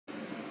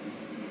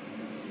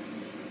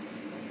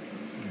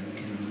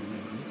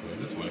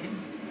this working?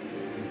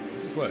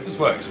 If this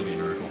works, it'll be a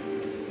miracle.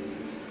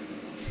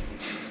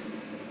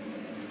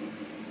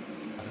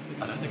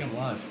 I don't think I'm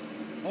live.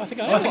 Oh, I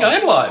think I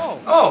am live.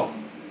 Oh.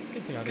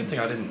 Good thing I Good didn't. thing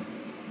I didn't.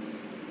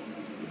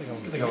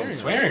 Good thing I wasn't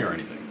swearing or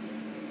anything.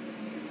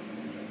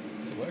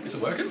 Is it working? Is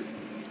it working?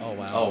 Oh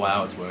wow. Oh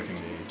wow, it's working.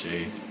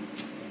 Gee.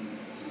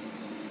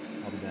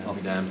 I'll be damned. I'll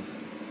be damned.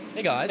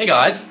 Hey guys. Hey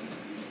guys.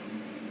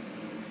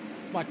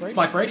 It's Mike Brady. It's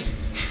Mike Brady.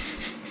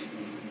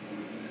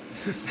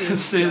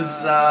 This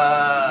is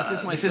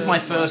my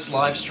first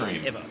live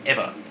stream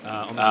ever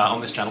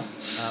on this channel.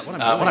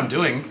 What I'm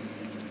doing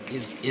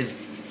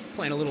is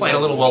playing a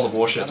little World of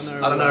Warships.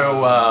 I don't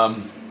know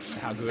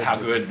how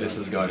good this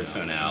is going to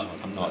turn out.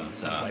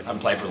 I haven't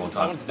played for a long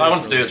time. I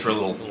want to do this for a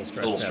little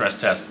stress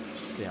test.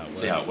 See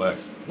how it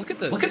works. Look at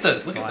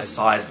the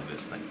size of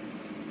this thing.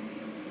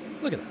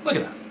 Look at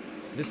that.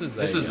 This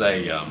is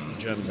a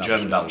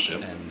German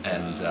battleship,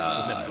 and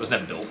it was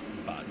never built.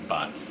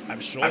 But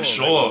I'm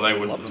sure they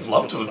would have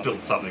loved to have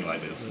built something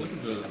like this. Look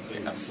at the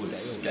absolute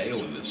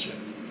scale of this ship.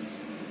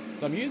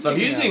 So I'm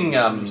using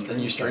the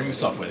new streaming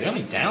software. The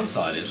only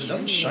downside is it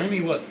doesn't show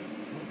me what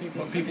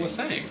people are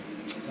saying.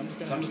 So I'm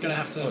just going to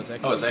have to...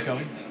 Oh, it's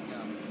echoing?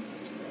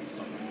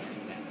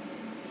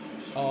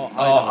 Oh,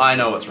 I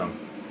know what's wrong.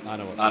 I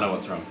know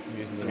what's wrong.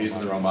 I'm using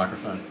the wrong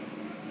microphone.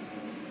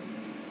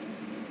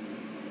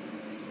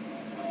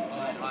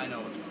 I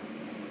know what's wrong.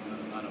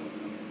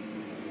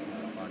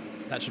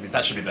 That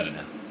should be better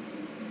now.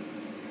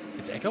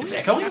 It's echoing? It's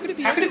echoing? How could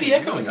it be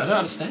echoing? I don't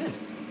understand.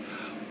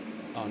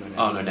 Oh no,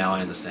 Oh no, now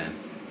I understand.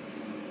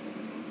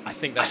 I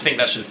think that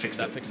should fix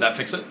it. Does that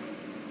fix it?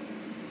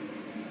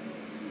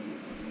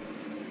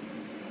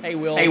 Hey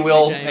Will.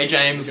 Hey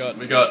James.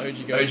 We got OG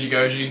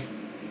Goji.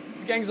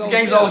 The gang's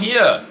all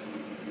here.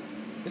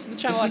 This is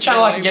the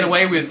channel I can get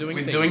away with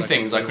doing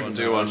things I couldn't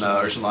do on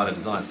Ocean Liner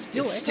Designs.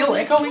 It's still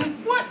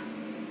echoing? What?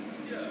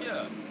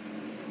 Yeah.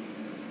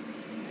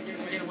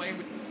 Get away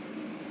with...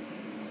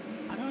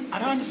 I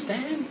don't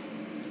understand.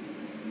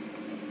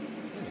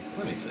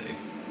 Let me see.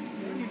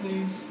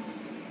 These.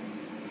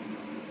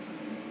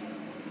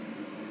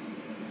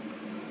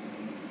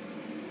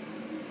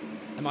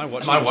 Am I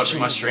watching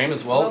my stream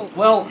as well?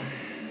 Well,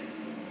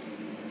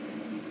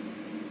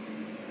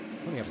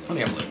 let me have a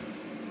look.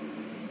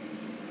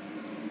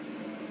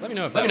 Let me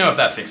know if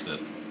that fixed it.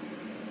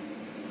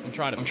 I'm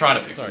trying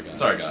to fix it.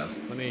 Sorry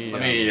guys. Let me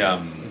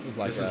this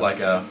is like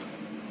a...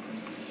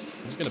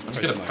 I'm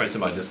just gonna post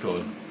in my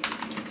Discord.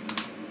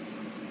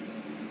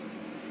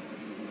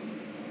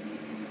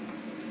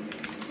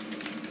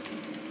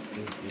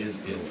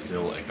 Is it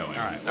still echoing?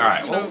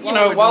 Alright.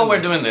 Well, while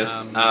we're doing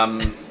this,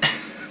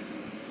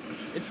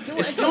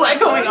 it's still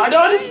echoing. I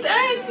don't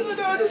understand.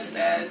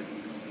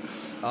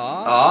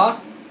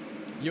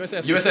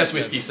 USS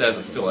Whiskey says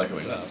it's still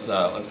echoing. Let's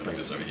bring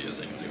this over here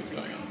so you can see what's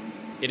going on.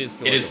 It is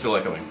still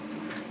echoing.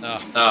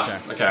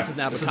 Okay.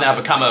 This has now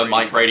become a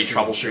Mike Brady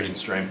troubleshooting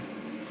stream.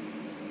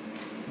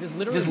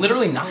 There's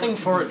literally nothing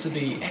for it to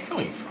be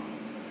echoing from.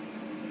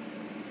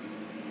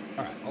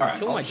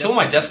 Alright, I'll kill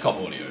my desktop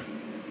audio.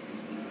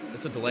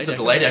 It's a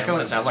delayed echo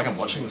and it sounds like I'm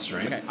watching the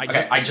stream. Okay,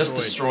 I just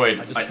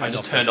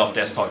turned off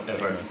desktop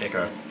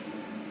echo.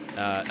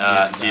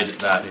 Did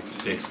that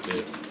fix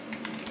it?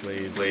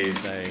 Please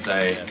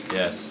say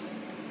yes.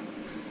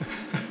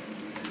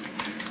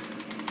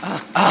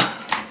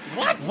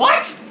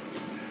 What?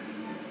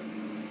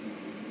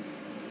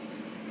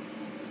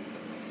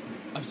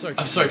 I'm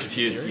so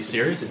confused. Are you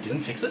serious? It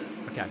didn't fix it?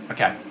 Okay,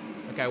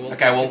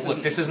 well,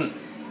 look, this isn't...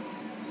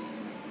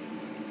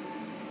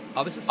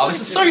 Oh, this is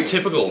so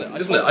typical,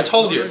 isn't it? I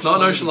told you, it's not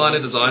an Ocean Liner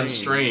Design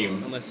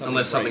stream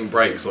unless something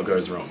breaks or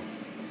goes wrong.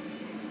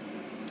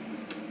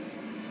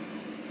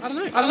 I don't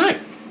know.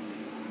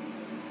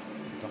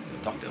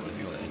 Doctor, what does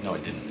he say? No,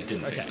 it didn't. It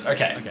didn't fix it.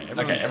 Okay.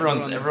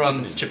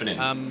 Everyone's chipping in.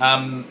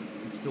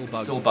 It's still bugged.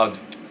 It's still bugged.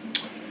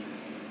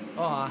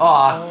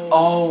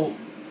 Oh.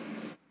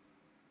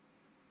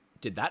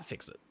 Did that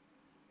fix it?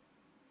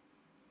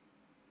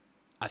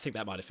 I think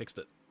that might have fixed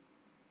it.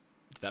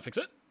 Did that fix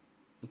it?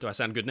 Do I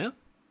sound good now?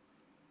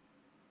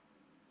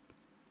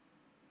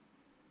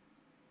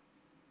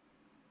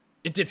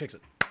 It did fix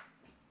it.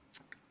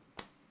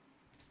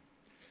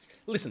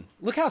 Listen,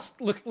 look at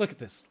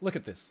this. Look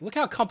at this. Look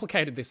how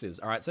complicated this is.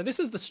 All right, so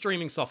this is the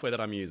streaming software that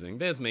I'm using.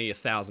 There's me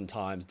 1,000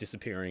 times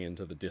disappearing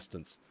into the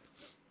distance.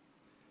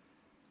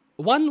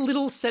 One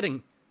little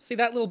setting. See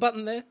that little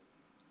button there?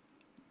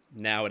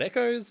 Now it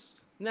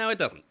echoes. Now it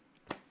doesn't.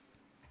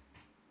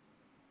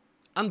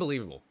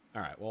 Unbelievable.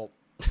 All right, well.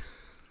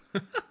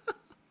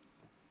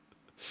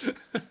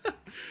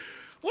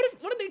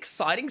 What an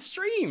exciting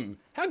stream.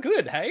 How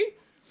good, hey?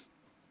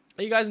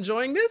 Are you guys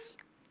enjoying this?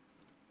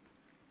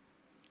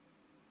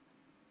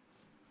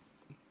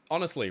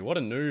 Honestly, what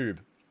a noob.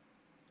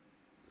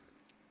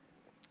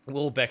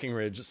 Will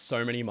Beckinridge,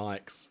 so many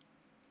mics.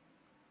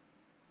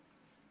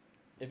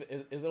 Is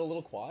it a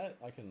little quiet?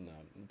 I can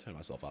turn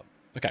myself up.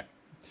 Okay.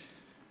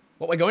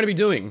 What we're going to be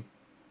doing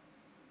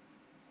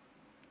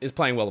is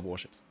playing World of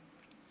Warships.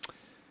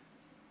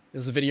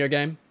 This is a video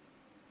game.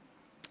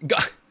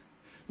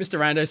 Mr.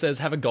 Rando says,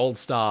 have a gold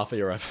star for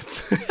your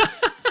efforts.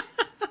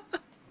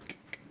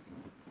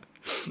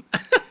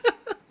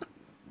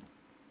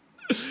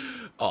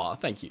 Oh,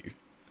 thank you.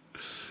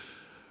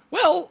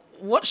 Well,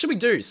 what should we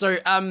do? So,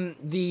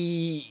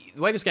 the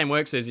way this game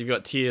works is you've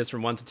got tiers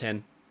from 1 to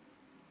 10,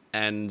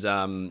 and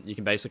you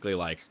can basically,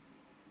 like,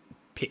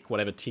 pick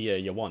whatever tier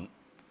you want.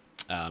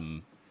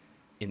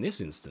 In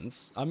this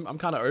instance, I'm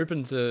kind of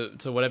open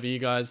to whatever you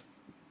guys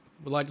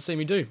would like to see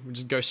me do. We'll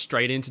just go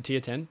straight into tier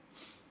 10.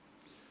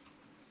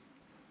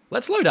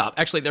 Let's load up.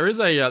 Actually, there is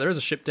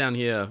a ship down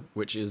here,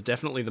 which is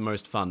definitely the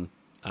most fun.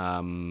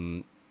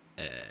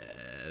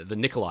 The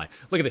Nikolai.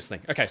 Look at this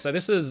thing. Okay, so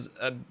this is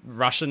a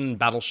Russian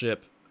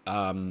battleship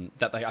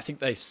that I think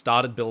they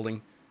started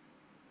building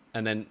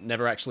and then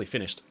never actually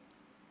finished.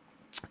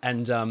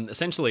 And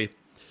essentially,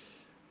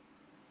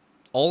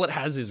 all it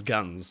has is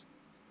guns.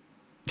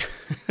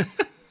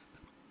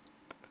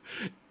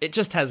 It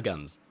just has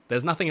guns.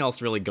 There's nothing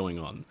else really going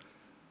on.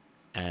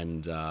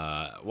 And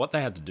what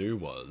they had to do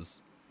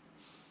was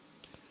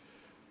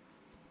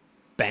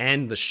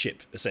ban the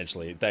ship,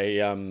 essentially.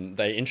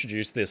 They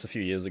introduced this a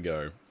few years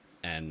ago,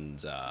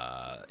 and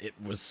it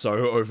was so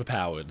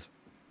overpowered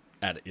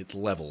at its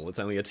level. It's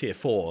only a tier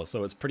 4,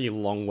 so it's pretty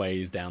long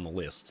ways down the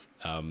list.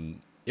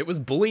 It was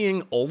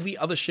bullying all the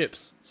other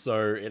ships,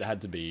 so it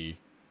had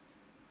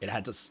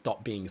to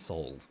stop being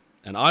sold.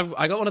 And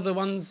I got one of the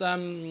ones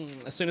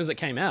as soon as it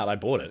came out. I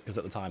bought it because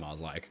at the time I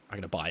was like, I'm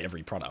going to buy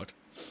every product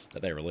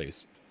that they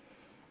release.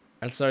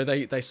 And so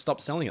they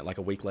stopped selling it like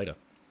a week later.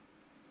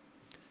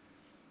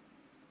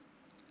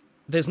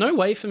 There's no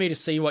way for me to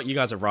see what you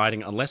guys are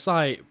writing unless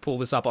I pull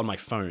this up on my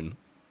phone.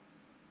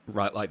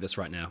 Right like this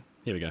right now.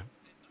 Here we go.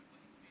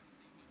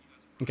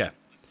 Okay.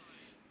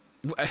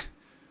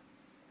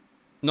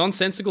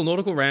 Nonsensical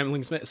Nautical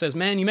Ramblings says,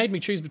 man, you made me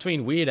choose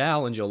between Weird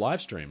Al and your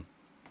live stream.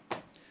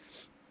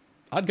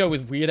 I'd go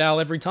with Weird Al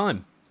every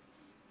time.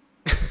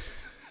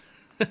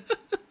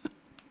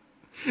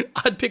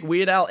 I'd pick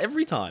Weird Al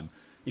every time.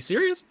 You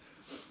serious?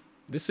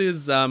 This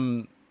is,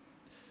 I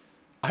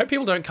hope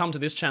people don't come to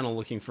this channel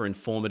looking for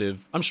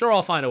informative... I'm sure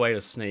I'll find a way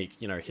to sneak,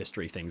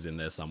 history things in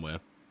there somewhere.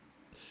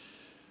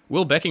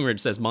 Will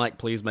Beckingridge says, Mike,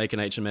 please make an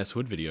HMS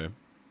Hood video.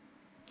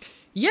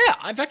 Yeah,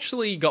 I've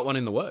actually got one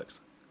in the works.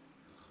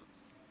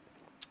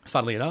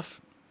 Funnily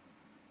enough,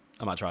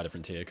 I might try a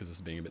different tier because this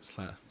is being a bit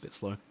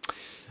slow.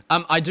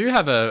 I do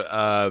have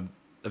a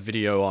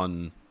video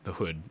on the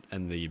Hood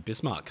and the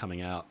Bismarck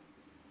coming out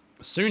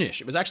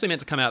soonish. It was actually meant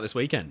to come out this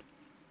weekend.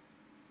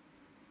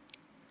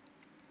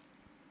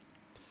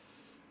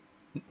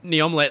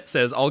 Neomlet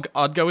says,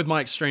 I'd go with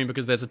my extreme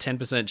because there's a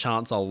 10%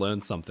 chance I'll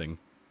learn something.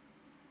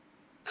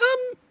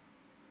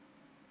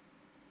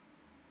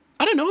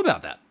 I don't know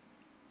about that.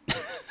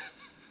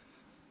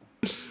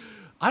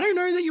 I don't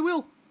know that you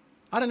will.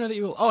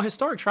 Oh,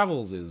 Historic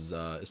Travels is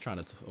trying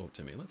to talk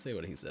to me. Let's see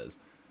what he says.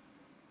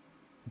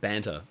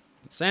 Banter.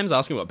 Sam's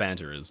asking what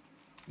banter is.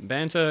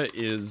 Banter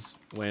is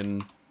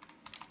when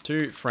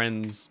two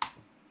friends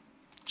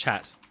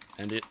chat,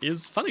 and it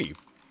is funny.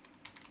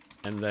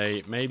 And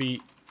they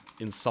maybe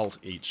insult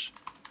each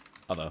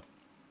other.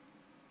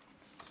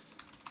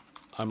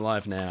 I'm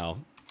live now.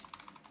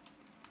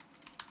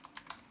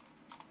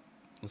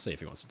 Let's see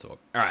if he wants to talk.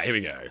 All right, here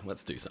we go.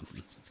 Let's do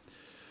something.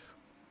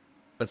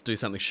 Let's do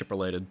something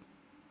ship-related.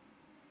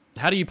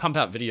 How do you pump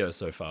out videos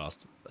so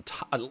fast?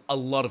 A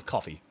lot of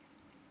coffee.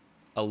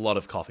 A lot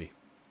of coffee.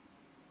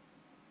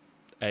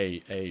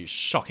 A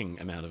shocking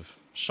amount of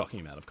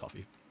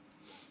coffee.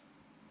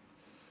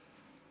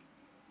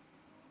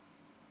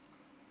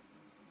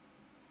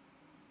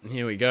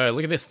 Here we go.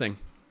 Look at this thing.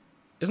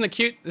 Isn't it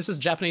cute? This is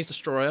Japanese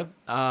destroyer.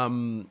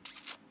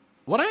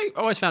 What I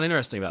always found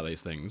interesting about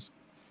these things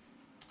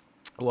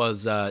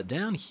was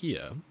down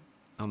here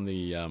on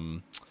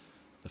the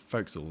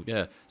forecastle.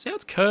 Yeah, see how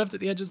it's curved at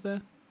the edges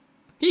there?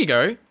 Here you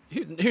go.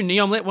 Who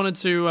Neomlet wanted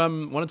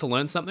to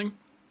learn something?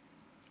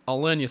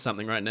 I'll learn you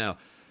something right now.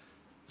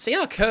 See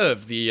how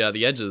curved the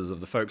edges of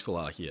the forecastle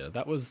are here?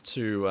 That was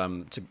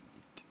to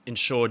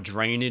ensure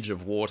drainage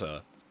of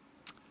water,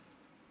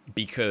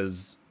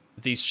 because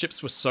these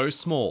ships were so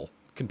small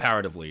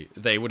comparatively.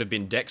 They would have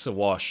been decks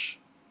awash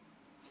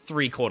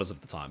 3/4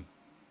 of the time.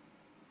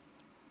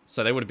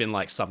 So they would have been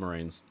like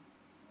submarines.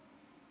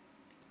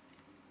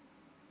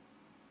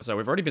 So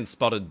we've already been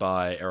spotted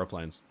by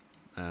aeroplanes,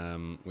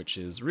 which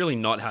is really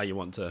not how you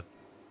want to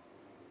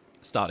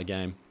start a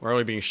game. We're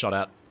already being shot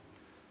at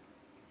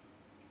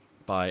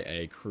by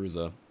a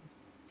cruiser. All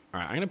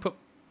right, I'm going to put...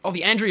 Oh,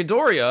 the Andrea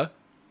Doria!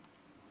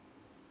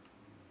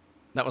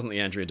 That wasn't the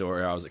Andrea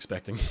Doria I was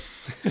expecting.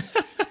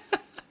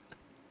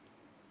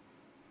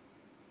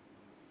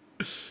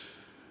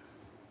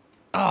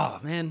 Oh,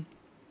 man.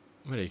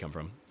 Where did he come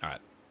from? All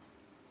right.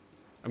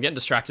 I'm getting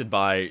distracted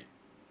by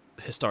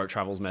Historic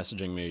Travels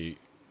messaging me.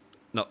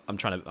 No, I'm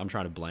trying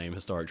to blame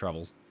Historic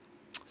Travels.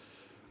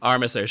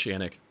 RMS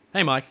Oceanic.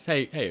 Hey, Mike.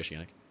 Hey,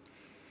 Oceanic.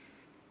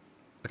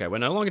 Okay, we're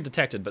no longer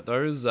detected, but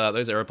those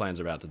airplanes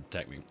are about to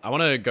detect me. I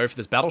want to go for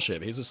this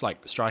battleship. He's just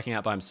like striking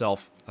out by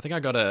himself. I think I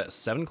got a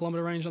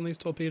 7-kilometer range on these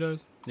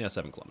torpedoes. Yeah,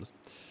 7 kilometers.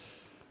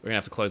 We're gonna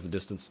have to close the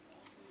distance.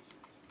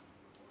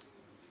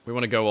 We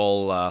want to go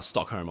all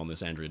Stockholm on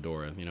this Andrea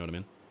Dora, you know what I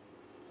mean?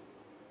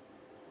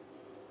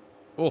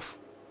 Oof.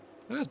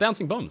 Oh, there's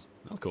bouncing bombs.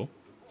 That was cool.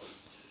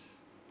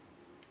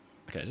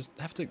 Okay, just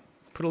have to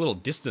put a little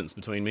distance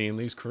between me and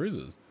these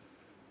cruisers.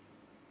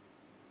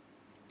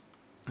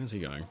 Where's he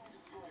going?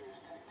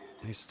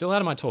 He's still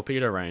out of my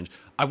torpedo range.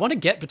 I want to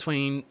get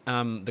between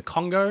the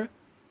Congo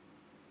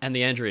and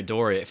the Andrea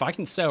Doria. If I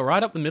can sail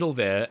right up the middle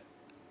there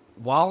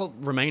while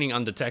remaining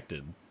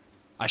undetected,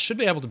 I should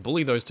be able to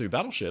bully those two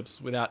battleships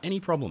without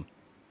any problem.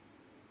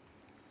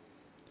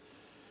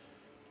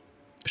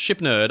 Ship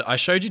nerd, I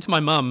showed you to my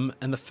mum,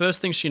 and the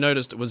first thing she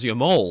noticed was your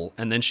mole,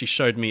 and then she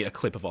showed me a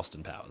clip of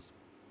Austin Powers.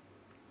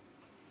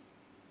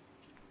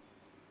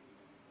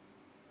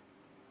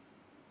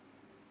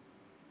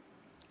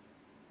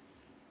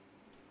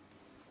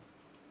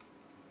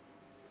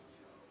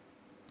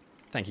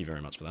 Thank you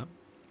very much for that.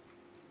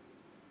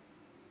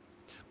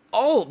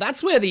 Oh,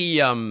 that's where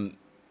the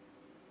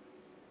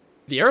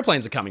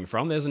airplanes are coming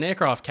from. There's an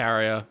aircraft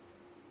carrier,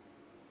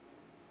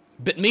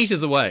 but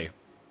meters away.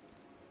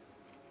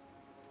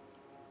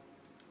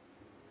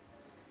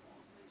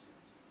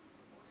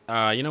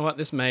 You know what?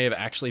 This may have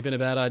actually been a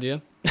bad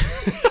idea.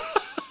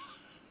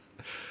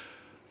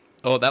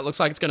 Oh, that looks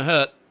like it's going to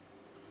hurt.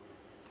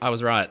 I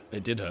was right.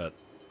 It did hurt.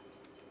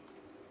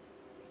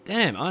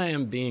 Damn, I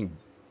am being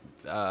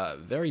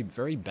very,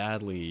 very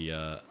badly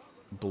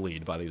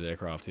bullied by these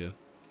aircraft here.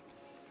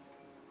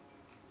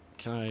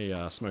 Can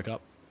I smoke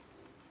up?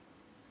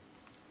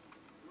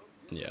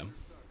 Yeah.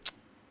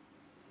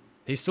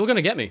 He's still going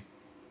to get me.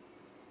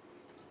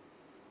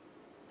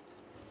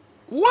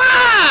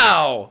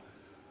 Wow!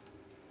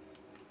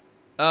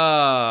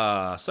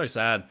 So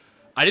sad.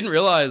 I didn't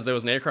realize there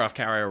was an aircraft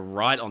carrier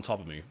right on top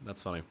of me.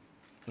 That's funny.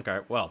 Okay,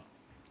 well,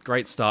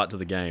 great start to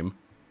the game.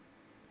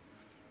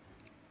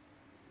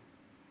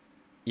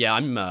 Yeah,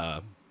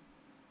 I'm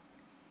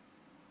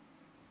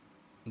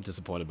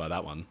disappointed by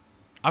that one.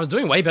 I was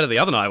doing way better the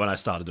other night when I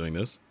started doing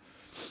this.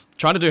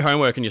 Trying to do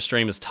homework in your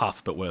stream is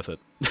tough, but worth it.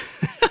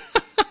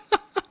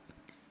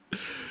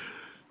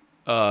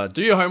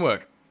 Do your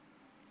homework.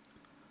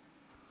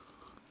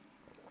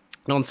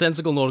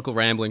 Nonsensical nautical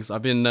ramblings.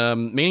 I've been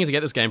meaning to get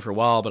this game for a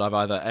while, but I've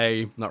either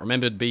A, not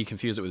remembered, B,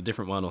 confused it with a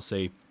different one, or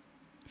C,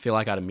 feel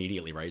like I'd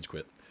immediately rage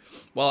quit.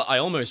 Well, I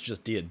almost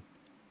just did.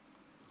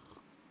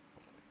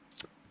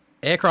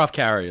 Aircraft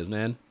carriers,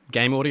 man.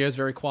 Game audio is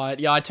very quiet.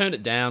 Yeah, I turned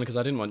it down because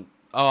I didn't want...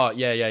 Oh,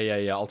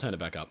 yeah. I'll turn it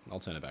back up.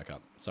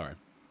 Sorry.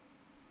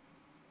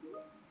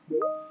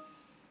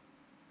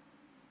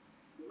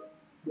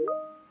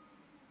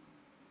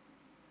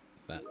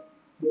 That.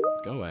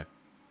 Go away.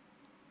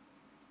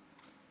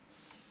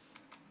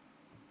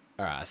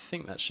 Alright, I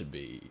think that should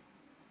be...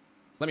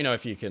 Let me know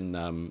if you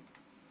can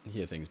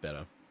hear things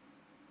better.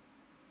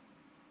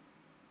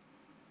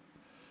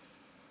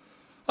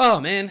 Oh,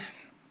 man.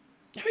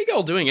 How are you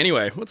all doing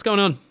anyway? What's going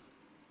on?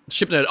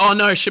 Ship nerd. Oh,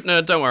 no, ship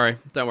nerd. Don't worry.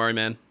 Don't worry,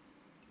 man.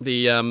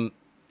 The,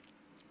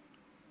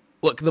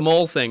 Look, the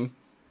mole thing.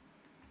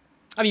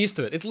 I'm used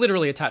to it. It's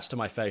literally attached to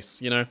my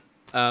face, you know?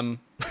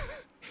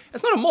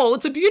 It's not a mole,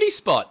 it's a beauty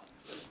spot.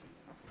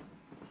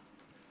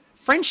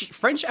 French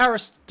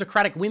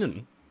aristocratic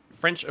women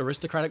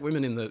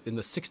in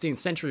the 16th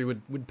century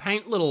would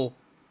paint little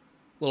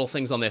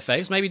things on their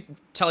face. Maybe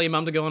tell your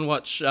mum to go and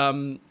watch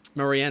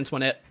Marie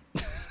Antoinette.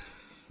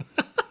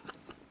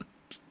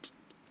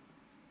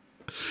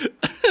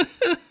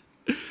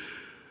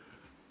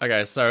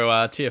 Okay,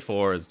 so tier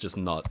 4 is just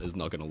not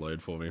going to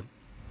load for me.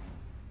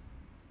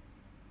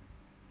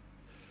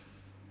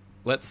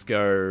 Let's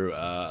go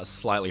a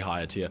slightly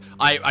higher tier.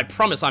 I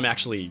promise I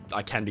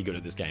can be good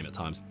at this game at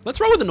times. Let's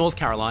roll with the North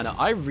Carolina.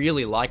 I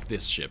really like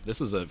this ship.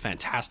 This is a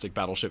fantastic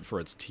battleship for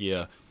its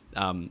tier.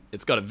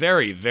 It's got a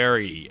very,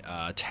 very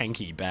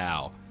tanky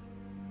bow.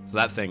 So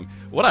that thing,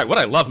 what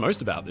I love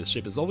most about this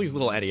ship is all these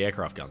little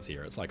anti-aircraft guns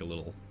here. It's like a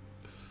little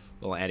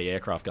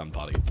anti-aircraft gun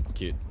party. It's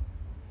cute.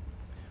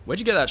 Where'd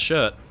you get that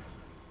shirt?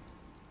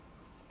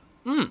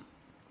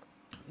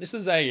 This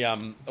is a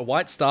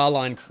White Star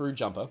Line crew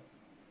jumper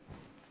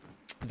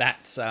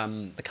that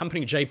the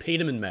company J.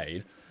 Peterman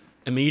made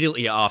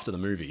immediately after the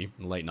movie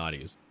in the late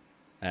 90s.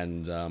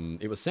 And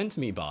it was sent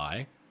to me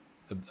by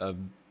a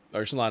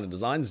Ocean Liner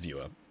Designs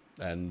viewer.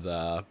 And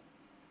I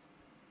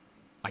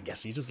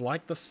guess he just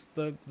liked the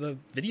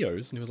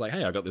videos. And he was like,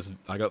 hey, I got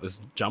this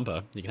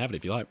jumper. You can have it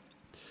if you like.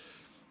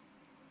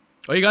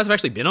 Oh, you guys have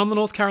actually been on the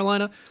North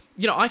Carolina?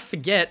 You know, I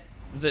forget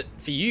that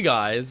for you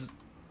guys,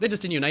 they're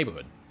just in your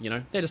neighborhood, you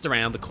know? They're just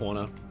around the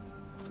corner.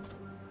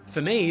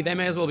 For me, they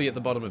may as well be at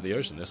the bottom of the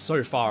ocean. They're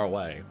so far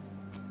away.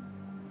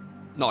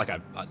 Not like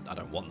I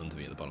don't want them to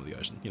be at the bottom of the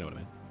ocean, you know what I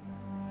mean?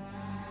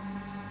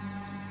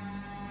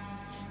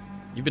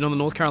 You've been on the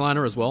North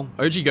Carolina as well?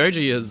 OG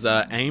Goji has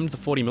aimed the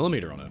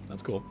 40mm on her.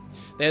 That's cool.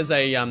 There's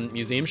a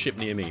museum ship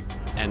near me,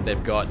 and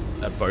they've got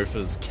a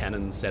Bofors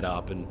cannon set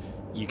up, and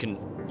you can,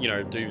 you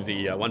know, do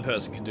the... one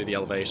person can do the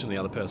elevation, the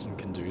other person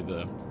can do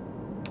the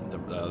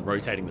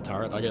rotating the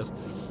turret, I guess.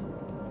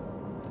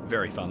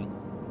 Very fun.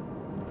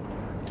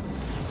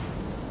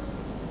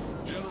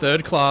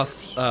 Third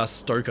class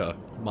stoker,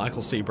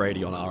 Michael C.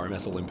 Brady on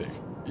RMS Olympic.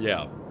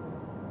 Yeah.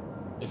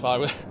 If I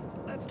was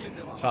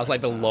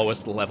like the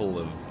lowest level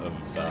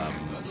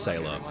of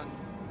sailor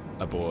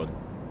aboard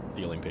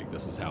the Olympic,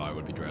 this is how I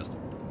would be dressed.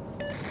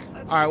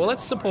 Alright, well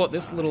let's support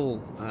this little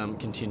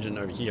contingent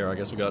over here. I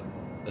guess we got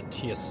a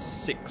tier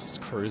 6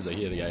 cruiser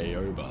here, the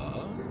AO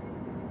bar.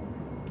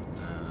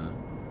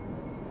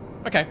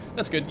 Okay,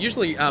 that's good.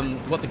 Usually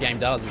what the game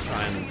does is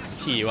try and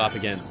tier you up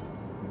against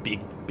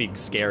big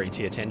scary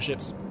tier 10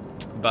 ships.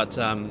 But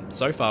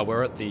so far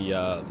we're at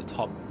the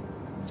top.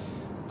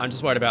 I'm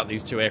just worried about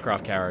these 2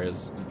 aircraft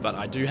carriers, but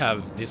I do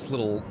have this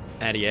little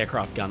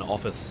anti-aircraft gun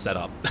office set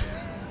up.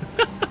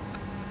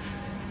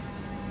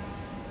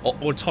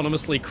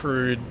 Autonomously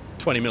crewed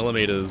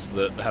 20mm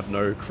that have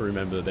no crew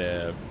member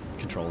there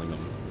controlling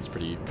them. It's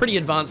pretty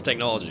advanced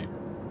technology.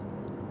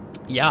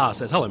 Ya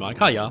says, hello Mike,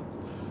 hiya.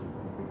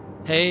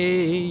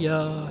 Hey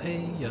ya,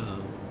 hey ya.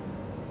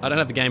 I don't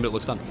have the game, but it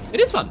looks fun.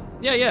 It is fun.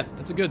 Yeah,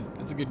 it's a good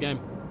game.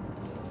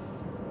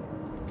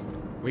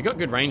 We got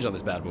good range on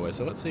this bad boy,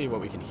 so let's see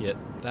what we can hit.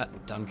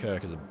 That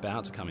Dunkirk is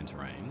about to come into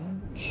range.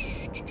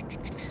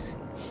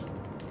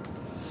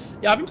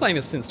 Yeah, I've been playing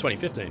this since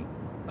 2015.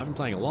 I've been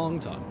playing a long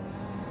time.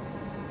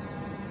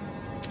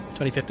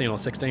 2015 or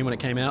 16 when it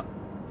came out.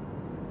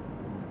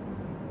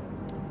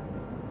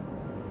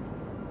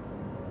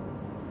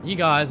 You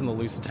guys in the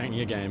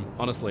Lusitania game,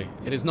 honestly,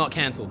 it is not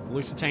cancelled. The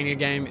Lusitania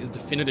game is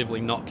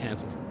definitively not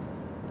cancelled.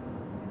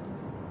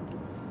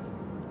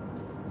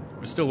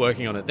 We're still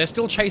working on it. They're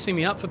still chasing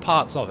me up for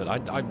parts of it.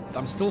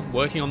 I'm still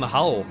working on the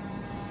hull.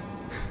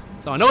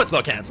 So I know it's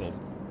not cancelled.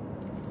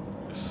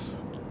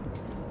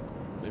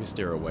 Maybe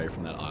steer away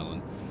from that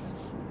island.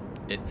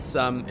 It's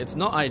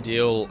not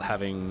ideal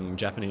having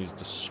Japanese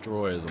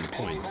destroyers on the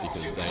point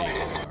because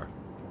they are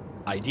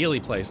ideally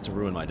placed to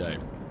ruin my day.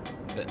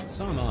 But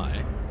so am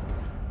I.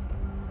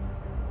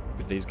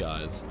 With these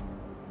guys.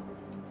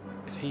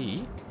 If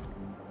he...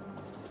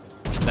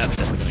 That's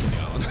definitely going to hit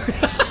the island.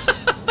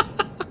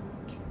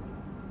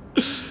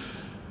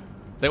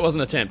 That was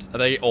an attempt. Are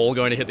they all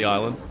going to hit the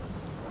island?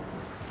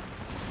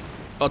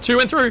 Oh, 2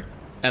 went through!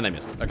 And they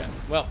missed. Okay.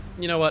 Well,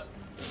 you know what?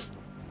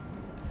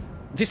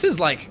 This is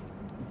like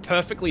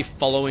perfectly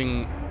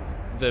following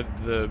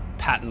the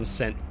pattern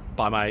sent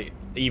by my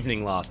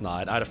evening last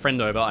night. I had a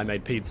friend over, I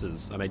made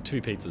pizzas. I made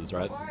 2 pizzas,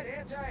 right?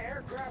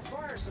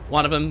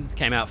 One of them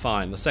came out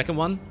fine. The second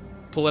one,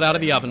 pull it out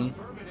of the oven,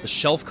 the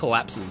shelf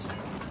collapses,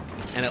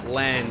 and it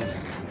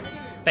lands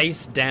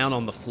face down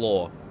on the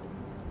floor.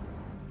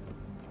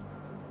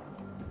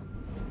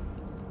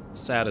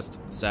 Saddest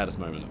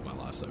moment of my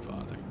life so far,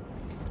 I think.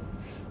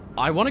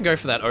 I want to go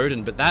for that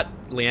Odin, but that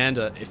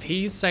Leander, if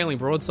he's sailing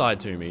broadside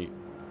to me,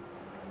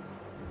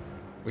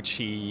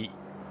 which I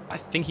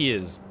think he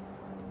is.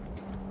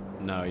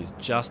 No, he's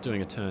just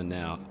doing a turn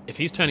now. If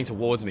he's turning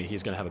towards me,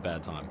 he's going to have a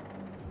bad time.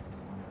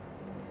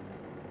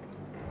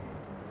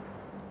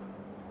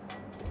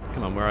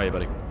 Come on, where are you,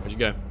 buddy? Where'd you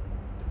go?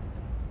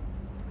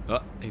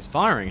 Oh, he's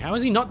firing. How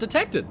is he not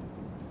detected?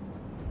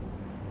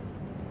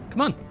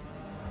 Come on.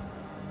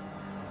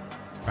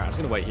 Alright, I'm just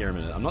going to wait here a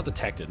minute. I'm not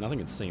detected. Nothing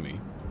can see me.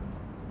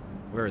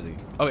 Where is he?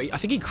 Oh, I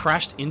think he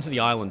crashed into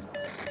the island.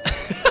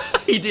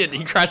 He did.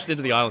 He crashed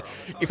into the island.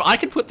 If I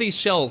could put these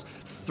shells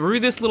through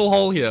this little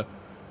hole here.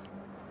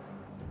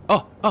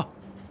 Oh.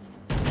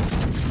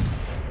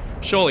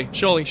 Surely.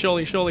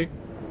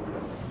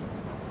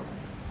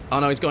 Oh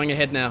no, he's going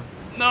ahead now.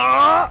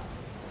 No!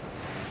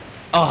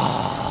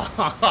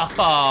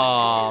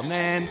 Oh,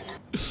 man.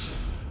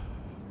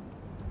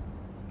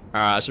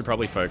 Alright, I should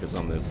probably focus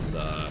on this,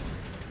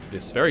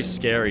 this very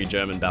scary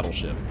German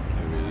battleship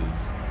who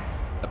is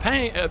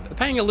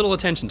paying a little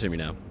attention to me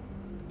now.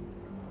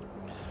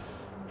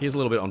 He's a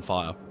little bit on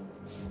fire.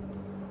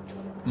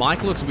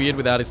 Mike looks weird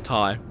without his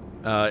tie.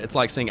 It's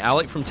like seeing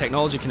Alec from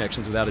Technology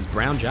Connections without his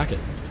brown jacket.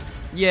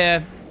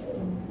 Yeah.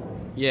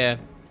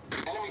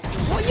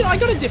 Well, you know, I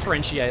gotta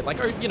differentiate. Like,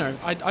 you know,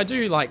 I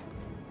do like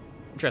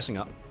dressing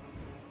up.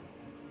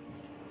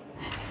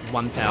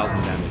 1,000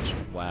 damage.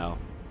 Wow.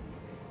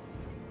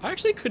 I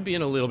actually could be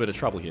in a little bit of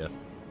trouble here.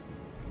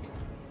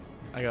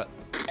 I got...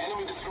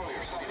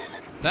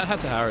 That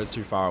Hatsahara is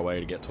too far away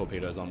to get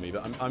torpedoes on me,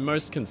 but I'm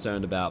most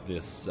concerned about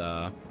this,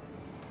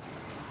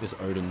 this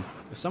Odin.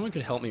 If someone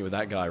could help me with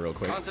that guy real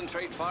quick.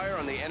 Concentrate fire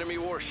on the enemy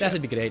warship.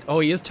 That'd be great.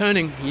 Oh, he is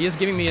turning. He is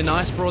giving me a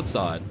nice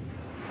broadside.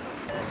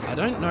 I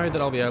don't know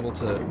that I'll be able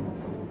to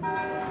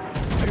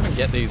even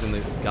get these in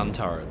these gun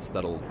turrets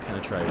that'll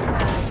penetrate his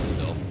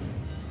citadel.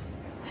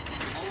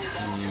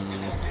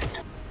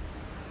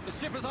 The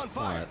ship is on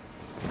fire. Alright.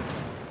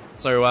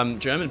 So,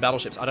 German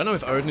battleships, I don't know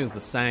if Odin is the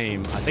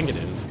same. I think it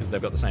is, because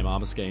they've got the same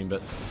armor scheme,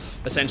 but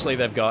essentially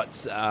they've got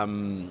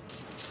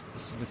this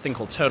thing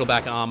called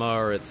turtleback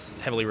armor. It's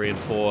heavily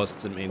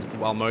reinforced. It means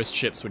while most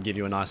ships would give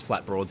you a nice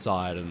flat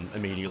broadside and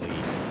immediately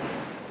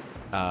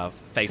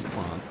face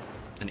plant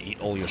and eat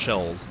all your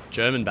shells,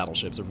 German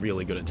battleships are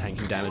really good at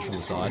tanking damage from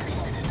the side.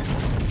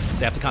 So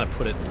you have to kind of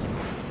put it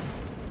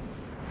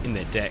in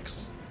their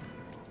decks.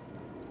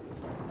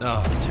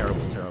 Oh,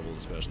 terrible, terrible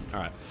dispersion.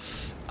 Alright.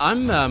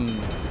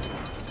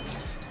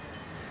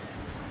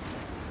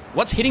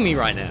 What's hitting me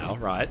right now,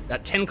 right,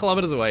 at 10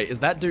 kilometers away, is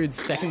that dude's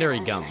secondary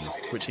guns,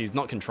 which he's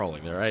not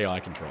controlling. They're AI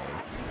controlled.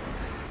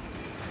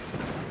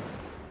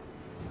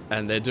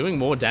 And they're doing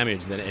more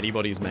damage than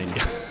anybody's main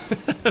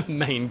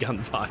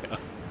gunfire.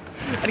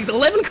 And he's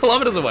 11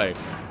 kilometers away.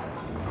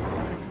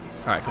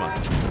 Alright, come on.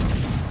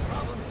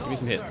 Give me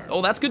some hits.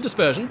 Oh, that's good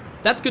dispersion.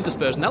 That's good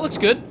dispersion. That looks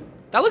good.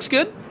 That looks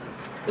good.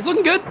 It's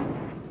looking good.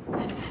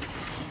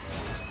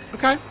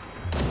 Okay.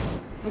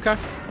 Okay.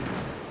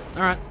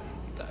 Alright.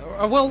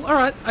 Well,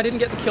 alright. I didn't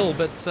get the kill,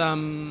 but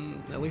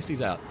at least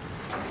he's out.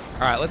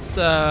 Alright, let's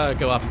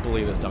go up and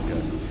bully this dunker.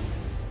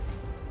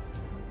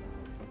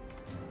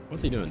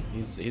 What's he doing?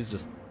 He's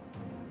just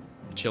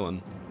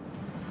chilling.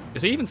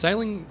 Is he even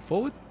sailing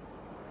forward?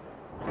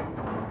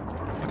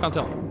 I can't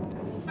tell.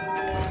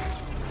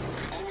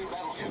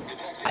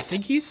 I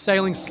think he's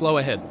sailing slow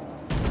ahead.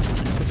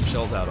 Put some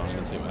shells out on him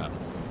and see what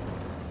happens.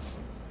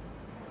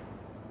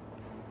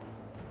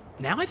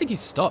 Now I think he's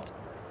stopped.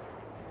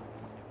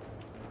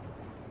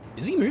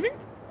 Is he moving?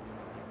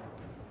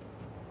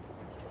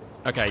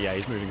 Okay, yeah,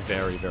 he's moving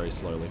very, very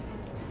slowly.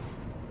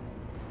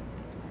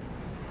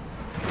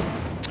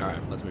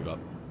 Alright, let's move up.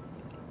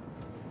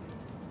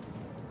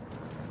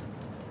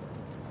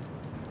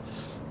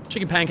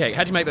 Chicken Pancake,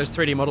 how'd you make those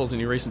 3D models in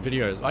your recent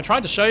videos? I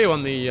tried to show you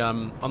on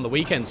the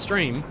weekend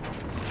stream.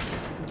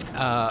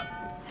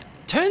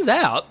 Turns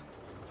out,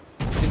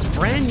 this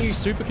brand new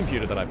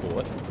supercomputer that I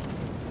bought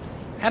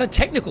had a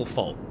technical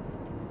fault.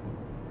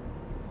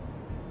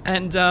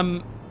 And,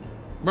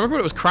 remember when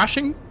it was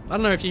crashing? I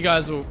don't know if you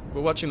guys were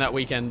watching that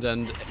weekend,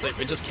 and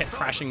it just kept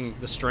crashing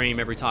the stream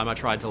every time I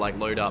tried to like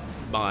load up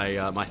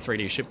my my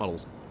 3D ship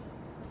models.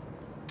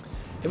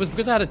 It was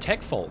because I had a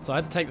tech fault, so I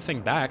had to take the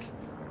thing back.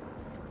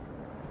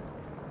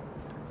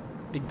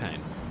 Big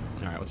pain.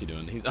 All right, what's he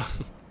doing?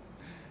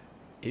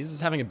 He's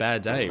just having a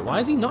bad day. Why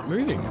is he not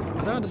moving?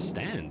 I don't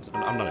understand.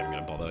 I'm not even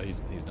gonna bother.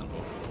 He's done for.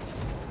 All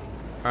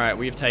right,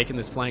 we have taken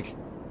this flank.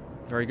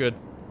 Very good.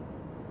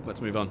 Let's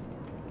move on.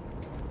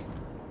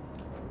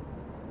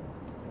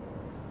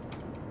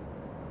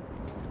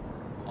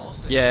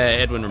 Yeah,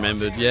 Edwin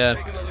remembered. Yeah,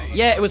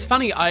 yeah. It was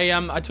funny.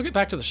 I took it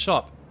back to the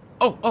shop.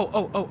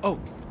 Oh.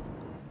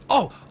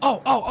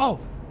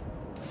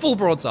 Full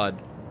broadside.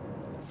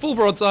 Full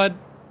broadside.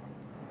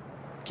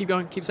 Keep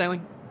going. Keep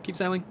sailing. Keep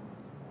sailing.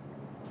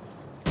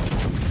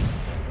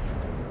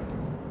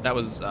 That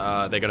was.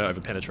 They're gonna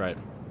over-penetrate,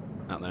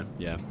 aren't they?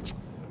 Yeah.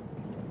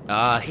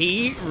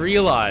 He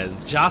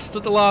realized just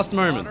at the last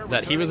moment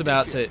that he was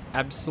about to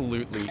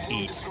absolutely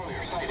eat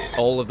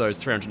all of those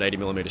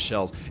 380mm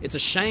shells. It's a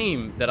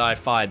shame that I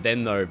fired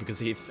then though,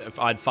 because if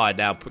I'd fired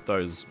now, put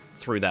those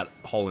through that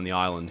hole in the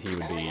island, he'd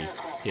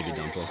be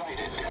done for.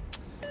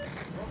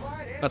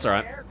 That's all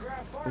right.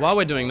 While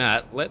we're doing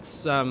that,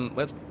 let's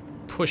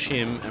push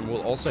him, and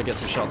we'll also get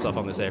some shots off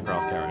on this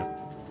aircraft carrier.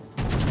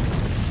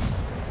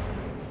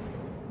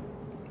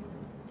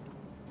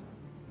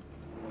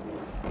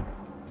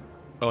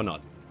 Or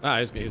not. Ah,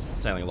 he's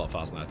sailing a lot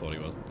faster than I thought he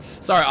was.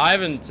 Sorry, I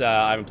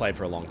haven't played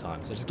for a long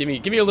time, so just give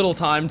me a little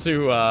time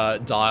to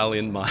dial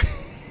in my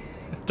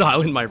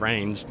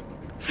range.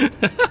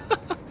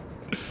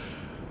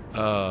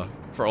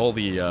 For all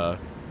the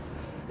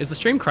is the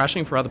stream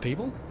crashing for other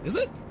people? Is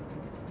it?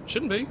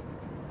 Shouldn't be.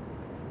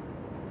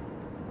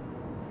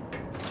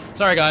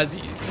 Sorry guys,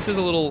 this is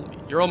a little.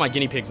 You're all my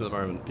guinea pigs at the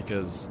moment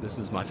because this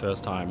is my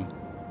first time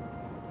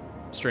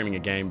streaming a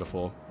game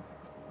before.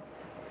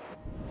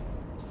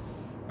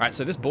 Alright,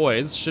 so this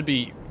boys should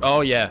be. Oh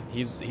yeah,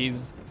 he's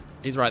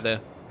right there.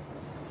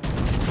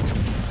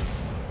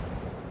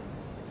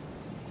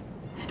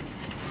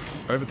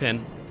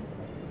 Overpin.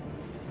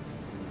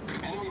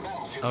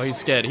 Oh, he's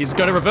scared. He's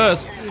gonna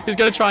reverse. He's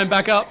gonna try and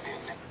back up.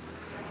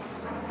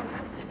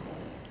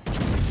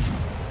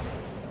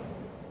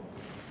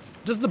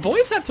 Does the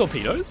boys have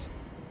torpedoes?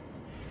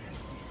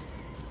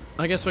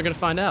 I guess we're gonna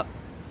find out.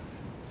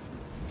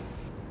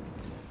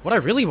 What I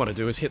really want to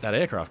do is hit that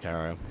aircraft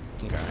carrier.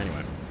 Okay,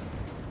 anyway.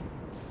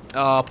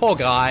 Oh, poor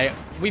guy.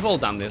 We've all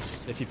done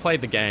this. If you've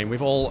played the game,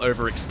 we've all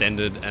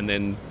overextended and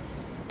then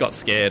got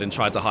scared and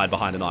tried to hide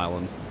behind an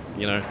island,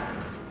 you know?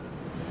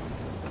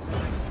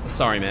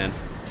 Sorry, man.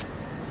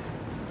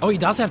 Oh, he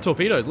does have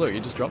torpedoes. Look,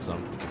 he just dropped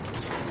some.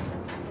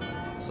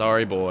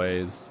 Sorry,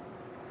 boys.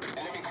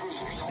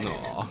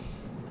 Aw.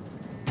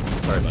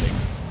 Sorry, buddy.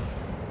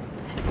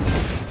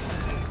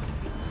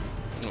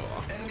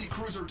 Aw. Enemy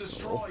cruiser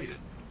destroyed.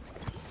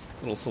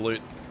 Little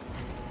salute.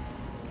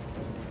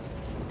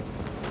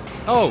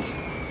 Oh!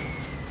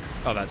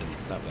 Oh, that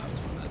was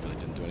fun. That really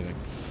didn't do anything.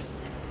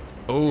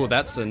 Oh,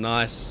 that's a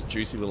nice,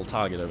 juicy little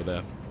target over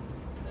there.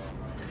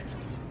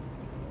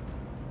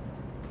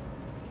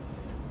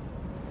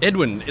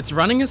 Edwin, it's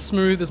running as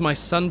smooth as my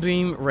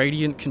Sunbeam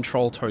Radiant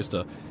Control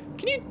toaster.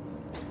 Can you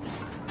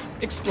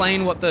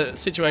explain what the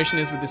situation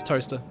is with this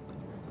toaster?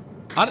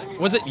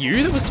 Was it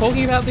you that was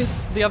talking about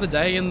this the other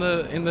day in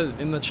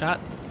the chat?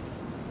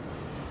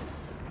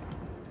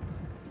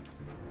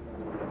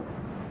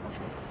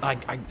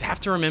 I have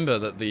to remember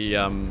that the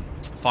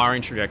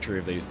firing trajectory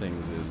of these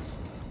things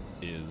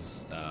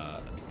is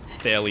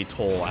fairly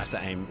tall. I have to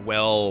aim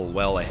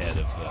well ahead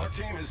of Our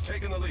team has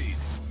taken the lead.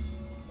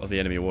 the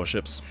enemy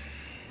warships.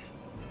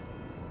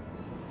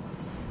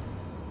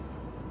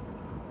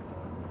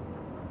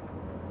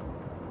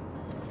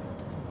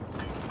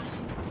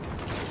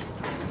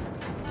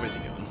 Where's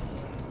he going?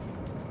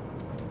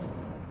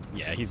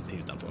 Yeah, he's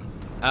done for.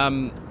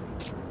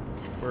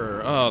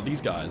 Oh, these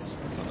guys.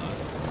 That's not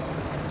nice.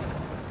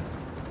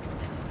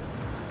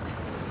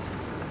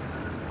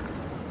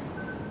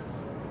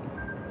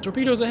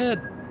 Torpedoes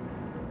ahead.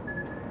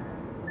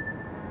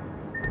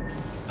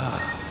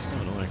 So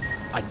annoying.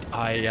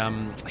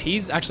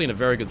 He's actually in a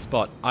very good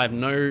spot. I have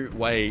no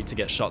way to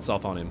get shots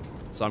off on him,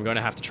 so I'm going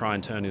to have to try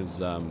and turn his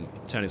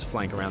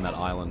flank around that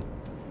island.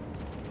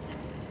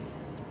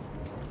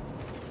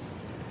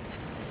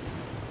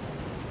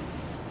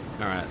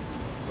 All right,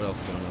 what else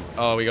is going on?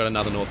 Oh, we got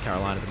another North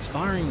Carolina, but he's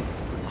firing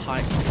high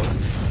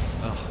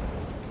explosive. Ugh.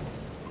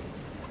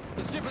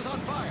 The ship is on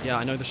fire. Yeah,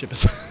 I know the ship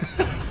is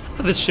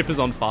the ship is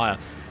on fire.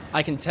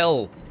 I can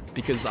tell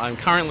because I'm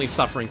currently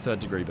suffering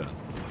third-degree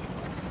burns.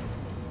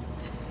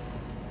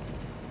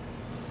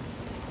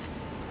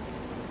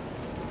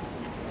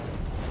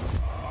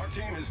 Our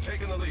team has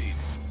taken the lead.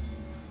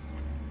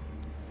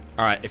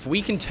 All right, if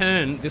we can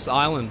turn this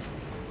island,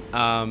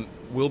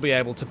 we'll be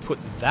able to put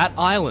that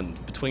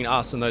island between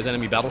us and those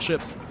enemy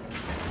battleships.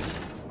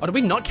 Oh, did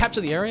we not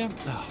capture the area?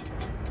 Oh.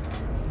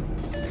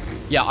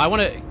 Yeah, I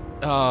want to...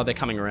 Oh, they're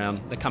coming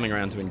around. They're coming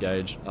around to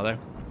engage. Are they?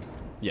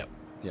 Yep.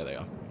 Yeah, they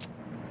are.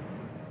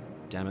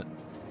 Damn it.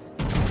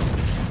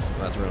 Well,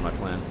 that's ruined my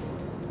plan.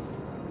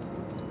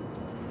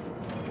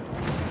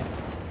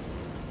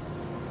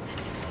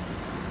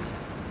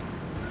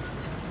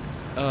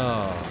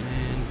 Oh,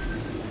 man.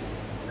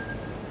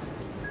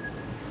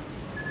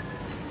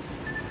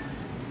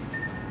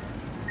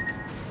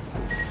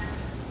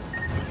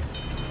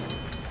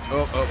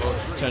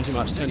 Oh. Turn too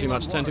much, turn too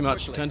much, turn too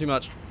much, turn too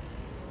much.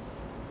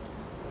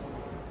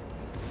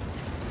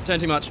 Turn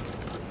too much.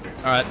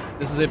 Alright,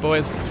 this is it,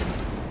 boys.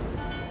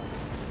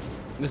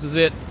 This is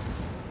it.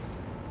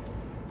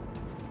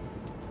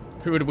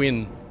 Who would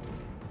win?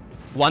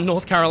 One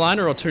North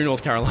Carolina or two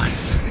North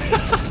Carolinas?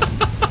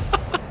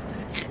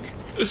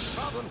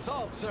 Problem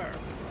solved, sir.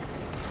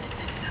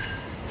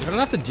 If I don't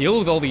have to deal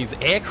with all these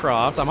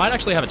aircraft, I might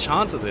actually have a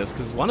chance at this,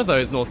 because one of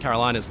those North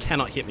Carolinas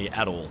cannot hit me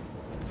at all.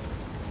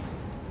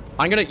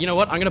 I'm gonna, you know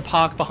what? I'm gonna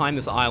park behind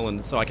this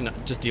island so I can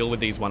just deal with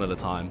these one at a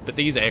time. But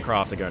these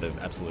aircraft are going to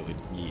absolutely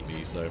yeet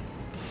me, so...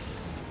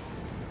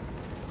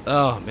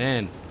 Oh,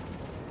 man.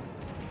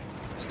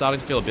 I'm starting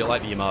to feel a bit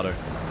like the Yamato.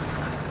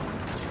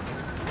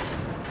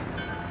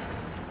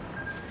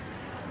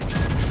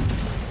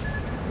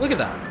 Look at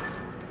that.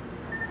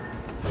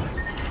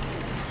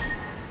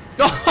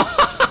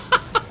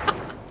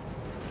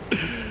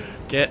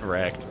 Get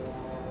wrecked.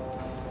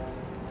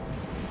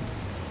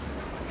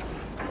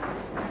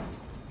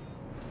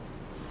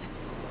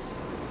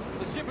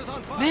 The ship is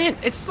on fire. Man,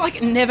 it's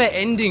like a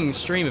never-ending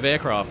stream of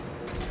aircraft.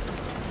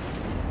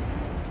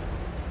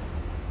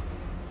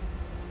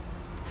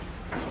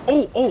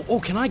 Oh,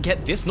 can I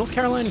get this North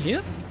Carolina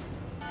here?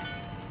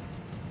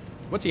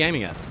 What's he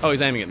aiming at? Oh,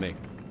 he's aiming at me.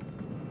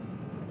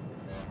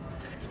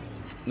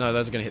 No,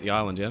 those are going to hit the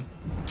island, yeah?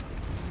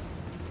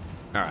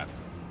 Alright.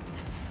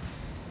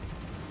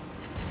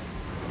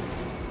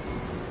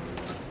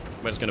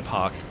 We're just going to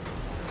park.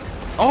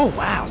 Oh,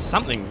 wow,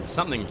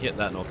 something hit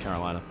that North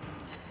Carolina.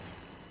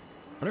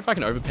 I wonder if I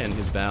can overpen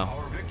his bow.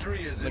 Our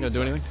victory is Is that going to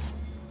do anything?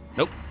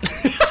 Nope.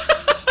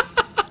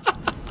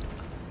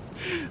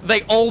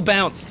 They all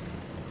bounced.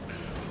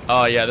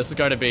 Oh, yeah, this is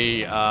going to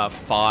be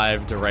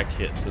 5 direct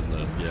hits, isn't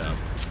it? Yeah.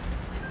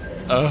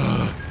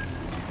 Ugh.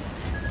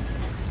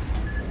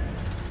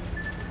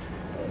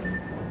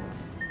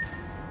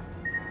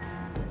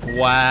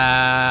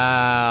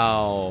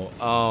 Wow.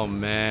 Oh,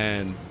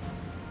 man.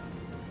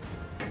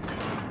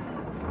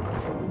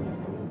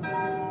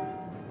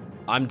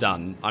 I'm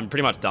done. I'm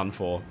pretty much done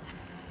for.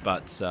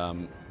 But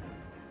I'm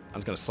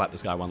just going to slap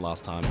this guy one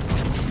last time.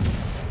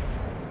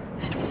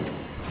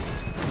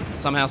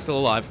 Somehow still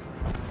alive.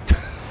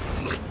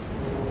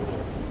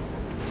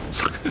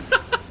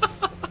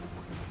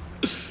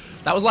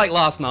 That was like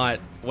last night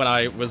when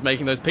I was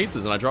making those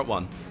pizzas and I dropped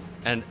one.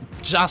 And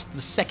just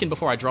the second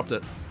before I dropped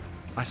it,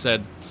 I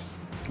said,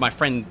 my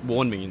friend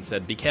warned me and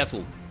said, be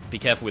careful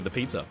with the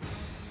pizza.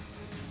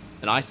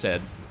 And I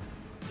said,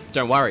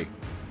 don't worry.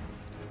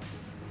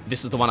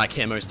 This is the one I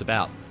care most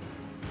about.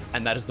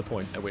 And that is the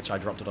point at which I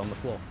dropped it on the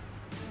floor,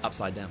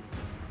 upside down.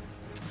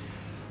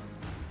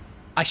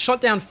 I shot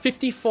down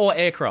 54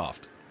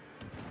 aircraft,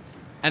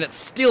 and it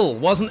still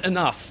wasn't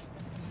enough.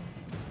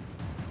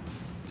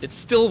 It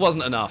still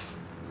wasn't enough.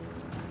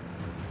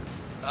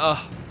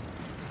 Oh,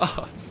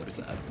 it's so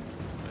sad.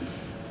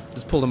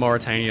 Just pulled a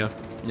Mauritania.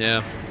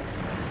 Yeah.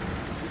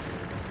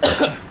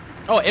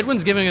 Oh,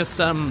 Edwin's giving us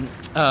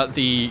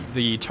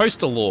the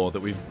toaster lore that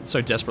we've so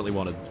desperately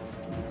wanted.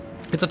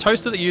 It's a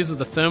toaster that uses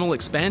the thermal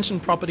expansion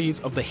properties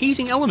of the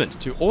heating element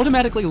to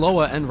automatically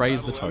lower and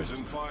raise the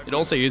toast. It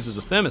also uses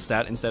a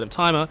thermostat instead of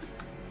timer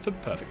for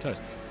perfect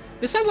toast.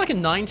 This sounds like a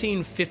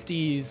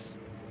 1950s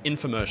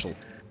infomercial.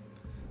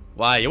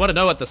 Why, you want to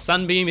know what the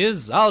sunbeam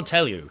is? I'll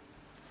tell you.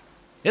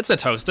 It's a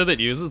toaster that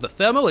uses the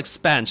thermal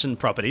expansion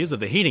properties of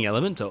the heating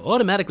element to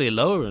automatically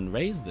lower and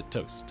raise the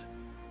toast.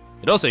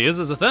 It also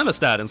uses a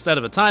thermostat instead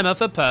of a timer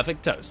for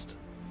perfect toast.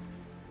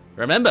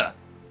 Remember,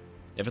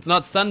 if it's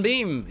not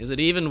sunbeam, is it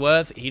even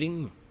worth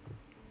eating?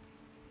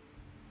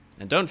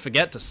 And don't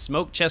forget to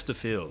smoke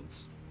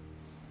Chesterfields.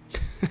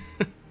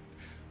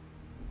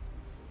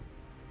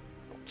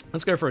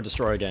 Let's go for a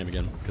Destroyer game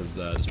again, because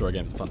Destroyer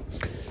games are fun.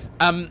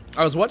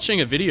 I was watching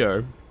a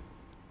video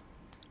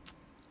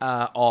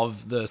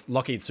of the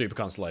Lockheed Super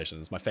Constellation.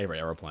 It's my favorite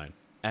aeroplane.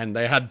 And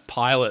they had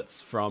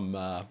pilots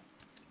from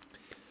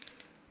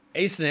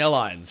Eastern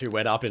Airlines who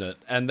went up in it.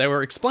 And they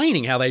were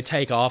explaining how they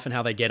take off and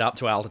how they get up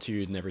to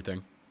altitude and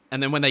everything.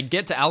 And then when they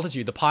get to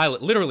altitude, the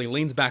pilot literally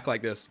leans back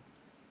like this.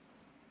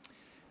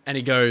 And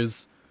he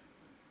goes,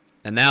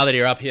 and now that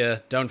you're up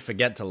here, don't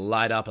forget to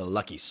light up a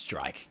Lucky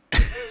Strike.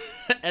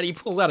 And he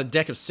pulls out a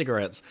deck of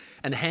cigarettes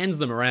and hands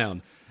them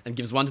around and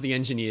gives one to the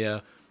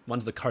engineer, one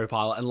to the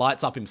co-pilot, and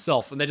lights up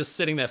himself. And they're just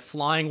sitting there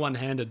flying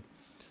one-handed,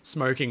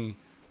 smoking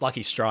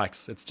Lucky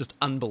Strikes. It's just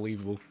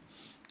unbelievable.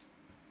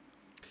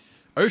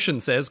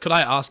 Ocean says, could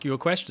I ask you a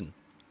question?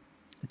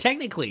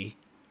 Technically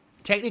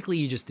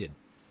you just did.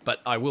 But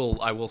I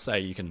will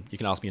say you can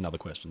ask me another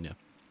question, yeah.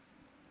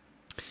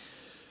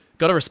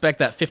 Gotta respect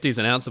that 50s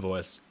announcer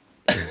voice.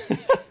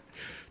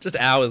 Just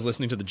hours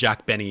listening to the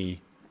Jack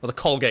Benny, or the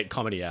Colgate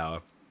Comedy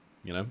Hour,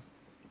 you know?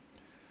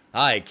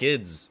 Hi,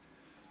 kids.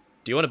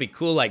 Do you want to be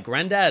cool like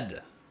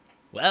Granddad?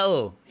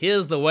 Well,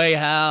 here's the way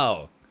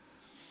how.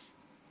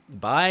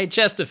 Buy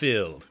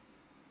Chesterfield.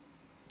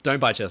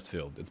 Don't buy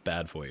Chesterfield. It's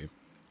bad for you.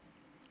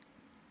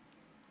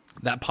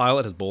 That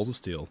pilot has balls of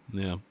steel,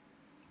 yeah.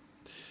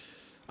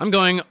 I'm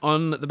going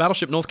on the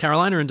battleship North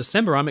Carolina in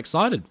December. I'm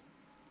excited.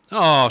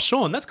 Oh,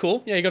 Sean, that's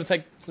cool. Yeah, you got to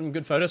take some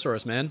good photos for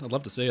us, man. I'd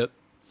love to see it.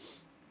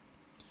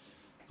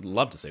 I'd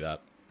love to see that.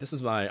 This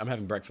is I'm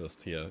having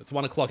breakfast here. It's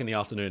 1 o'clock in the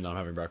afternoon and I'm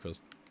having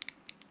breakfast.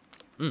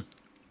 I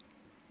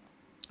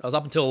was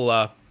up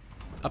until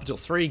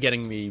 3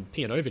 getting the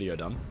P&O video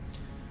done.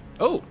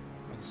 Oh,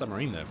 there was a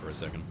submarine there for a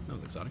second. That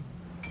was exciting.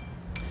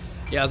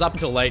 Yeah, I was up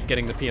until late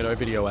getting the P&O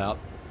video out.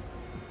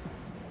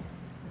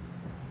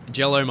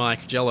 Jello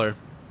Mike, Jello.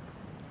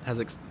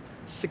 Has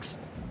 6.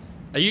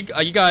 Are you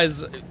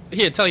guys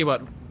here? Tell you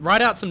what,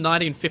 write out some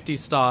 1950s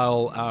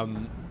style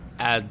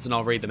ads, and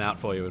I'll read them out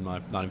for you in my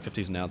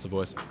 1950s announcer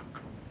voice.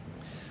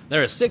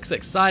 There are 6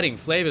 exciting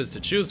flavors to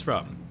choose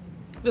from.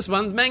 This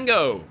one's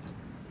mango.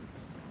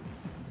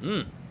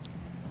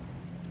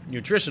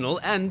 Nutritional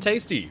and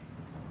tasty.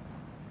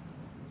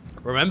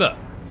 Remember,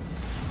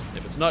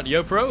 if it's not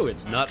YoPro,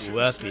 it's not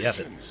worth the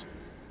effort.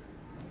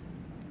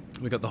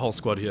 We got the whole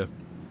squad here.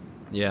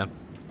 Yeah.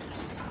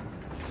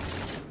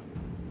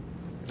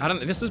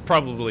 This is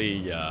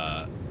probably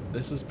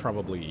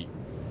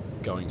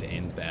going to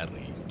end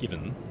badly,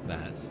 given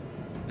that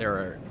there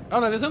are. Oh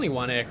no, there's only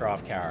one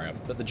aircraft carrier,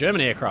 but the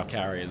German aircraft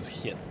carriers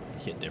hit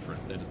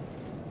different. They're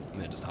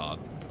just hard.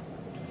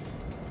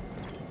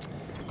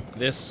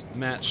 This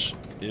match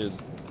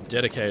is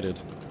dedicated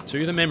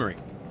to the memory.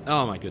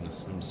 Oh my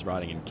goodness, I'm just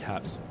writing in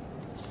caps.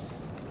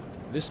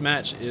 This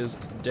match is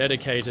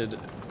dedicated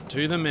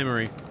to the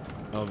memory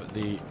of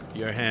the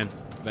Johan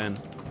van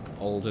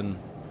Olden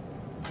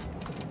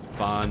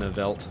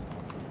Barneveld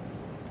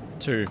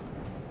 2,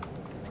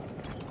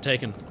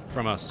 taken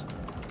from us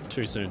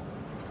too soon.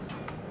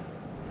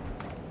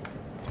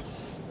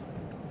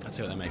 Let's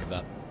see what they make of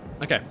that.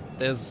 Okay,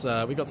 there's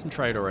we got some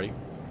trade already.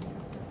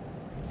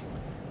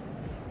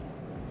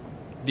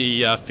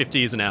 The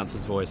 50s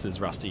announcer's voice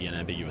is rusty and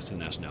ambiguous in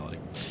nationality.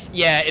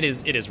 Yeah, it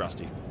is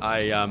rusty.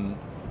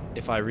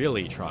 If I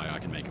really try, I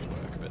can make it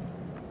work, but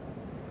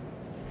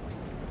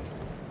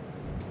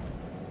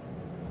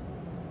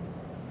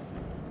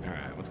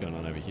what's going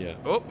on over here?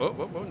 Oh,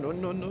 no,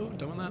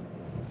 don't want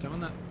that. Don't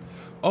want that.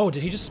 Oh,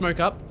 did he just smoke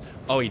up?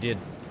 Oh, he did.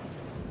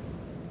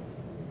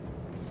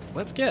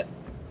 Let's get...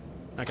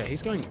 Okay,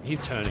 he's turning.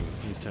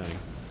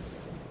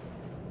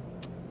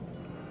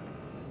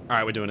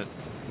 Alright, we're doing it.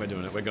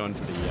 We're going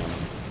for the...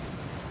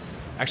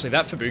 Actually,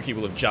 that Fubuki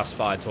will have just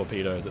fired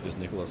torpedoes at this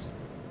Nicholas.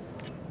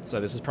 So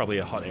this is probably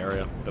a hot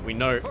area, but we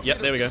know... Yep,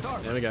 there we go.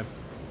 There we go.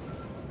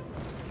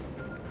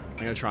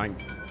 I'm going to try and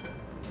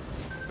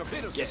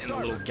get in a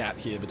little gap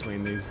here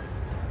between these.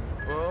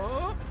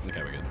 Oh.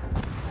 Okay, we're good.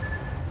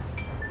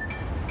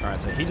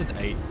 Alright, so he just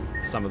ate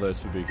some of those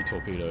Fubuki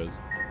torpedoes.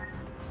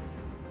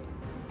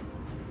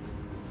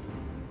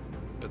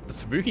 But the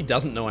Fubuki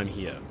doesn't know I'm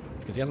here,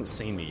 because he hasn't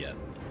seen me yet.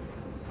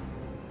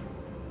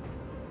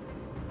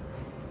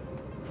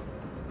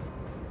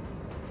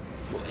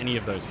 Will any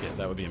of those hit?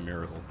 That would be a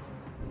miracle.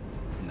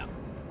 No.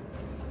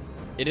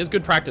 It is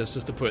good practice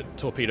just to put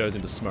torpedoes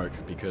into smoke,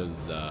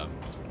 because,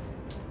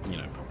 you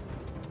know,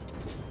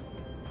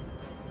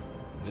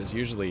 there's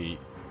usually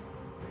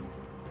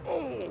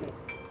Oh,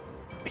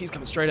 he's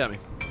coming straight at me.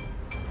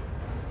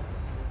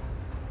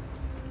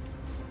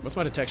 What's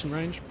my detection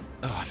range?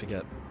 Oh, I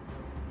forget.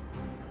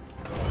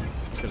 I'm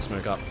just gonna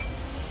smoke up.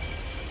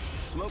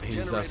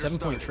 He's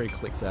 7.3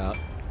 clicks out.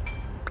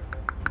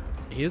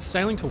 He is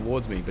sailing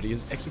towards me, but he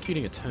is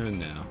executing a turn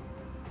now.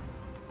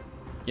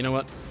 You know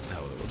what?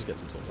 Oh, we'll just get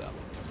some torps out.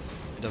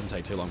 It doesn't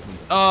take too long for them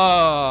to...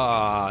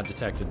 Oh,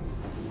 detected.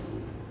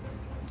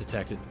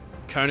 Detected.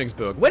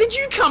 Königsberg. Where did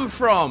you come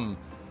from?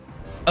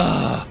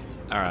 Ugh.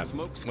 Alright.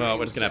 Well,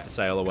 we're just gonna have to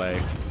sail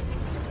away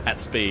at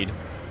speed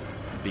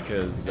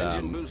because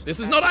this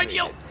is not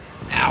ideal.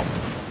 Ow.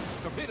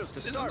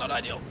 This is not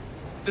ideal.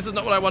 This is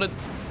not what I wanted.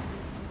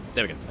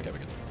 There we go. Okay, we're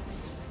good.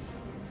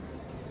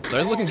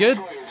 Those looking good.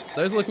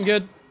 Those looking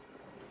good.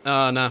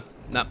 Oh, no.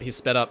 No, he's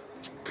sped up.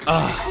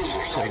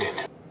 Ah,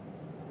 typical.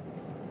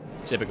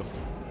 Typical.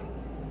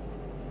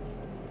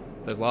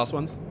 Those last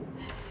ones.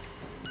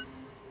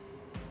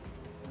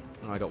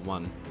 Oh, I got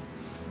one.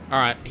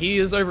 Alright, he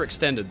is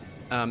overextended,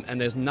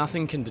 and there's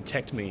nothing can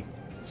detect me.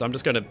 So I'm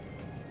just going to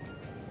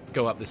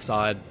go up this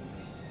side.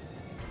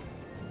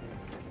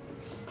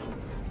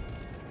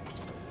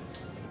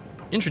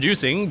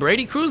 Introducing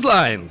Brady Cruise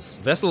Lines.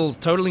 Vessels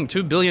totaling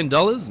 $2 billion,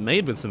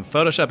 made with some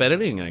Photoshop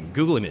editing and a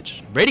Google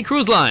image. Brady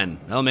Cruise Line.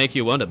 I'll make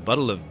you want a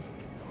bottle of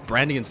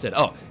brandy instead.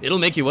 Oh, it'll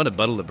make you want a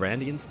bottle of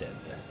brandy instead.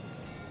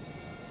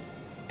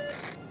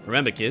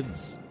 Remember,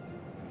 kids,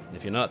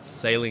 if you're not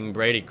sailing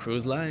Brady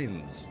Cruise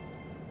Lines,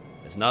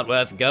 it's not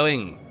worth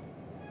going.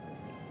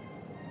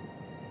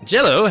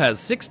 Jell-O has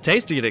 6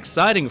 tasty and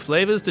exciting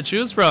flavors to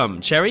choose from.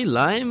 Cherry,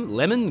 lime,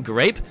 lemon,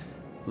 grape,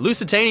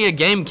 Lusitania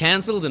game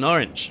cancelled, and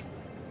orange.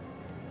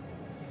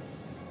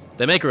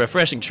 They make a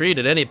refreshing treat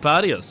at any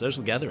party or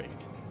social gathering.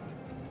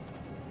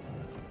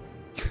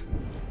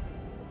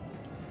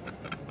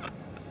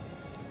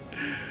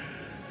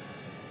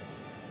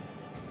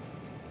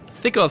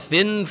 Thick or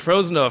thin,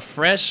 frozen or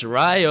fresh,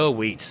 rye or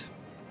wheat.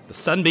 The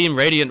Sunbeam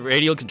Radiant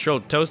Radial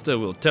Controlled Toaster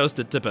will toast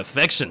it to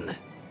perfection.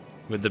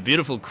 With the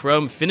beautiful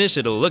chrome finish,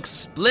 it'll look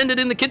splendid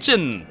in the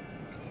kitchen.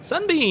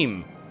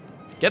 Sunbeam!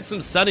 Get some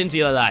sun into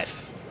your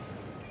life.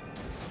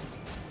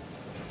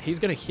 He's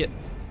gonna hit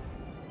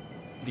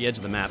the edge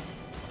of the map.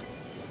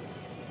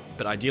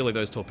 But ideally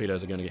those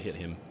torpedoes are gonna hit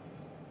him.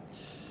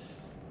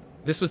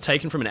 This was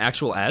taken from an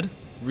actual ad?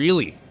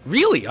 Really?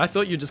 Really? I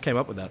thought you just came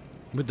up with that.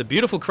 With the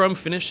beautiful chrome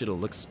finish, it'll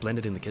look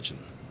splendid in the kitchen.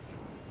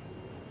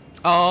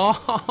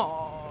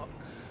 Oh,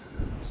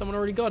 someone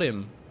already got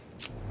him.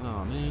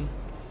 Oh, man.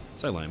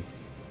 So lame.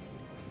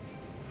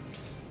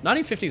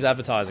 1950s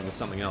advertising is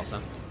something else, huh?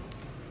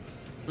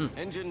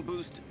 Engine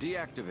boost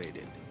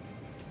deactivated.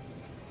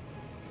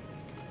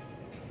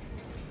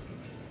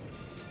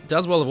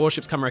 Does World of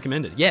Warships come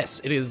recommended?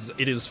 Yes, it is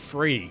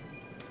free.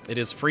 It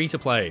is free to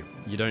play.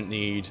 You don't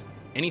need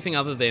anything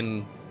other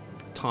than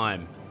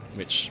time,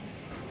 which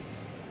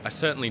I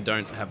certainly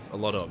don't have a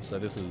lot of, so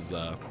this is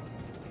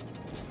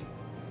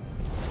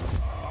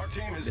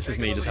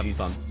me just having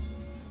fun.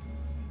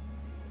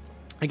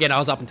 Again, I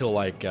was up until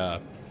like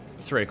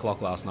 3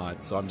 o'clock last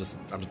night, so I'm just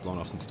blowing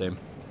off some steam.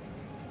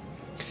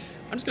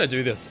 I'm just gonna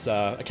do this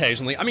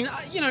occasionally. I mean,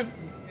 you know,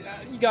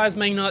 you guys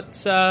may not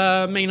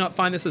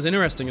find this as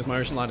interesting as my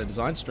Ocean Liner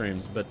design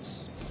streams,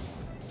 but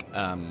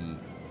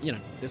you know,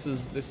 this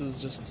is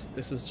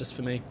just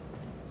for me.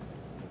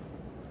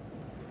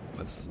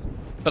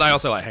 But I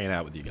also like hanging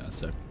out with you guys,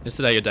 so is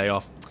today your day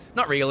off?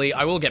 Not really.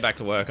 I will get back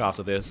to work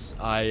after this.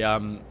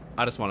 I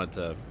just wanted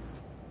to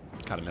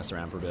kind of mess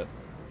around for a bit.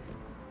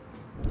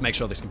 Make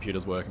sure this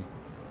computer's working.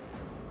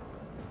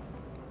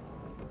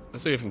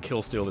 Let's see if we can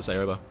kill steal this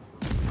Aoba.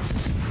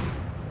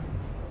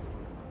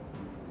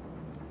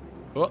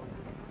 Oh,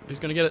 who's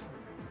gonna get it?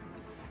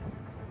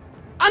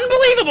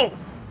 Unbelievable!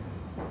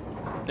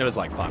 It was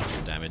like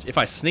 500 damage. If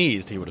I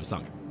sneezed, he would have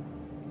sunk.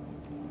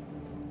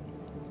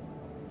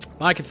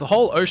 Mike, if the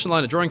whole Ocean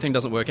Liner drawing thing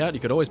doesn't work out, you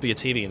could always be a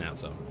TV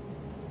announcer.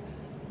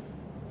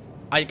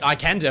 I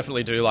can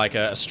definitely do like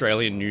a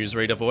Australian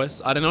newsreader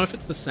voice. I don't know if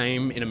it's the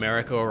same in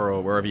America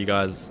or wherever you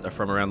guys are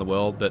from around the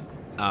world, but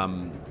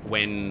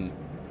when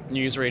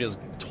newsreaders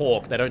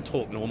talk, they don't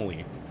talk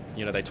normally.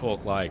 You know, they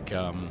talk like,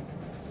 in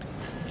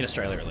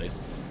Australia at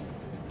least.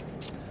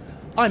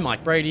 I'm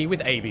Mike Brady with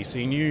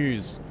ABC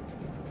News.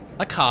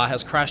 A car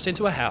has crashed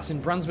into a house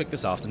in Brunswick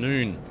this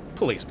afternoon.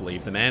 Police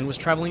believe the man was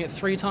travelling at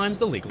 3 times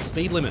the legal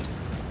speed limit.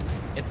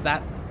 It's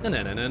that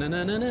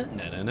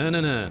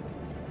na-na-na-na-na-na-na-na-na-na-na.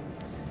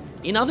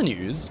 In other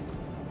news...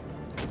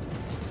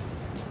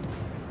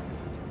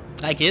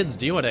 Hey kids,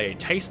 do you want a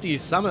tasty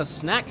summer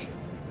snack?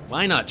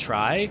 Why not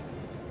try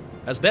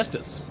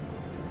asbestos?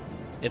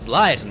 It's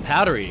light and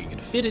powdery, it can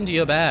fit into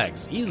your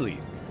bags easily.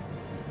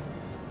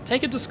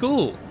 Take it to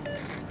school.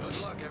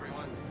 Good luck,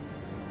 everyone.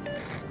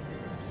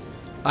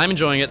 I'm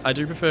enjoying it. I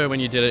do prefer when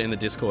you did it in the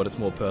Discord, it's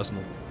more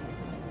personal.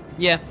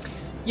 Yeah,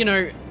 you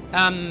know,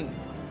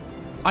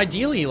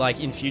 ideally, like,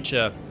 in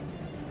future,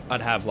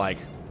 I'd have, like,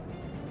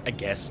 a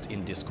guest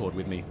in Discord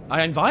with me.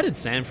 I invited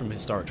Sam from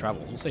Historic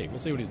Travels. We'll see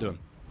what he's doing.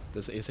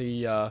 Is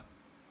he,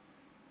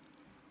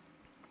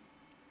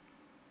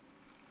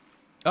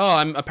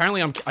 Oh,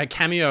 I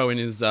cameo in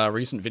his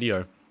recent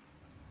video.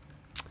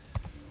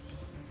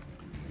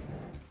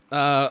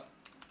 Well,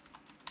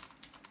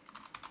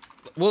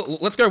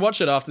 let's go watch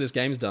it after this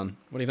game's done.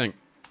 What do you think?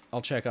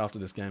 I'll check after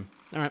this game.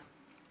 All right.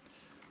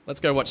 Let's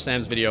go watch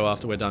Sam's video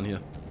after we're done here.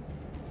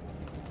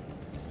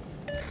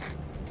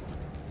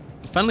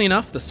 Funnily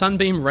enough, the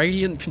Sunbeam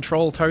Radiant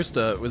Control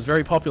Toaster was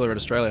very popular in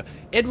Australia.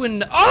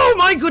 Edwin, oh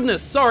my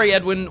goodness! Sorry,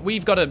 Edwin.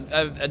 We've got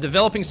a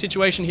developing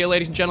situation here,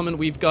 ladies and gentlemen.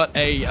 We've got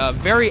a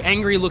very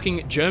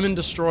angry-looking German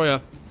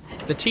destroyer,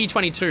 the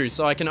T-22,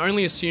 so I can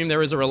only assume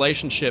there is a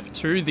relationship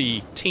to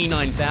the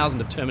T-9000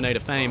 of Terminator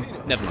fame.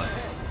 Never mind.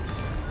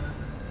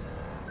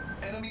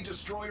 Enemy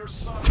destroyer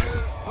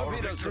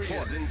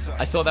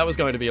I thought that was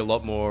going to be a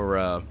lot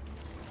more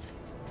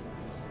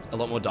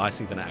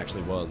dicey than it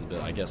actually was,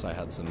 but I guess I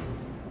had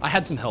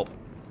some help.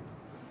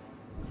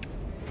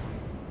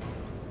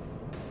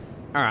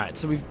 Alright,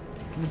 so we've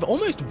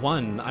almost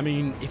won. I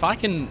mean, if I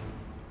can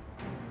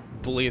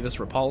bully this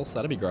repulse,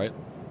 that'd be great.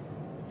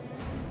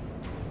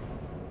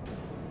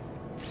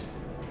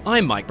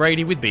 I'm Mike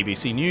Brady with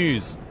BBC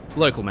News.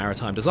 Local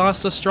maritime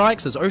disaster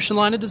strikes as ocean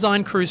liner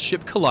designed cruise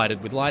ship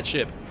collided with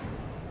lightship.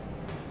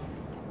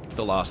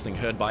 The last thing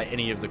heard by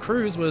any of the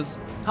crews was,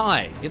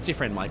 "Hi, it's your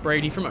friend Mike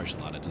Brady from Ocean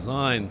Liner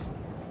Designs."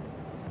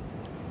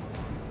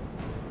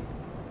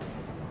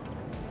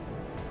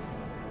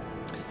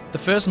 The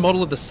first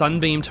model of the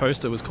Sunbeam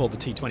toaster was called the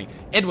T20.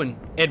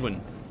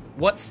 Edwin,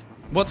 what's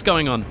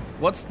going on?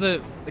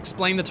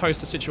 Explain the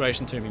toaster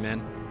situation to me,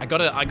 man. I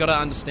gotta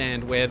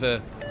understand where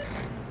the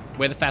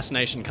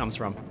fascination comes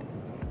from.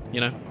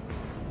 You know?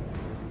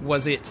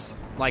 Was it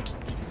like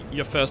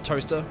your first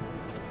toaster?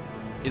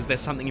 Is there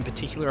something in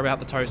particular about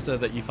the toaster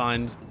that you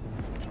find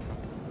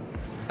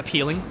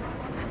appealing?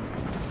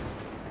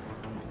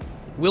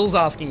 Will's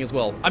asking as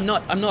well. I'm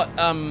not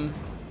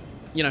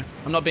you know,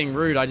 I'm not being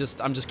rude. I'm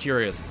just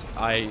curious.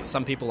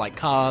 Some people like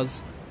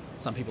cars,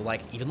 some people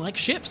even like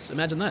ships.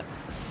 Imagine that.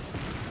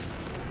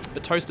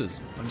 But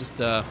toasters, I'm just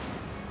love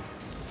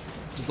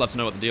to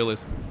know what the deal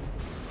is.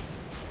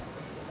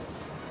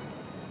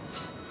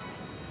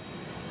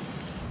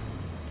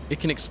 It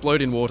can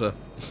explode in water.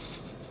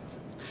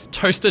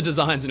 Toaster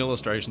designs and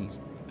illustrations.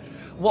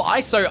 Well,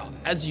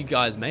 as you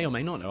guys may or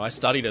may not know, I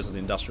studied as an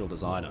industrial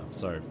designer,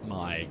 so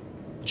my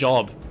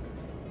job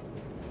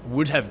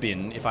would have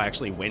been, if I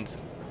actually went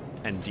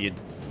and did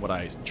what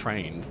I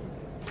trained,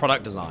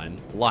 product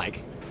design,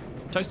 like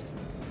toasters.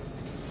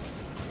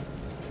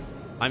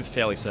 I'm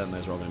fairly certain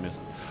those are all gonna miss.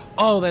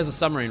 Oh, there's a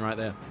submarine right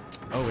there.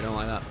 Oh, we don't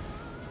like that.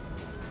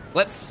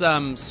 Let's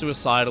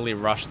suicidally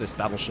rush this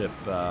battleship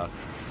for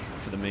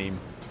the meme.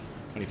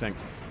 What do you think?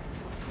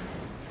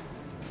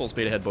 Full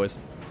speed ahead, boys.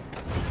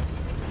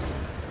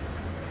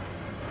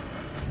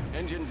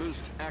 Engine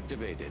boost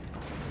activated.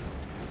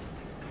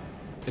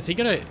 Is he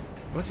gonna...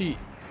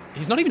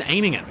 He's not even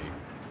aiming at me.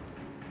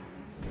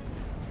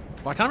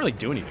 Well, I can't really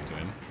do anything to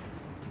him.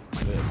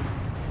 Like this.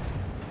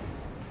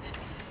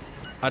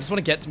 I just want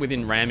to get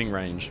within ramming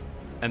range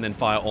and then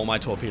fire all my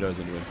torpedoes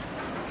into him.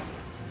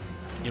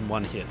 In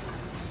one hit.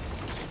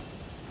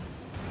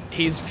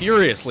 He's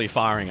furiously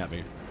firing at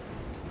me.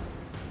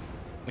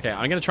 Okay,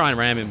 I'm going to try and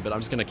ram him, but I'm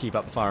just going to keep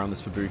up the fire on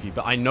this Fubuki.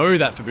 But I know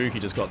that Fubuki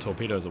just got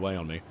torpedoes away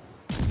on me.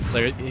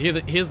 So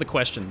here's the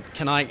question.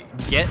 Can I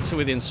get to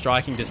within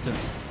striking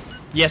distance?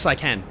 Yes, I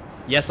can.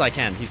 Yes, I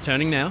can. He's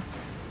turning now.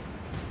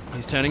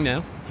 He's turning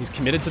now. He's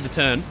committed to the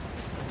turn.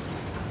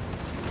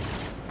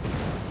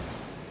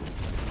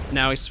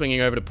 Now he's swinging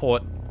over to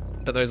port,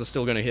 but those are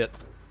still going to hit.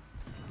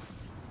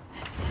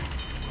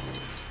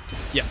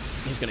 Yep,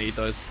 he's going to eat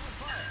those.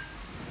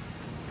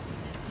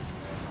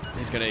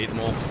 He's going to eat them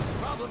all.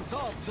 Problem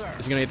solved, sir.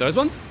 Is he going to eat those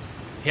ones?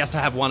 He has to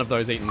have one of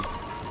those eaten.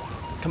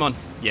 Come on.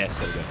 Yes,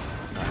 there we go.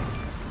 Right.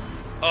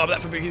 Oh,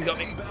 that Fubuki's got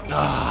me.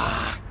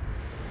 Ah.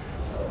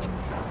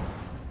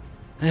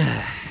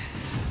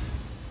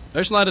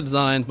 Ocean Liner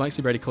Designs, Mike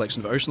C. Brady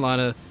collection of Ocean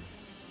Liner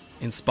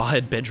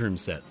inspired bedroom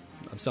set.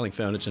 I'm selling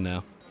furniture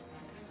now.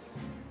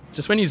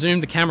 Just when you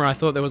zoomed the camera, I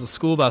thought there was a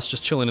school bus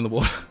just chilling in the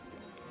water.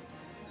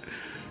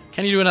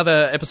 Can you do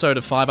another episode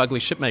of 5 Ugly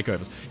Ship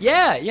Makeovers?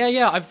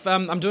 Yeah.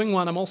 I'm doing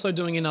one. I'm also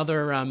doing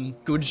another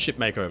good ship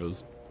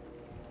makeovers.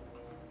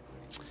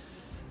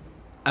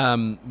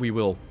 We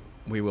will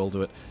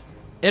do it.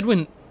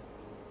 Edwin,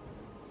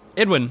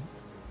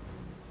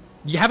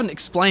 you haven't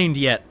explained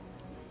yet.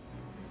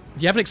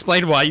 You haven't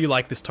explained why you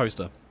like this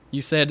toaster.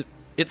 You said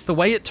it's the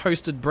way it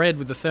toasted bread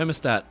with the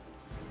thermostat.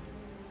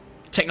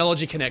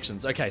 Technology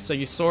connections. Okay, so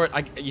you saw it.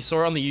 You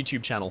saw it on the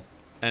YouTube channel,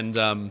 and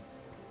now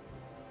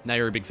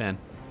you're a big fan.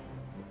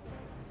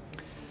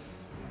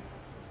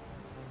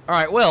 All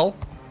right, well,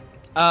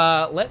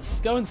 let's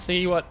go and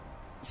see what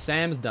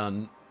Sam's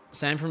done.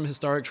 Sam from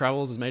Historic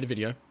Travels has made a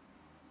video.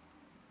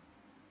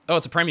 Oh,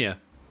 it's a premiere.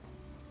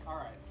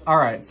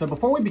 Alright, so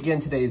before we begin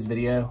today's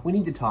video, we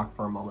need to talk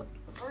for a moment.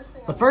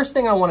 The first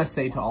thing I want to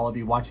say to all of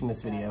you watching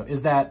this video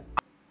is that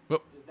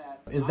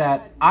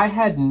I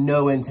had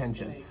no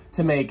intention,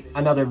 to make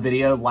another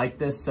video like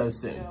this so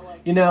soon.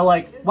 You know,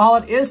 like, while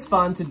it is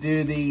fun to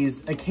do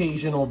these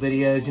occasional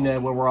videos, you know,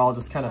 where we're all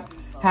just kind of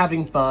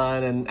having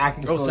fun and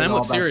acting silly Sam and all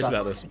looks that serious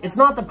stuff, about this. it's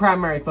not the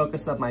primary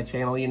focus of my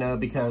channel, you know,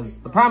 because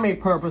the primary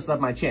purpose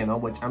of my channel,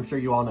 which I'm sure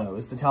you all know,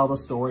 is to tell the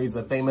stories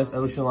of famous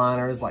ocean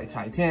liners like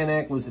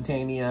Titanic,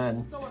 Lusitania,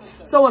 and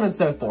so on and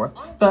so forth.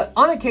 But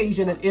on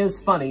occasion, it is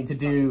funny to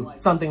do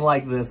something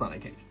like this on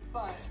occasion.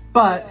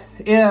 But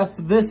if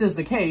this is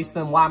the case,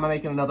 then why am I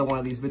making another one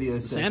of these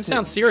videos? Sam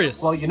sounds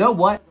serious. Well, you know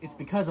what? It's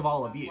because of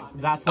all of you.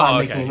 That's why I'm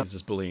making he's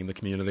just bullying the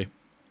community.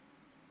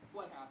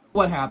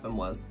 What happened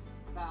was,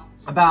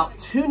 about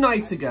 2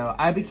 nights ago,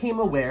 I became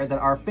aware that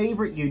our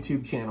favorite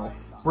YouTube channel,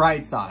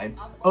 Brightside,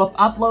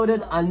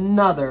 uploaded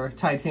another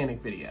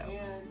Titanic video.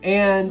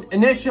 And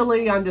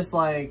initially, I'm just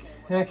like,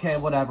 okay,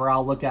 whatever,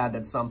 I'll look at it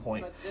at some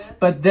point.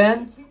 But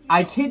then,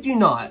 I kid you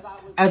not,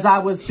 as I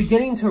was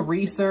beginning to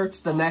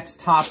research the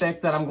next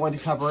topic that I'm going to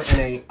cover in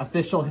a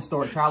official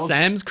historic travel...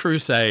 Sam's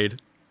crusade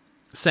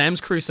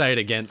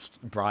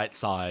against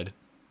Brightside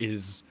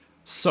is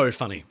so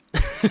funny.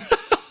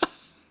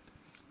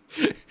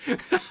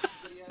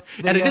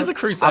 And it is a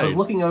crusade. I was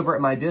looking over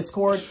at my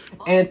Discord,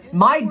 and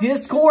my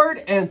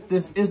Discord, and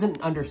this isn't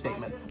an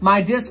understatement,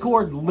 my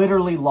Discord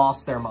literally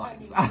lost their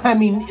minds. I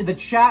mean, the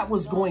chat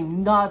was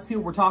going nuts,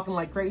 people were talking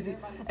like crazy,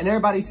 and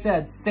everybody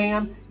said,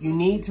 Sam, you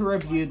need to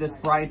review this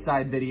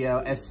Brightside video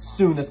as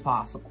soon as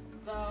possible.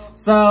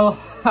 So,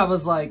 I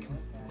was like,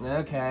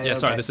 okay. Yeah,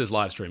 sorry, this is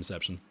live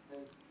streamception.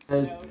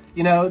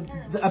 You know,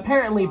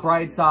 apparently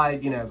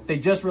Brightside, you know, they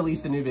just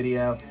released a new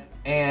video,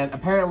 and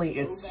apparently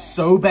it's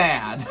so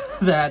bad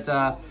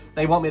that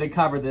they want me to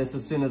cover this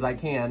as soon as I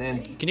can.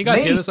 And can you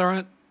guys hear this all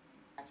right?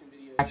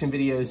 Action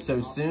videos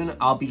so soon,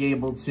 I'll be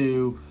able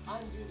to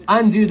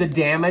undo the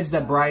damage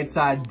that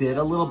Brightside did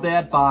a little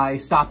bit by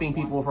stopping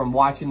people from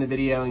watching the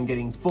video and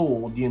getting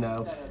fooled, you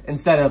know,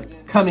 instead of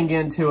coming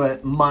into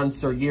it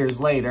months or years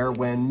later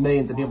when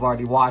millions of people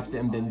already watched it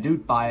and been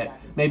duped by it.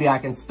 Maybe I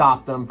can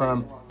stop them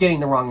from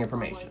getting the wrong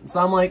information. So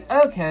I'm like,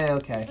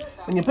 okay.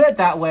 When you put it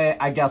that way,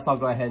 I guess I'll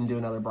go ahead and do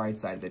another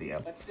Brightside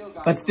video.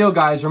 But still,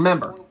 guys,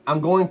 remember,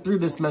 I'm going through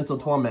this mental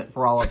torment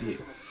for all of you.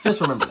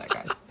 Just remember that,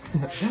 guys.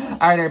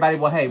 All right, everybody.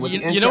 Well, hey, with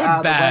the intro out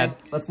of the way,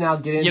 let's now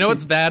get into... You know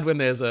what's bad when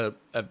there's a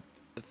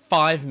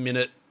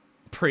 5-minute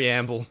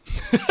preamble?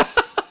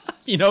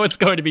 You know it's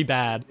going to be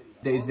bad.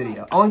 Today's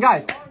video. Oh, and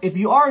guys, if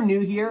you are new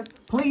here,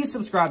 please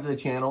subscribe to the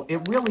channel.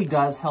 It really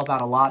does help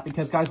out a lot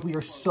because, guys, we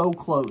are so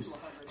close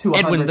to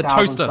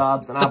 100,000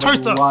 subs, and I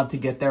would love to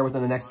get there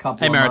within the next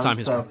couple of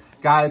months. So,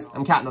 guys,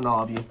 I'm counting on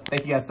all of you.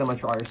 Thank you guys so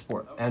much for all your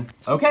support. And,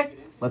 okay,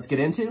 let's get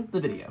into the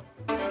video.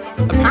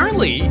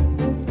 Apparently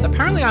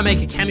I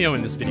make a cameo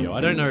in this video.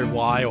 I don't know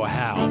why or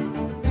how.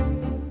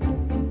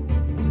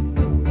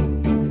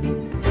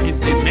 He's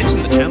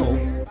mentioned the channel.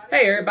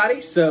 Hey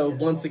everybody, so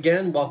once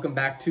again, welcome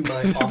back to my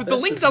office. But the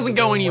link doesn't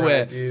go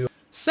anywhere.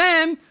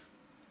 Sam!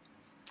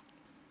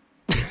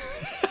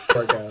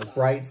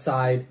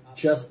 Brightside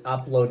just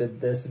uploaded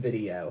this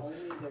video.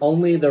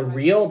 Only the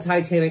real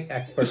Titanic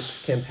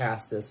experts can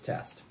pass this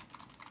test.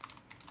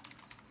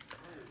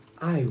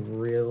 I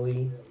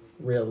really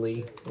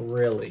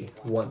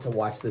want to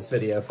watch this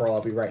video for all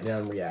of you right now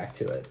and react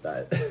to it,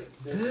 but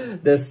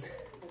this...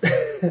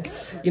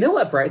 You know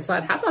what,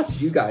 Brightside? How about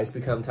you guys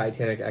become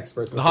Titanic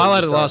experts? The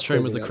highlight of the last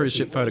stream was the cruise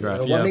ship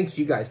photograph. What makes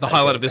you guys? The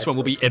highlight of this one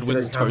will be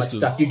Edwin's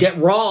toasters. Stuff you get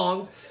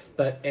wrong,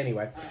 but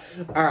anyway.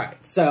 All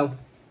right, so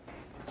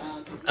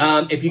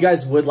if you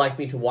guys would like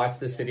me to watch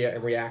this video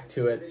and react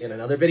to it in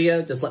another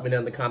video, just let me know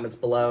in the comments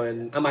below,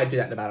 and I might do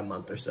that in about a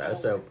month or so.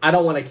 So I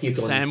don't want to keep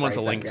doing. Sam wants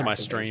a link to my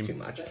stream too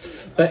much,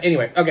 but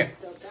anyway, okay.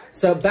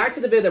 So back to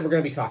the video that we're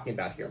going to be talking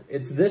about here.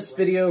 It's this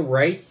video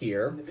right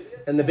here,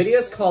 and the video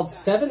is called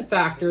 7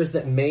 Factors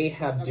That May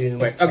Have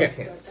Doomed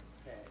Titanic.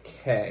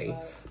 Okay,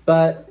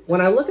 but when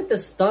I look at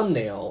this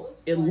thumbnail,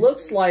 it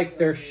looks like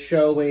they're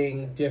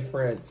showing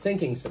different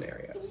sinking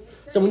scenarios.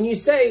 So when you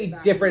say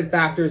different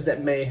factors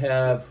that may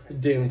have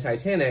doomed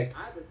Titanic,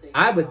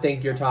 I would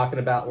think you're talking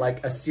about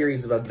like a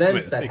series of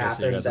events that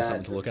happened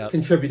that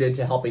contributed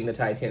to helping the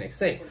Titanic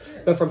sink.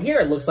 But from here,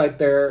 it looks like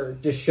they're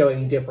just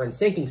showing different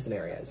sinking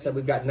scenarios. So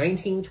we've got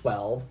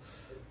 1912.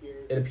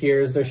 It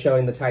appears they're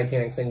showing the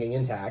Titanic sinking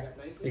intact.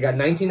 You got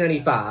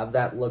 1995.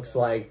 That looks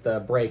like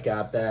the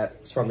breakup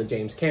that's from the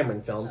James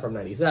Cameron film from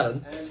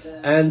 '97.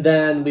 And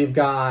then we've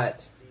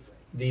got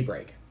the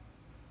break.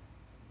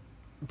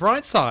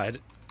 Brightside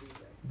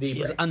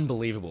is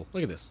unbelievable.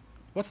 Look at this.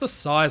 What's the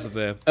size of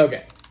their...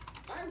 Okay.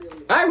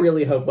 I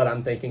really hope what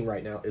I'm thinking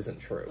right now isn't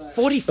true.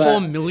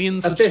 44 million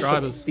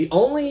subscribers. The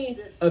only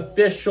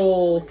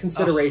official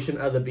consideration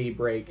of the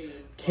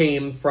V-break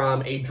came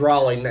from a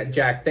drawing that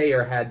Jack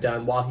Thayer had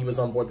done while he was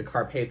on board the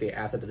Carpathia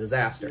after the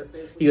disaster.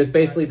 He was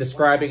basically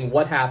describing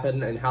what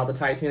happened and how the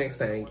Titanic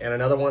sank, and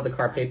another one of the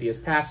Carpathia's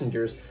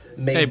passengers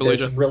made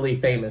this really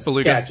famous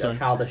sketch of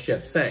how the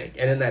ship sank.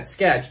 And in that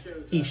sketch,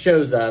 he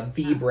shows a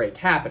V-break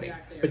happening.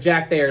 But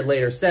Jack Thayer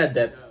later said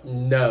that,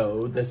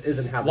 no, this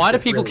isn't how the Why do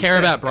ship people really care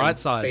sank. about And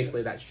Brightside?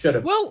 basically, that should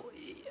have... Well,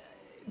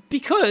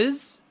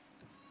 because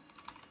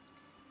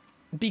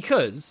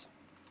Because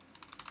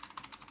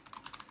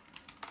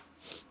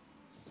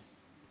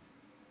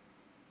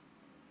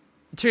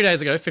two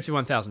days ago,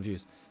 51,000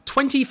 views.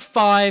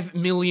 25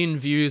 million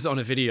views on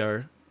a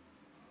video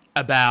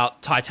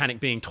about Titanic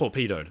being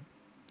torpedoed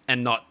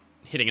and not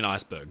hitting an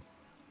iceberg.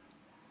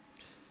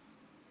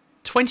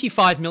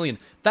 25 million.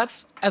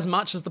 That's as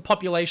much as the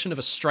population of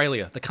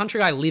Australia, the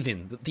country I live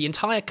in. The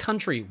entire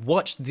country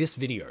watched this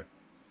video.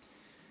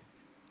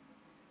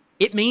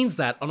 It means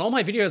that on all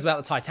my videos about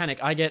the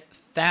Titanic, I get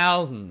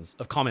thousands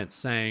of comments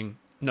saying,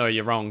 no,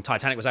 you're wrong,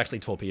 Titanic was actually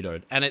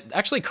torpedoed. And it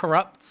actually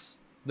corrupts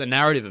the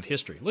narrative of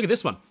history. Look at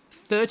this one.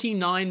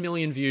 39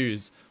 million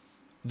views.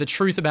 The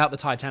truth about the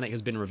Titanic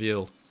has been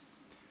revealed.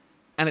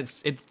 And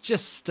it's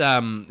just,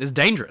 it's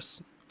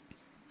dangerous.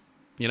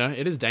 You know,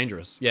 it is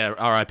dangerous. Yeah,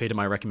 RIP to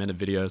my recommended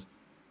videos.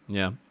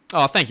 Yeah.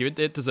 Oh, thank you.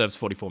 It deserves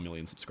 44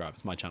 million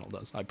subscribers. My channel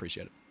does. I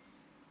appreciate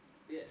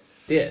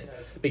it.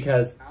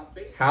 Because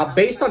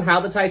based on how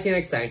the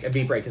Titanic sank, a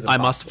V-break is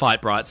impossible. I must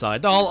fight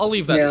Brightside. I'll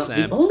leave that to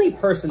Sam. The only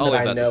person that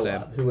I know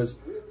of who was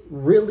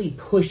really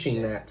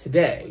pushing that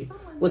today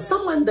was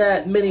someone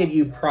that many of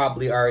you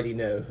probably already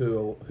know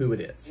who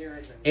it is.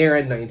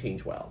 Aaron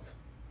 1912.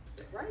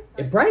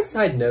 If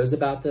Brightside knows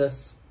about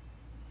this,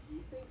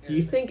 do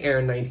you think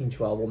Aaron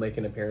 1912 will make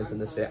an appearance in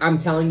this video? I'm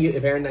telling you,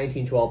 if Aaron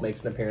 1912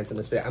 makes an appearance in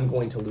this video, I'm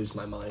going to lose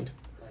my mind.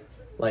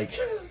 Like,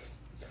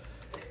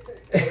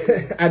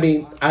 I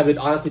mean, I would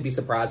honestly be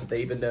surprised if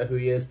they even know who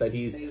he is, but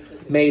he's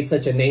made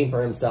such a name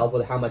for himself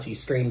with how much he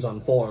streams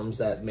on forums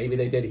that maybe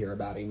they did hear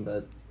about him,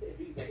 but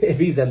if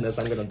he's in this,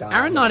 I'm going to die.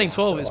 Aaron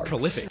 1912 is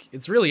prolific.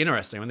 It's really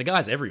interesting. I mean, the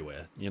guy's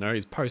everywhere. You know,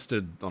 he's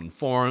posted on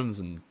forums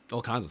and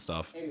all kinds of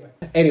stuff.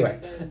 Anyway,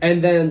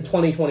 and then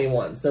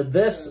 2021. So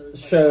this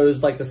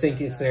shows like the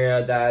sinking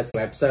scenario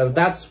so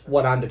that's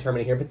what I'm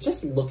determining here. But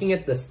just looking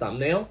at this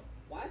thumbnail,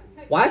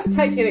 why is the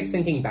Titanic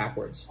sinking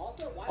backwards?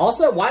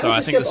 Also, why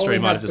does the ship only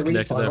have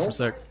 3 funnels?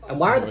 And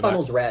why are the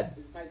funnels red?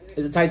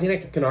 Is the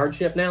Titanic a canard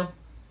ship now?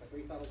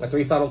 A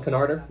 3-funnel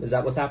canarder? Is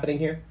that what's happening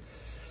here?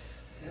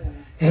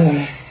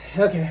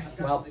 Okay,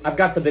 well, I've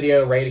got the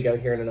video ready to go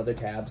here in another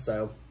tab,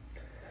 so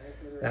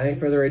without any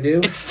further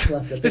ado, this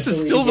is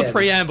still the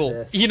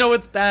preamble. You know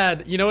it's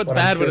bad. You know it's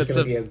bad when it's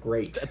a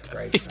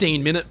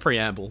 15-minute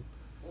preamble.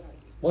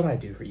 What'd I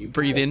do for you?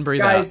 Breathe in,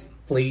 breathe out. Guys,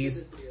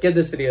 please give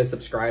this video a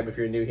subscribe if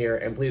you're new here,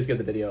 and please give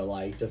the video a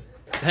like. Just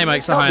hey,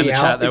 mate, say hi in the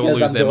chat. They will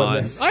lose their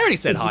minds. I already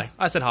said hi.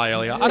 I said hi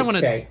earlier. I don't want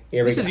to.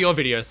 This is your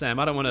video, Sam.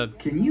 I don't want to distract.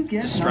 Can you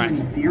guess how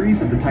many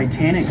theories of the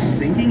Titanic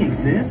sinking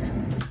exist?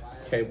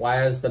 Okay,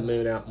 why is the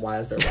moon out and why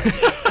is there light?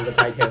 Is the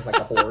Titanic like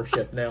a horror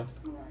ship now?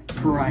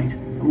 Right,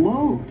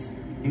 loads,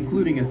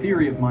 including a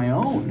theory of my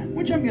own,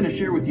 which I'm going to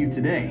share with you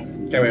today.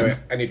 Okay, wait,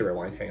 I need to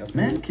rewind, hang on.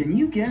 Then, can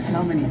you guess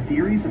how many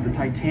theories of the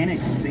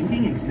Titanic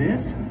sinking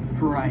exist?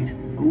 Right,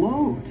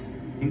 loads,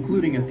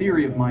 including a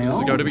theory of my own, This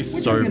is going to be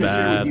so I'm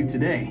bad. Share with you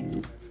today.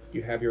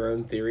 You have your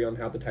own theory on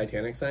how the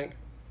Titanic sank?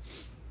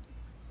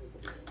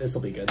 This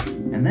will be good.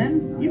 And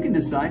then, you can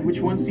decide which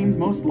one seems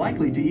most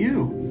likely to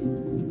you.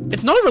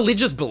 It's not a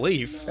religious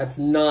belief. That's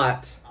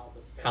not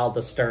how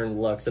the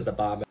stern looks at the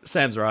bottom.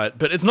 Sam's right,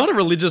 but it's not a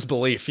religious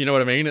belief, you know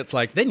what I mean? It's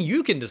like, then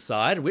you can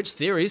decide which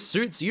theory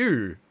suits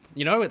you.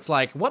 You know, it's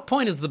like, what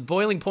point is the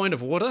boiling point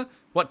of water?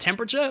 What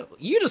temperature?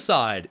 You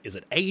decide. Is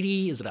it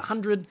 80? Is it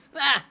 100?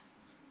 Ah!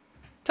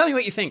 Tell me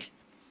what you think.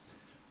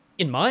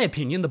 In my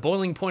opinion, the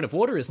boiling point of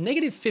water is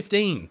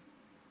 -15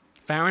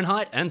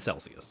 Fahrenheit and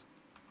Celsius.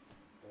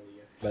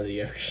 By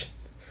the ocean.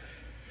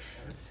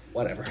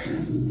 Whatever.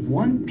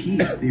 One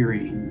Piece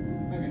theory.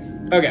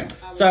 Okay,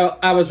 so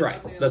I was right.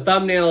 The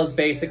thumbnail is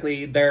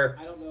basically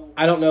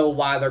I don't know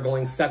why they're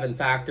going 7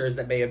 factors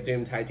that may have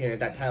doomed Titanic.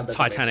 That title doesn't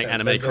Titanic make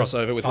sense. anime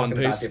crossover with One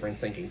Piece. About different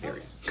sinking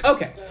theories.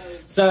 Okay,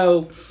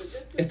 so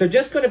if they're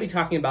just going to be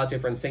talking about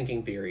different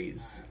sinking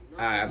theories,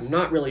 I'm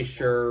not really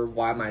sure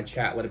why my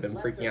chat would have been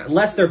freaking out,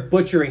 unless they're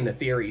butchering the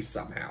theories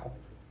somehow,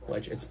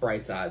 which it's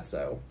Brightside,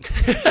 so.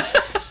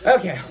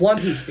 Okay, One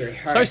Piece theory.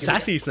 All so right,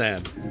 sassy,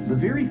 Sam. The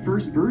very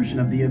first version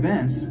of the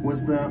events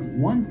was the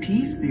One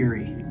Piece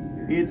theory.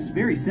 It's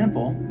very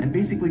simple and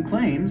basically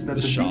claims that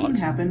the sinking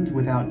happened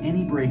without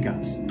any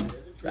breakups.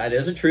 That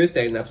is a true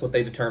thing. That's what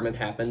they determined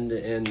happened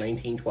in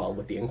 1912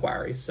 with the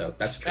inquiry, so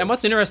that's true. And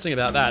what's interesting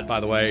about that, by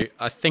the way,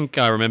 I think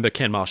I remember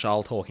Ken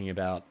Marshall talking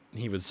about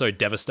he was so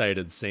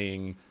devastated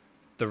seeing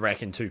the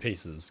wreck in 2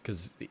 pieces,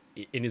 because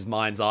in his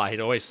mind's eye, he'd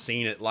always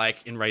seen it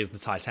like in Raise the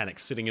Titanic,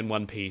 sitting in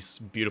one piece,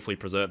 beautifully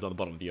preserved on the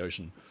bottom of the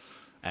ocean.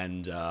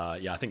 And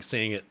yeah, I think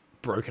seeing it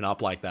broken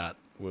up like that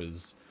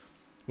was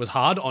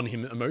hard on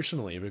him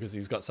emotionally, because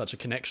he's got such a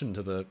connection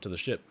to the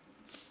ship.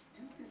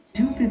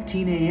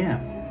 2:15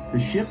 a.m. The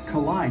ship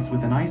collides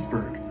with an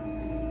iceberg.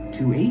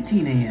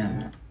 2:18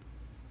 a.m.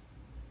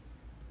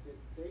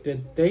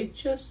 Did they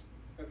just...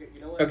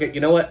 Okay, you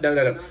know what?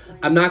 No.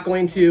 I'm not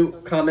going to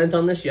comment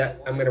on this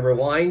yet. I'm going to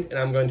rewind, and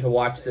I'm going to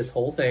watch this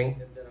whole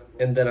thing,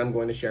 and then I'm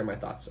going to share my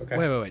thoughts, okay?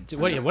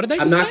 Wait. What did they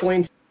just say? I'm not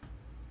going to...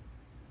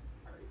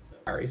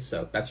 Sorry,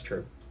 so that's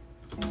true.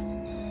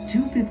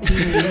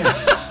 2:15 a.m.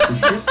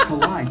 The ship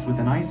collides with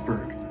an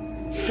iceberg.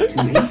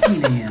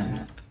 2:18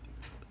 a.m.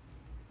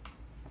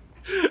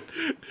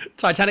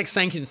 Titanic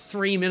sank in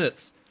 3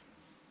 minutes.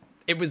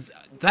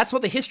 That's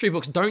what the history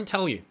books don't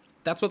tell you.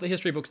 That's what the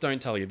history books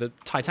don't tell you. The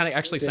Titanic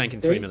actually sank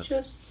in 3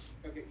 minutes.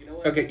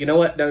 Okay, you know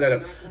what?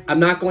 No. I'm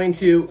not going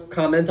to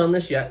comment on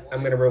this yet. I'm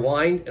going to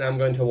rewind, and I'm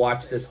going to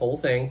watch this whole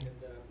thing,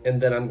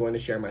 and then I'm going to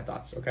share my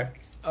thoughts, okay?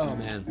 Oh,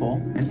 man.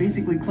 And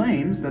basically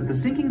claims that the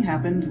sinking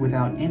happened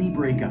without any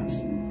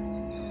breakups.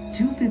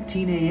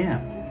 2:15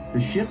 a.m., the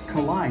ship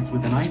collides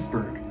with an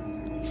iceberg.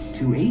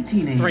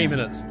 2:18 a.m., 3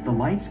 minutes. The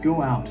lights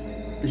go out.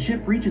 The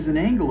ship reaches an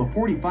angle of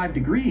 45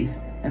 degrees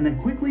and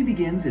then quickly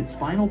begins its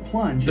final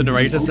plunge. The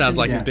narrator sounds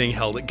like depths. he's being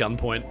held at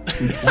gunpoint.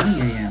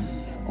 2:20 a.m.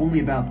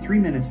 Only about 3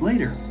 minutes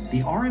later,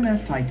 the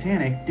RMS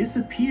Titanic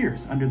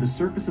disappears under the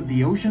surface of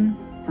the ocean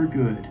for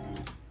good.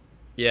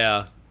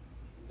 Yeah.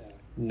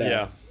 No.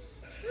 Yeah.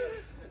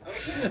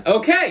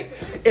 Okay,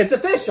 it's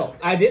official.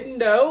 I didn't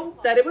know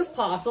that it was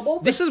possible.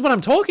 This is what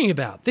I'm talking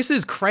about. This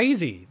is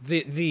crazy.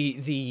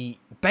 The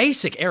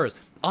basic errors.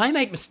 I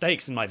make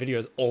mistakes in my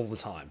videos all the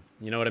time.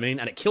 You know what I mean?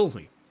 And it kills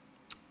me.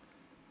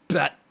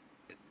 But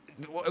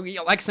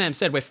like Sam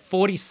said, we're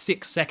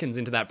 46 seconds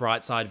into that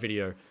Bright Side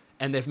video,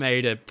 and they've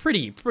made a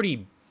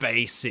pretty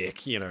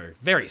basic, you know,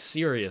 very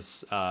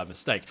serious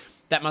mistake.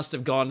 That must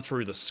have gone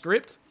through the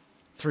script,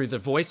 through the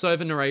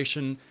voiceover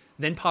narration,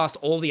 then past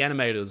all the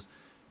animators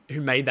who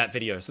made that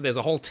video. So there's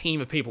a whole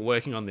team of people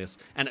working on this,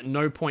 and at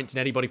no point did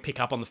anybody pick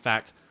up on the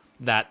fact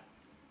that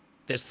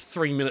there's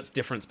 3 minutes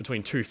difference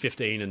between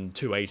 2:15 and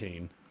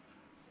 2:18.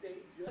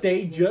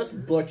 They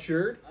just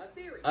butchered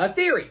a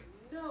theory.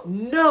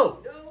 No.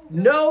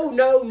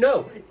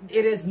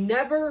 It is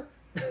never...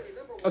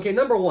 Okay,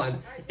 number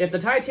one, if the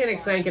Titanic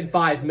sank in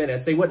 5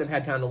 minutes, they wouldn't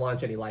have had time to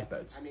launch any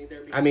lifeboats.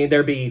 I mean,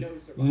 there'd be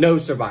no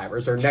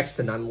survivors, or next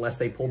to none, unless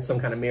they pulled some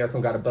kind of miracle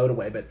and got a boat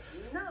away. But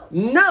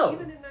no!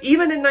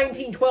 Even in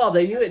 1912,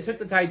 they knew it took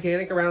the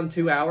Titanic around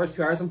 2 hours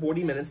and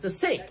 40 minutes to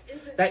sink.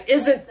 That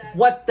isn't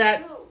what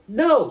that...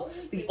 No!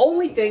 The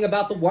only thing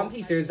about the One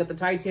Piece series is that the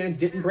Titanic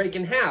didn't break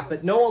in half,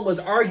 but no one was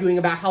arguing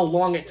about how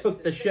long it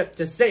took the ship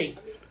to sink.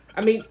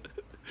 I mean...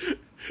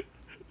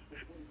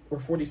 We're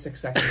 46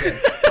 seconds in,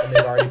 and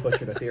they've already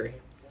butchered a theory.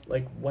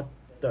 Like, what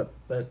the...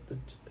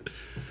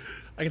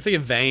 I can see a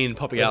vein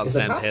popping out in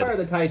Sam's head. Is the top part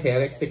of the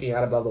Titanic sticking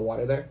out above the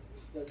water there?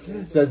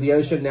 Says the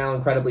ocean now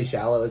incredibly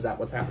shallow. Is that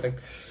what's happening?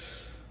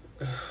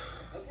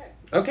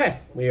 Okay,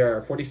 we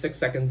are 46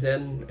 seconds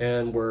in,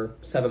 and we're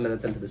 7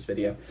 minutes into this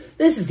video.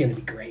 This is going to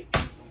be great.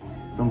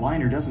 The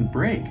liner doesn't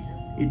break.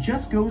 It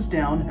just goes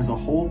down as a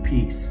whole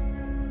piece.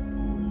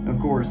 Of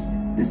course,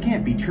 this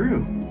can't be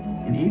true.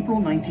 In April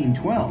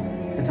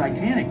 1912, the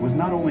Titanic was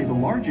not only the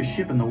largest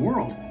ship in the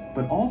world,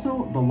 but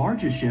also the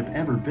largest ship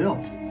ever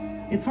built.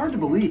 It's hard to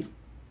believe.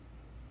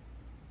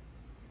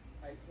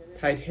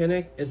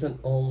 Titanic isn't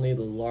only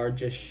the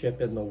largest ship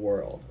in the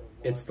world.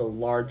 It's the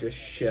largest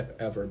ship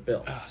ever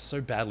built. So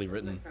badly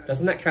written.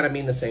 Doesn't that kind of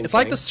mean the same thing? It's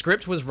like the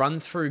script was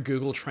run through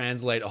Google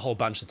Translate a whole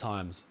bunch of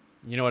times.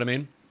 You know what I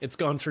mean? It's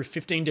gone through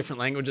 15 different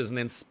languages and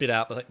then spit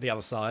out the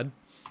other side.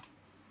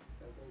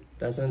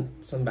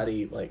 Doesn't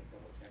somebody, like,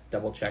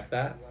 double check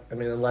that? I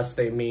mean, unless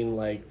they mean,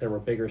 like, there were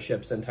bigger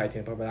ships than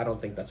Titanic, but I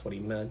don't think that's what he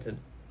meant. And...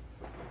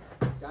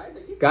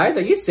 Guys,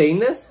 are you seeing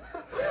this?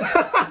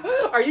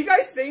 Are you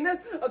guys seeing this?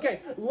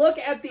 Okay, look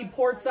at the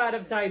port side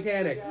of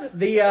Titanic.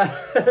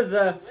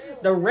 The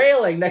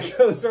railing that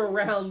goes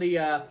around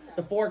the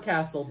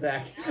forecastle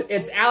deck.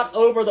 It's out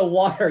over the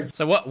water.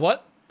 So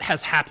what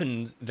has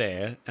happened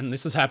there, and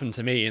this has happened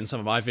to me in some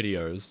of my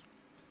videos,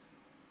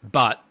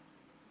 but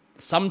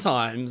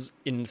sometimes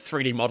in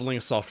 3D modeling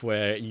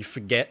software, you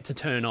forget to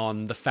turn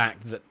on the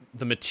fact that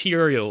the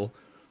material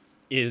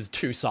is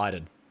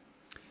two-sided.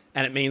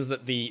 And it means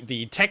that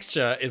the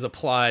texture is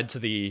applied to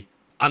the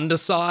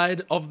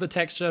underside of the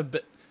texture,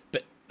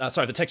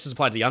 sorry, the texture is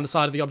applied to the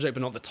underside of the object,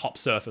 but not the top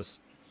surface.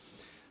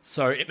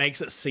 So it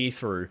makes it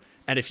see-through.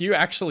 And if you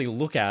actually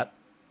look at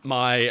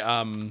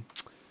my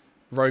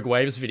Rogue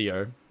Waves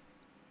video,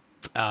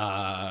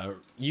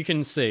 you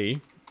can see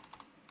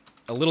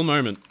a little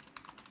moment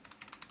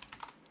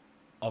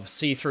of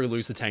see-through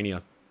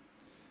Lusitania.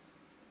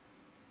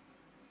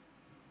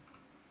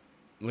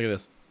 Look at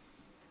this.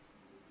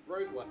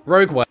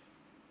 Rogue Wave.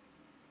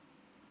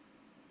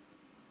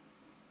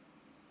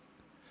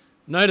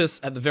 Notice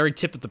at the very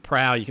tip of the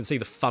prow, you can see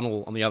the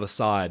funnel on the other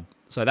side.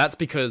 So that's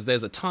because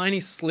there's a tiny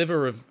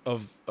sliver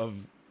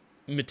of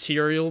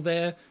material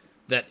there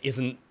that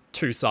isn't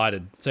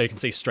two-sided, so you can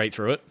see straight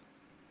through it.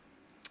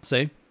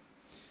 See?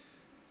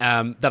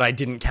 That I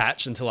didn't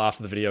catch until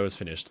after the video was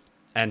finished.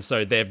 And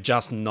so they've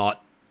just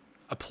not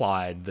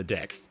applied the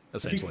deck,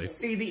 essentially. You can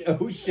see the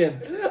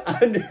ocean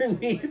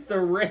underneath the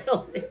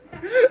railing.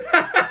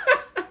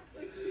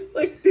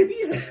 Like, did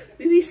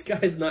these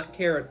guys not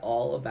care at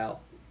all about...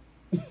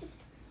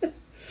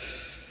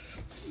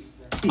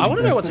 I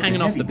want to know what's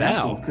hanging off the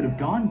bow. Could have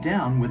gone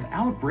down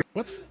without break.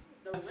 What's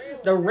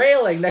the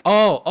railing?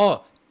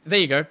 Oh, there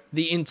you go.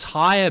 The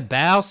entire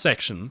bow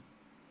section,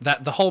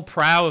 that the whole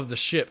prow of the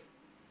ship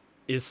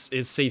is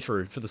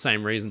see-through for the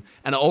same reason,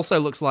 and it also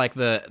looks like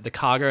the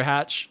cargo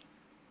hatch,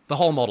 The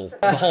whole model.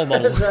 The whole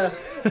model.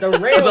 the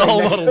railing The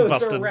whole that model's goes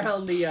busted.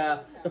 around the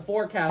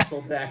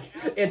forecastle deck.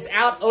 It's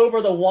out over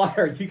the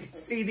water. You can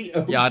see the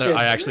ocean. Yeah,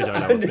 I actually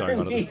don't know what's going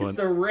on at this point.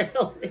 The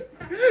railing.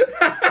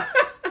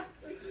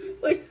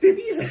 Like, did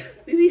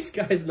these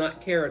guys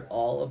not care at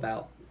all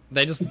about?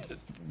 They just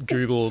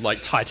Googled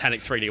like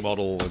Titanic 3D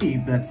model.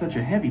 Believe that such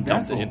a heavy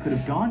vessel could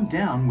have gone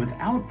down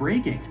without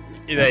breaking.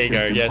 There you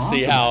go. Yeah,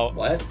 see how?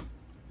 What?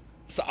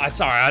 So,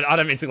 sorry, I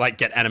don't mean to like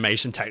get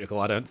animation technical.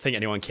 I don't think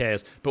anyone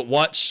cares. But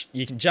watch,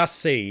 you can just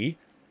see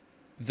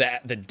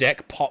that the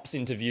deck pops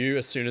into view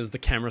as soon as the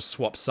camera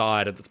swaps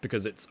side. That's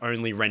because it's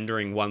only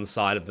rendering one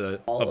side of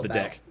the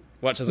deck.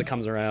 Watch as it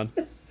comes around.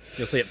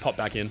 You'll see it pop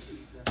back in.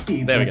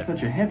 There we go.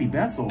 Such a heavy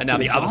vessel And now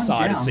the other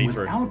side is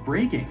see-through. Without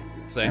breaking.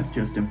 See? That's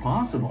just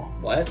impossible.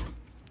 What?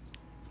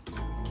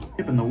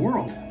 Ship in the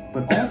world,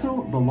 but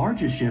also the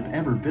largest ship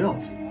ever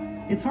built.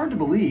 It's hard to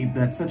believe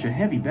that such a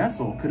heavy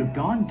vessel could have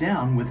gone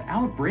down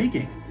without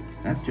breaking.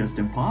 That's just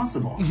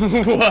impossible.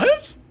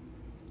 What?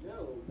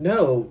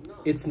 No,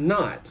 it's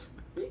not.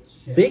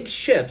 Big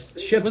ships.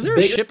 Was there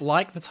a ship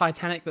like the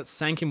Titanic that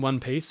sank in one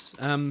piece?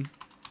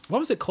 What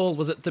was it called?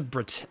 Was it the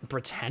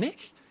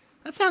Britannic?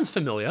 That sounds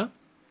familiar.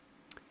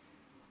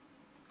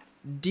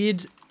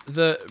 Did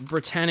the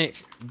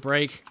Britannic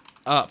break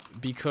up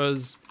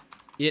because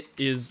it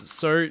is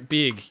so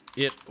big?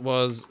 It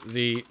was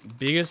the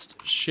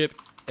biggest ship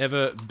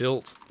ever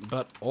built,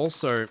 but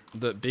also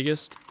the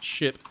biggest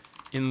ship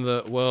in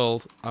the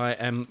world. I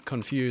am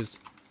confused.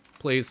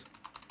 Please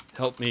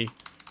help me,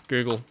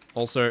 Google.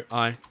 Also,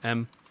 I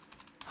am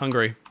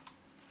hungry.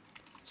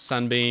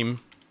 Sunbeam,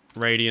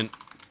 radiant,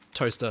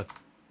 toaster.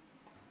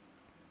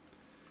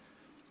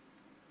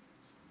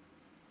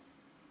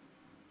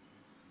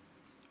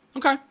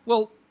 Okay,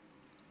 well,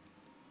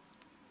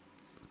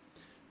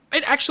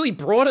 it actually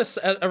brought us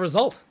a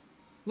result.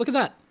 Look at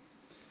that.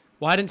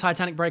 Why didn't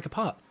Titanic break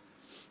apart?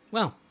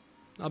 Well,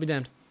 I'll be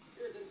damned.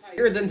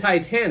 Bigger than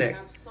Titanic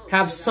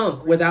have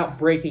sunk without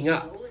breaking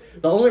up.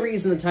 The only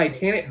reason the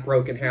Titanic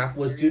broke in half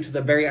was due to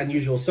the very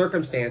unusual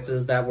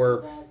circumstances that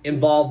were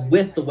involved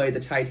with the way the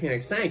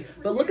Titanic sank.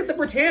 But look at the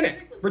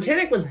Britannic.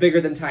 Britannic was bigger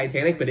than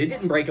Titanic, but it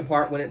didn't break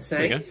apart when it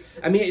sank.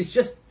 I mean, it's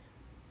just...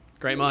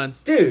 Great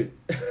minds. Dude,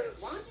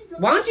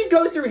 why don't you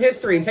go through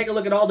history and take a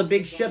look at all the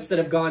big ships that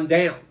have gone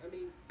down?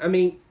 I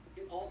mean,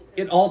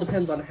 it all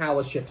depends on how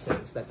a ship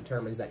sinks. That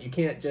determines that. You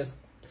can't just...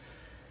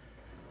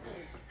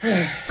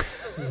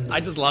 I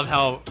just love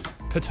how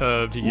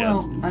perturbed he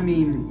gets. Well, I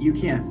mean, you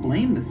can't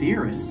blame the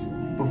theorists.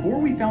 Before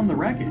we found the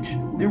wreckage,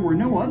 there were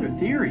no other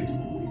theories.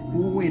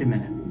 Wait a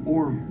minute.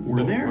 Or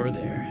were there? Were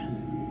there?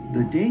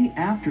 The day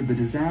after the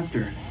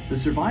disaster, the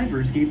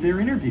survivors gave their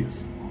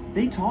interviews.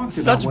 They talked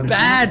about Such what bad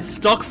had happened,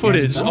 stock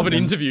footage some of an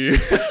them interview.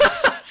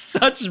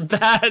 Such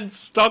bad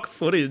stock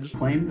footage.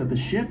 claimed that the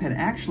ship had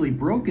actually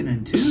broken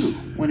in two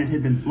when it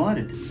had been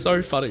flooded.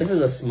 So funny. This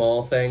is a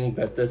small thing,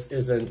 but this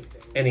isn't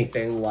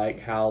anything like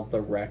how the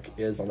wreck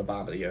is on the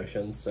bottom of the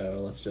ocean, so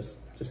let's just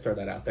throw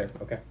that out there,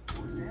 okay?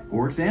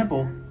 For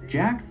example,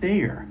 Jack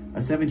Thayer, a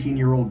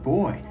 17-year-old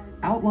boy,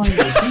 outlined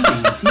their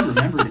thinking as he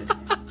remembered it.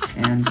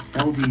 And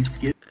LD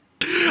Skid...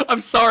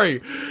 I'm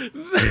sorry.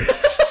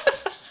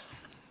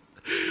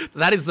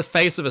 That is the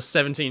face of a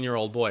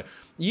 17-year-old boy.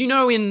 You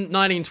know, in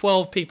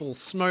 1912, people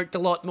smoked a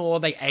lot more,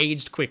 they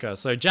aged quicker,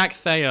 so Jack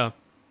Thayer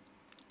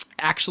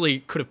actually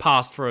could have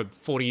passed for a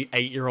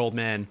 48-year-old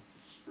man.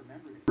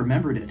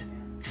 remembered it.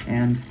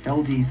 And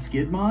LD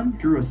Skidmon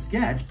drew a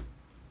sketch.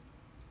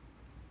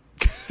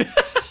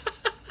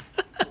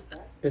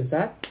 Is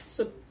that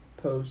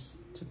supposed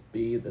to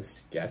be the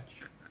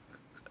sketch?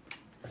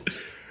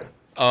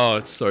 Oh,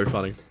 it's so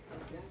funny.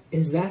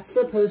 Is that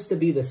supposed to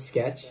be the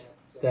sketch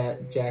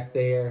that Jack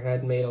Thayer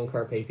had made on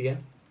Carpathia?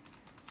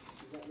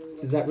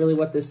 Is that really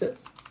what this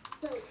is?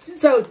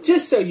 So,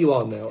 just so you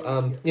all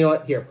know, you know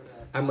what, here,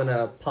 I'm going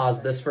to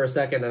pause this for a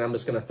second, and I'm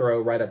just going to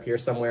throw right up here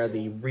somewhere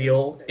the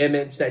real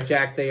image that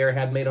Jack Thayer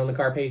had made on the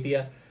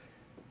Carpathia.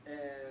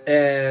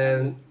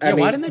 And, I mean,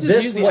 why didn't they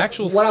just use the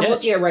actual What sketch? I'm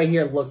looking at right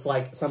here looks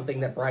like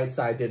something that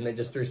Brightside did, and they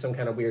just threw some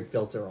kind of weird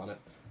filter on it.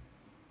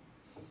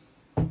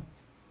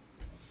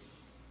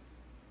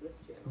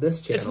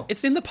 This channel.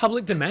 It's in the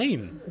public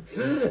domain.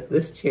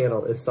 This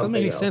channel is something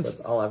make any else. sense.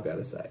 That's all I've got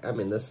to say. I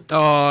mean, this... Oh,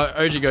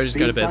 OG go, just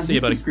go to Based bed. on See you,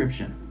 his buddy.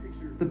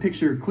 description, the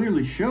picture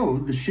clearly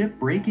showed the ship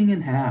breaking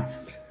in half.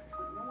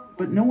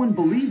 But no one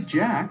believed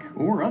Jack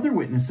or other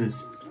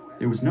witnesses.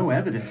 There was no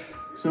evidence,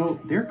 so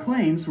their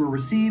claims were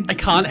received... I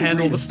can't with a handle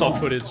grain the of stock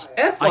salt. footage.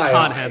 FYI, I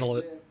can't handle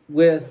it.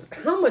 With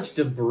how much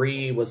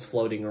debris was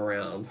floating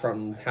around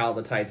from how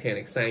the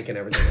Titanic sank and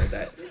everything like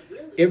that,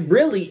 it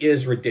really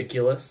is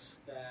ridiculous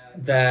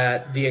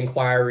that the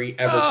inquiry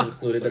ever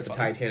concluded so that the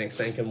funny. Titanic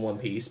sank in one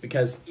piece.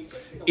 Because,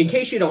 in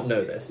case you don't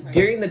know this,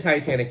 during the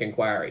Titanic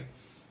inquiry,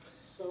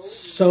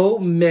 so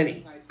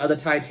many of the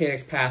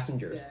Titanic's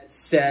passengers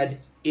said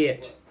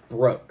it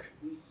broke.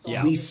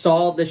 Yeah. We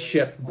saw the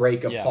ship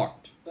break Yeah.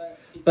 apart.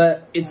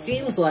 But it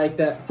seems like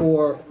that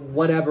for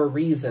whatever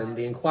reason,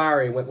 the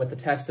inquiry went with the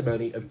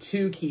testimony of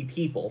two key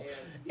people.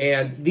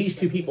 And these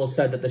two people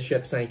said that the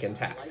ship sank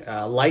intact,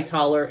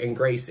 Lightoller and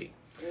Gracie.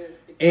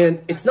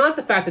 And it's not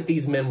the fact that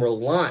these men were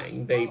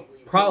lying. They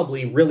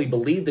probably really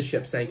believed the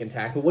ship sank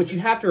intact. But what you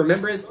have to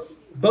remember is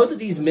both of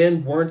these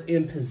men weren't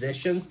in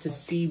positions to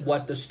see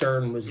what the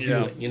stern was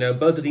doing. You know,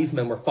 both of these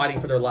men were fighting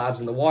for their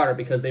lives in the water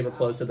because they were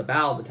close to the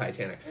bow of the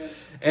Titanic.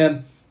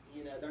 And,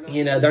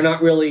 you know, they're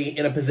not really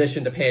in a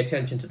position to pay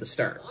attention to the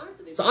stern.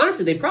 So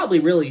honestly, they probably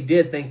really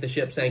did think the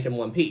ship sank in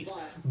one piece.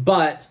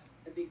 But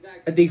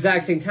at the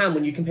exact same time,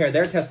 when you compare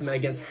their testimony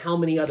against how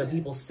many other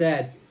people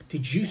said,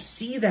 did you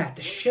see that?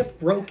 The ship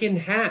broke in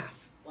half.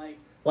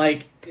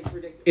 Like,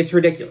 it's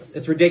ridiculous.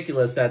 It's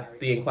ridiculous that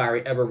the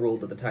inquiry ever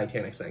ruled that the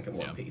Titanic sank in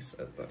one piece.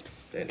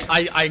 Anyway.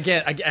 I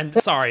get,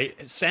 and sorry,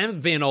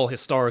 Sam's being all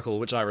historical,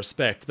 which I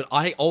respect, but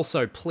I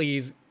also,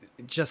 please,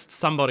 just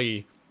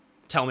somebody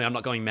tell me I'm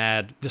not going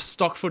mad. The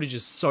stock footage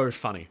is so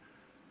funny.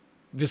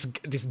 This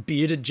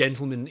bearded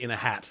gentleman in a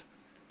hat,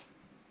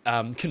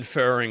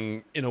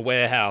 conferring in a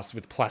warehouse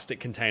with plastic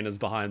containers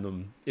behind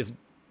them is,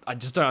 I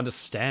just don't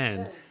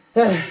understand.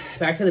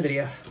 Back to the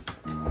video.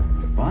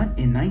 But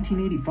in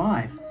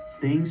 1985,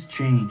 things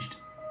changed.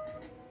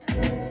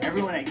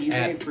 Everyone at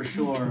eBay for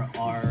sure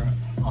are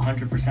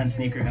 100%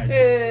 sneakerheads.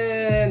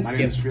 And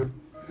skip.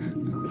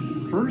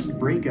 First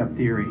breakup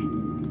theory.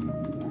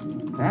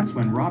 That's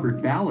when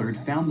Robert Ballard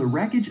found the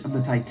wreckage of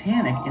the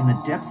Titanic in the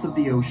depths of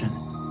the ocean.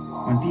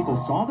 When people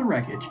saw the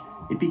wreckage,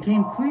 it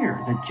became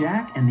clear that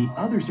Jack and the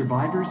other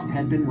survivors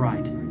had been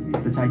right.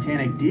 The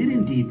Titanic did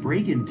indeed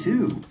break in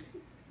two.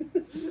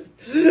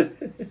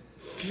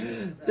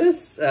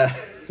 This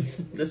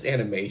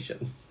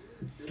animation,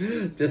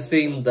 just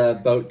seeing the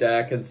boat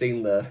deck and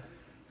seeing the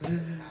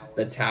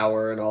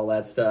tower and all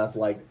that stuff,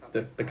 like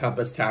the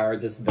compass tower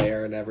just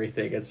there and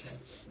everything,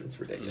 it's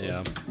ridiculous.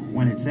 Yeah.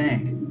 When it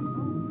sank.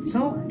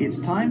 So it's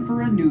time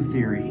for a new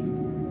theory.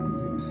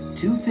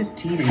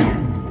 2:15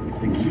 a.m.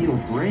 The keel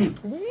break.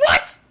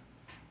 What?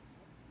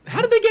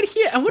 How did they get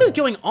here? And what is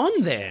going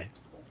on there?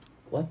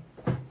 What?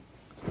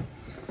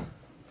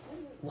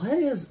 What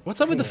is...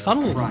 What's up with the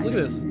funnels? Right. Look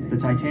at this. The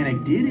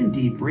Titanic did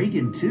indeed break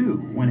in two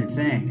when it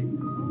sank.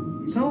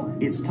 So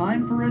it's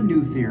time for a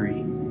new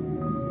theory.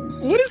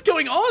 What is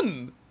going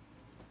on?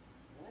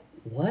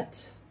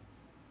 What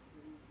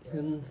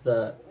in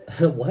the...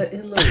 What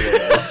in the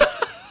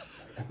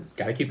world?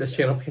 Gotta keep this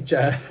channel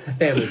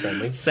family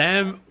friendly.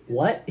 Sam...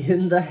 What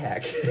in the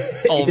heck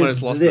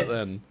almost lost it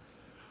then.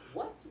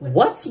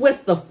 What's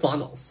with the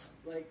funnels?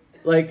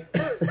 Like,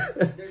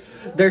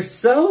 they're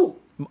so...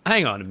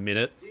 Hang on a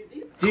minute.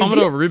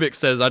 Commodore Rubik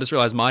says, I just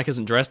realized Mike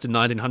isn't dressed in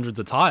 1900s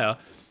attire.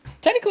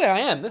 Technically I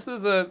am. This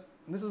is a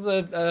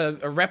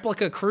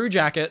replica crew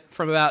jacket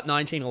from about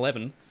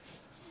 1911.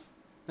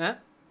 Yeah? I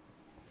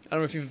don't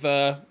know if you've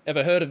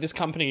ever heard of this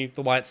company,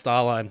 the White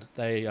Star Line.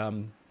 They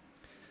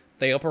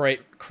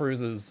operate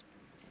cruises.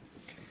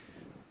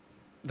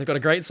 They've got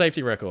a great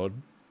safety record.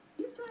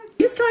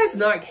 These guys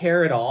not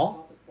care at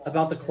all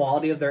about the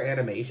quality of their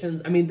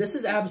animations. I mean, this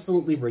is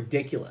absolutely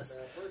ridiculous.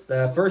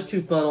 The first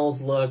two funnels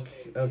look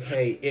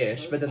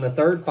okay-ish, but then the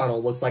third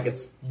funnel looks like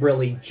it's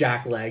really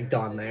jacklegged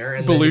on there.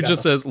 And Beluga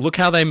says, look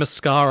how they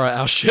mascara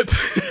our ship.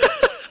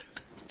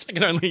 Which I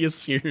can only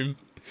assume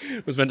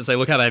was meant to say,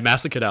 look how they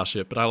massacred our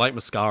ship, but I like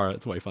mascara.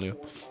 It's way funnier.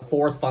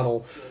 Fourth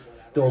funnel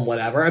doing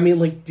whatever. I mean,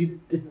 like,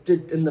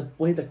 and the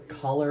way the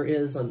color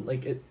is, and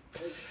like, it,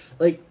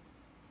 like,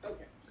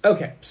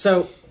 okay,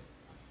 so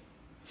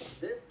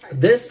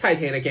this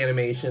Titanic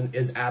animation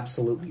is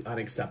absolutely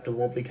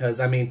unacceptable because,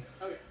 I mean,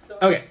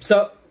 okay,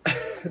 so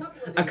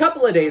a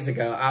couple of days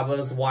ago, I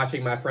was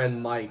watching my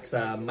friend Mike's,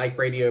 Mike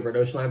Brady over at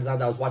Ocean Line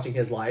Designs. I was watching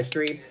his live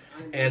stream,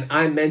 and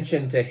I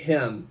mentioned to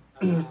him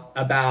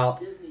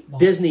about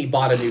Disney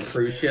bought a new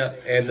cruise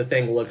ship, and the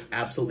thing looks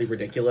absolutely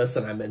ridiculous,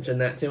 and I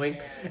mentioned that to him.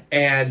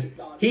 And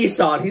he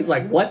saw it, he's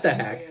like, what the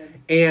heck?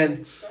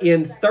 And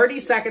in 30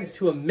 seconds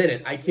to a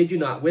minute, I kid you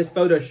not, with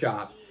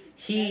Photoshop,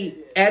 he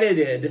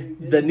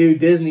edited the new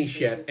Disney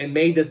ship and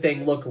made the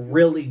thing look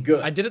really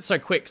good. I did it so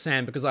quick,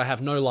 Sam, because I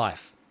have no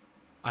life.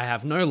 I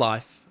have no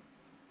life.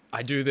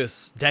 I do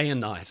this day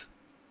and night.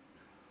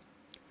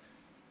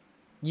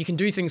 You can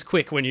do things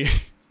quick when you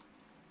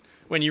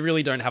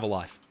really don't have a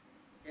life.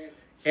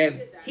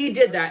 And he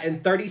did that in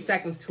 30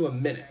 seconds to a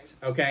minute,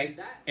 okay?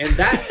 And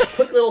that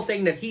quick little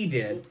thing that he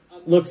did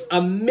looks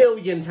a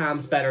million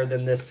times better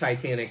than this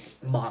Titanic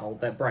model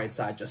that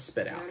Brightside just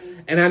spit out.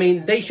 And I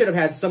mean, they should have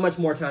had so much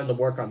more time to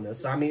work on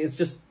this. I mean, it's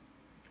just,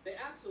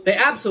 they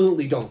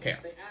absolutely don't care.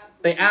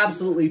 They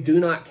absolutely do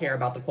not care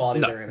about the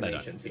quality of their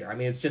animations here. I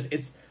mean, it's just,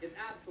 it's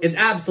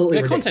absolutely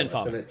They're ridiculous. content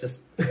farm. And it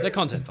just... They're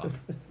content farm.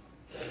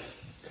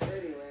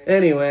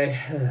 Anyway.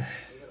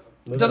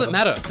 It doesn't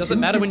matter. It doesn't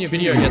matter when your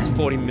video gets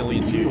 40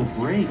 million views.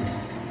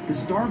 Breaks. The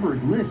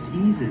starboard list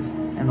eases,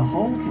 and the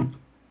hull can...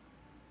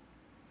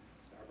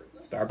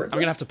 Starboard. I'm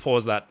going to have to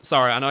pause that.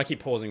 Sorry, I know I keep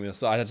pausing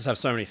this. I just have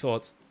so many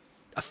thoughts.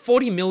 A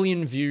 40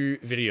 million view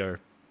video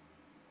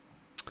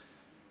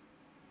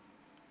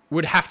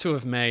would have to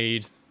have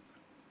made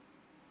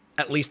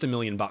at least $1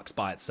 million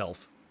by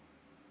itself.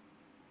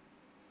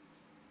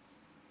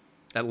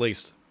 At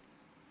least.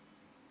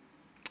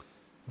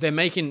 They're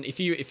making, if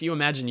you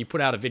imagine you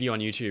put out a video on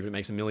YouTube, it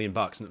makes $1 million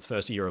in its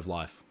first year of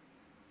life.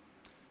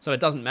 So it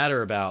doesn't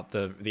matter about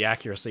the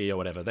accuracy or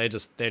whatever. They're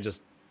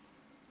just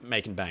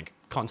making bank.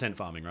 Content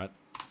farming, right?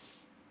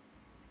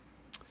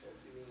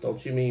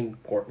 Don't you mean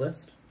port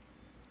list?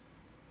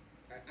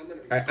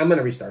 I'm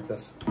gonna restart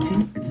this.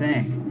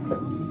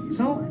 Zang.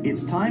 So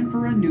it's time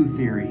for a new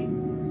theory.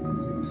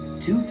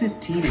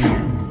 2:15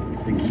 a.m.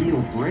 The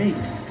keel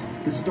breaks.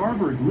 The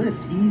starboard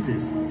list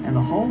eases, and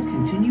the hull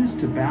continues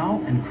to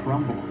bow and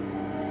crumble.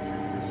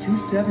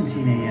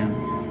 2:17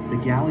 a.m.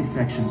 The galley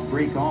sections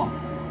break off.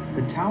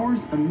 The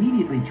towers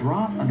immediately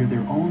drop under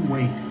their own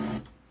weight.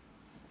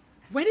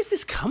 Where does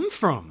this come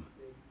from?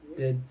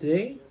 Did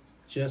they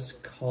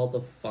just call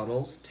the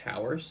funnels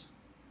towers?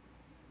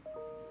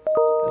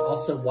 And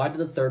also, why did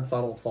the third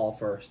funnel fall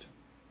first?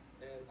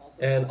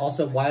 And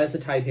also, why is the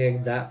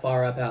Titanic that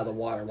far up out of the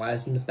water? Why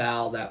isn't the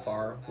bow that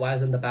far? Why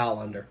isn't the bow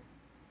under?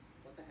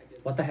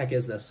 What the heck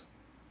is this?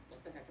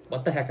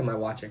 What the heck am I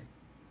watching?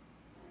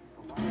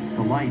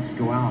 The lights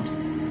go out.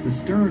 The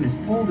stern is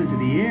pulled into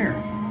the air.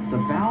 The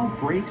bow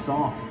breaks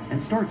off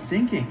and starts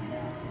sinking.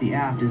 The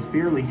aft is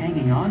barely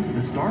hanging on to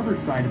the starboard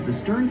side of the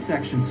stern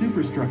section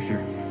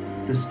superstructure.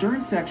 The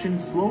stern section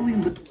slowly...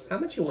 How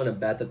much you want to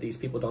bet that these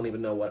people don't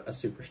even know what a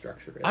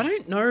superstructure is? I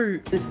don't know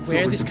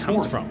where this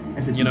comes from,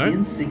 as it you know?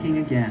 begins sinking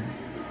again.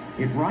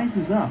 It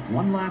rises up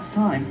one last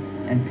time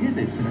and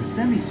pivots in a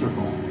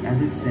semicircle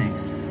as it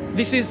sinks.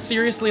 This is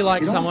seriously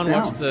like someone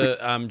watched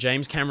the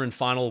James Cameron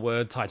Final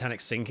Word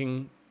Titanic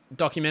sinking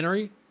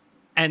documentary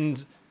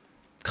and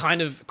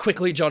kind of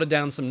quickly jotted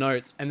down some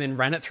notes and then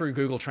ran it through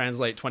Google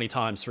Translate 20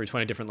 times through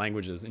 20 different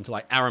languages into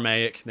like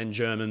Aramaic, then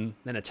German,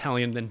 then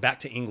Italian, then back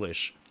to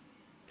English.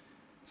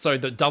 So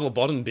the double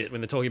bottom bit, when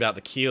they're talking about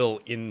the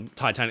keel in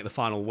Titanic, the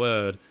Final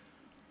Word,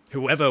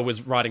 whoever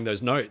was writing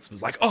those notes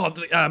was like, oh,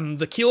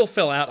 the keel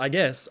fell out, I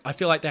guess. I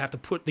feel like they have to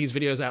put these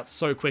videos out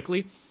so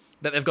quickly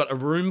that they've got a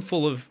room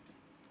full of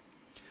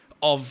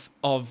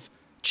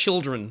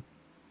children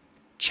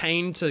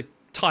chained to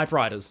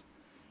typewriters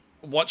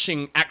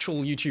watching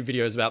actual YouTube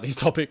videos about these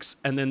topics,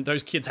 and then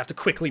those kids have to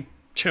quickly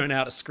churn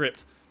out a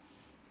script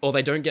or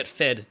they don't get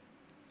fed.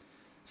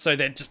 So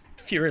they're just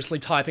furiously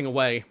typing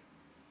away.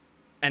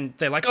 And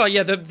they're like, oh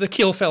yeah, the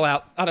keel fell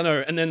out. I don't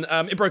know. And then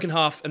it broke in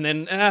half. And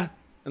then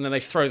they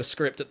throw the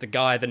script at the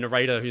guy, the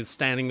narrator, who's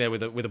standing there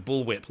with a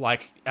bullwhip,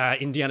 like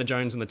Indiana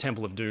Jones and the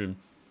Temple of Doom.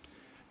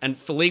 And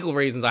for legal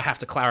reasons, I have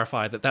to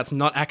clarify that that's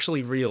not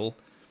actually real.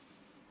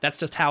 That's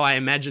just how I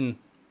imagine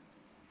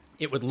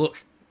it would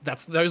look.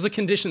 Those are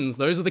conditions.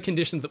 Those are the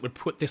conditions that would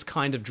put this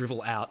kind of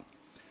drivel out.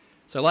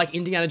 So like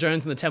Indiana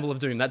Jones and the Temple of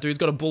Doom, that dude's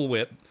got a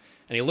bullwhip,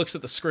 and he looks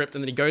at the script,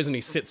 and then he goes and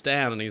he sits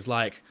down, and he's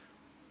like,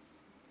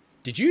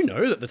 did you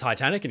know that the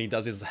Titanic, and he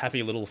does his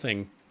happy little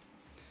thing.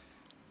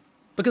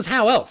 Because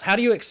how else? How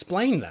do you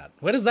explain that?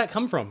 Where does that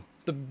come from?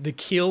 The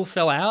keel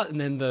fell out, and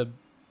then the...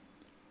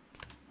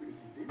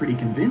 Pretty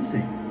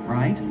convincing,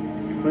 right?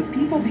 But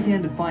people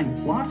began to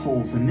find plot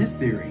holes in this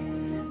theory.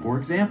 For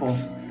example,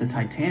 the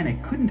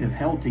Titanic couldn't have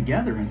held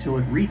together until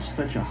it reached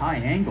such a high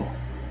angle.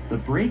 The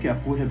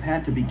breakup would have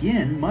had to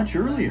begin much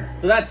earlier.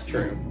 So that's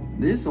true.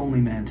 This only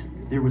meant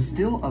there was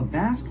still a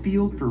vast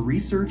field for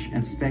research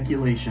and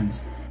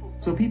speculations.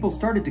 So people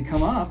started to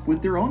come up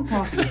with their own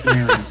possible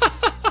scenarios.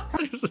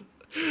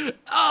 Oh,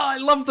 I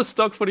love the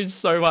stock footage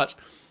so much.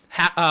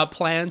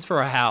 Plans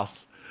for a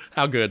house.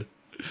 How good.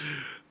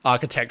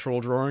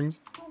 Architectural drawings.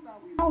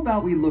 How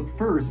about we look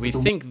first? We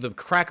think the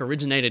crack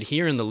originated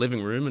here in the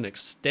living room and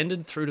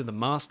extended through to the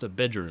master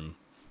bedroom.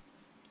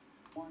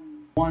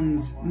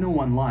 Ones no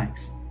one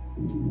likes.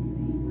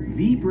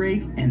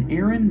 V-Break and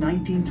Aaron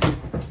 1920.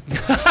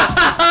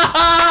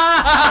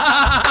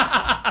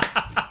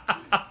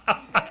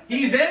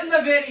 He's in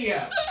the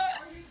video.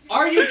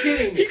 Are you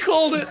kidding me? He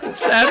called it.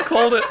 Sam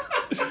called it.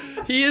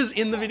 He is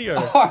in the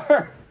video.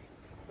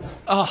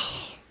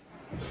 Oh.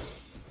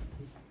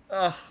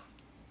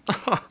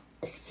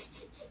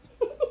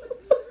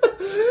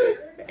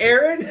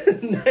 Aaron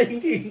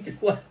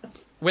 1912.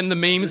 When the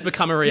memes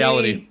become a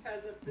reality.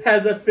 He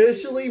has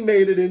officially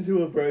made it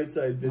into a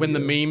Brightside video. When the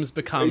memes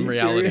become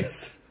reality.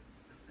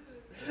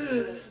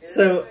 Serious?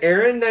 So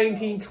Aaron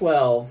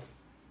 1912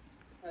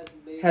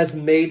 has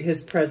made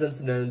his presence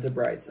known to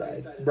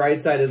Brightside.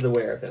 Brightside is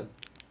aware of him.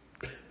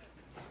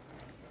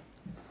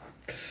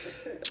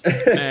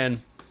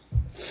 Man.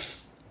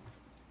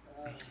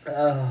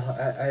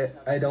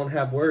 I don't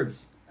have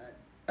words.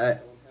 I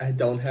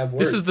don't have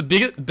words. This is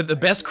the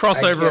best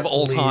crossover of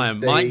all time.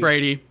 Mike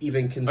Brady,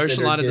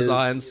 Ocean Liner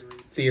Designs,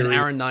 and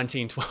Aaron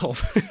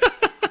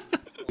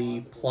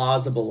 1912.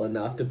 Plausible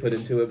enough to put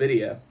into a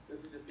video.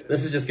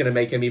 This is just going to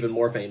make him even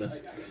more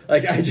famous.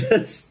 Like, I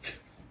just...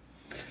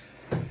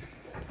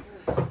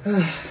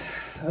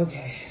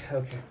 Okay.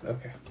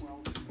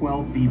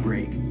 12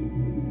 V-Break.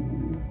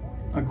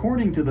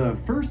 According to the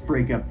first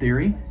breakup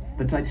theory,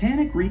 the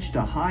Titanic reached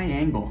a high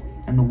angle,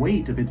 and the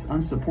weight of its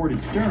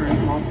unsupported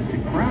stern caused it to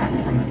crack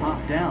from the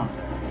top down.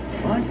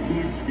 But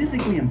it's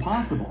physically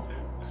impossible.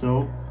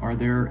 So, are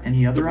there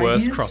any other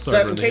worst ideas? crossover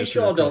So, in in the case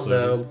history you all of don't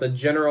know, crossovers. the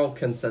general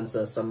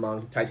consensus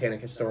among Titanic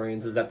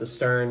historians is that the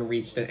stern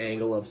reached an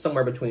angle of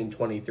somewhere between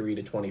 23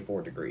 to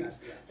 24 degrees.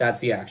 That's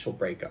the actual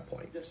breakup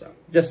point. So,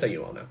 just so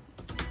you all know.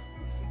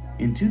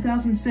 In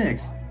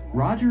 2006,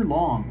 Roger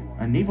Long,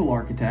 a naval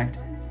architect,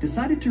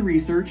 decided to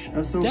research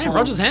a so-called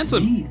Roger's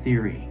handsome. V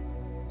theory.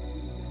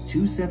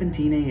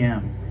 2:17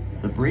 a.m.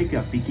 The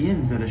breakup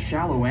begins at a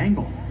shallow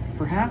angle,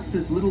 perhaps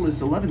as little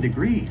as 11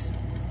 degrees.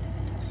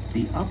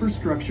 The upper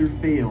structure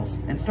fails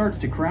and starts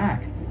to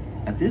crack.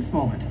 At this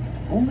moment,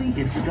 only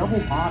its double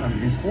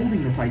bottom is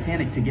holding the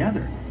Titanic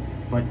together,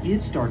 but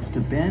it starts to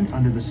bend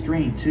under the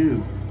strain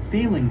too,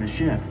 failing the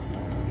ship.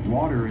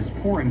 Water is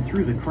pouring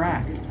through the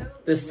crack.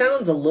 This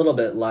sounds a little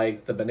bit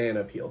like the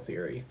banana peel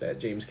theory that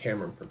James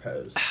Cameron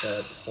proposed,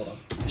 but hold on.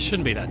 It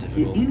shouldn't be that It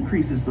difficult.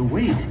 increases the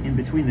weight in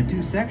between the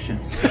two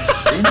sections,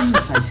 bending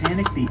the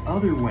Titanic the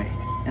other way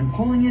and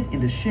pulling it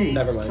into shape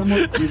Never mind.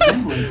 somewhat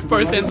resembling to the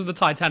Both rudder. ends of the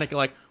Titanic are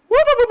like,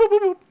 whoop, whoop, whoop,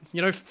 whoop, whoop.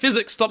 You know,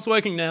 physics stops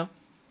working now.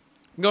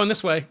 I'm going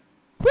this way.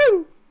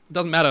 Woo! It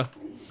doesn't matter.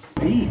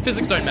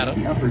 Physics don't matter.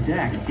 The upper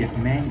decks get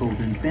mangled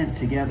and bent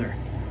together.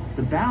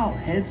 The bow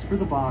heads for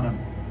the bottom,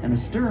 and the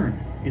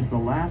stern is the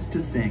last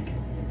to sink.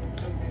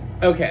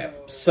 Okay,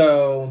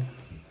 so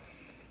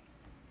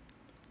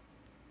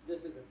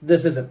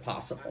this isn't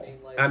possible.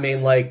 I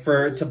mean, like,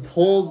 to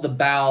pull the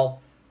bow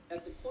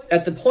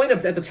at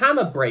the time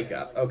of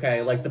breakup,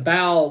 okay, like the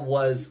bow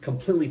was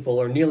completely full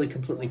or nearly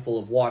completely full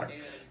of water,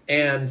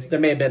 and there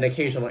may have been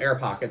occasional air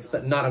pockets,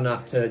 but not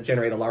enough to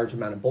generate a large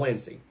amount of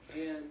buoyancy.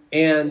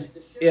 And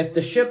if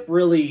the ship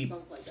really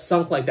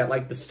sunk like that,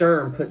 like the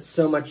stern put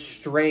so much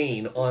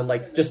strain on,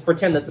 like, just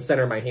pretend that the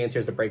center of my hands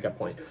here is the breakup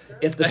point.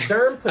 If the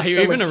stern put Are you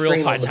so even much a real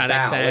strain on the Titanic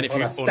bow, fan like if on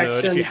you, a or nerd, if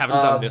section you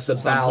haven't done of this the at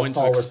some bow's point to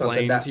hull or something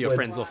explain that to your would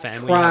friends or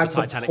family try how the to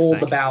Titanic pull the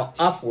sank? bow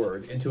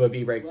upward into a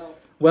V break.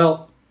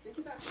 Well,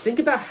 think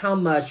about how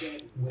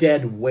much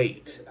dead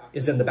weight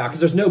is in the bow, because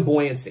there's no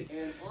buoyancy.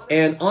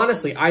 And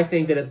honestly, I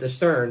think that if the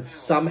stern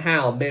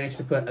somehow managed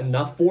to put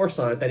enough force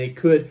on it that it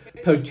could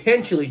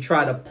potentially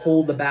try to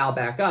pull the bow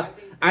back up,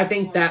 I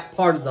think that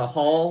part of the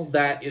hull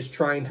that is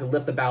trying to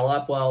lift the bow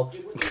up, well,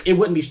 it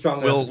wouldn't be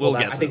strong enough to pull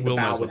that. I think the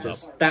bow would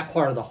just, that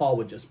part of the hull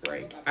would just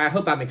break. I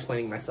hope I'm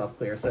explaining myself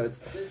clear. So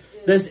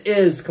this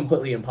is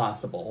completely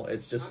impossible.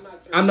 It's just,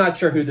 I'm not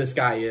sure who this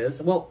guy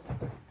is. Well,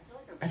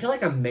 I feel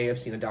like I may have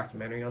seen a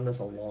documentary on this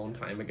a long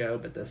time ago,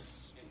 but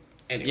this...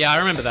 Anyway, yeah, I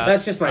remember that.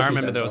 that's just my I two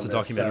remember cents there was on a this,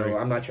 documentary. so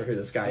I'm not sure who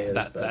this guy is.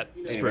 That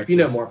anyway, if you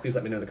know more, please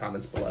let me know in the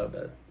comments below.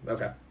 But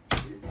okay.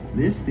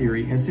 This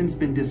theory has since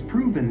been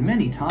disproven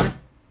many times.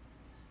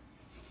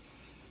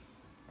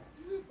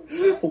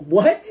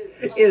 What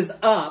is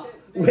up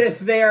with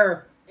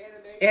their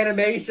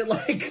animation?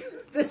 Like,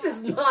 this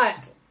is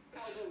not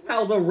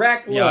how the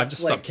wreck looks. Yeah, I've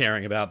just stopped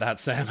caring about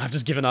that, Sam. I've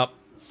just given up.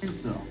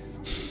 Though.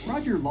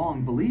 Roger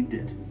Long believed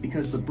it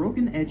because the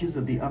broken edges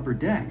of the upper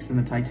decks in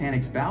the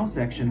Titanic's bow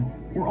section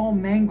were all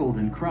mangled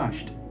and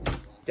crushed.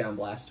 Down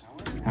blast.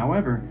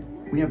 However,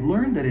 we have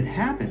learned that it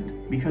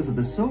happened because of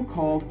the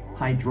so-called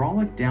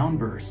hydraulic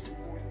downburst.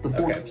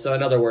 Okay, so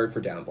another word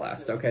for down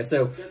blast. Okay,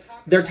 so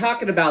they're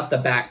talking about the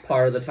back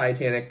part of the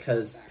Titanic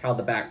because how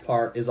the back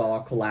part is all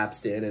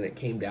collapsed in and it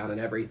came down and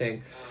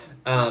everything.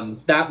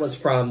 That was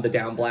from the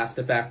down blast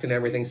effect and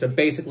everything. So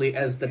basically,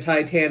 as the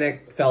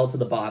Titanic fell to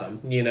the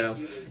bottom, you know,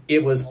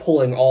 it was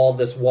pulling all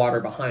this water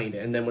behind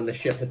it. And then when the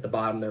ship hit the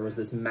bottom, there was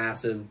this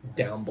massive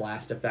down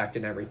blast effect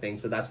and everything.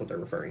 So that's what they're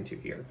referring to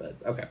here. But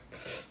okay,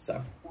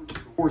 so.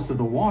 Force of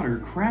the water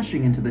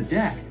crashing into the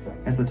deck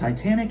as the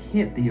Titanic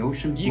hit the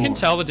ocean floor. You can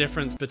tell the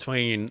difference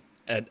between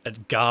a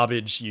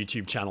garbage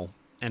YouTube channel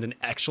and an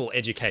actual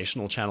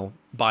educational channel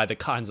by the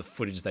kinds of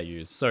footage they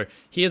use. So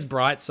here's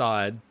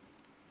Brightside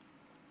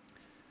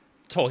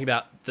talking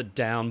about the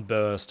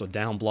downburst or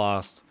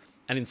downblast,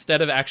 and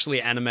instead of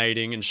actually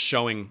animating and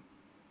showing,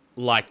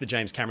 like the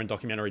James Cameron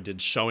documentary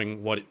did,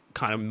 showing what it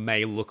kind of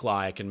may look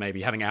like and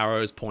maybe having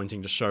arrows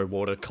pointing to show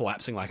water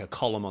collapsing like a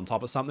column on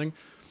top of something,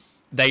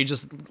 they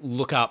just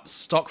look up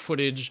stock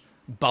footage,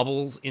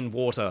 bubbles in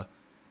water,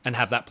 and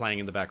have that playing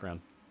in the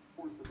background.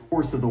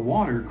 Force of the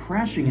water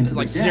crashing into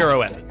like the deck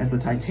zero effort. as the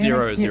Titanic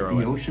hit the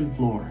effort. ocean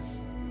floor.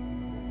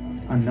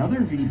 Another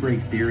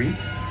V-break theory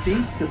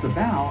states that the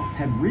bow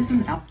had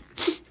risen out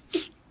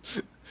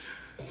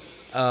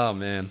Oh,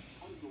 man.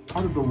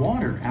 of the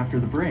water after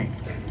the break.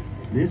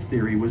 This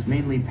theory was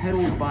mainly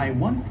peddled by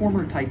one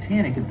former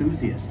Titanic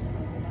enthusiast.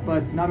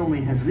 But not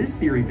only has this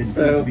theory been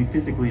proved to be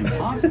physically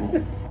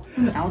impossible,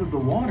 out of the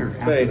water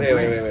after the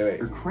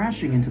break, or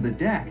crashing into the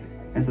deck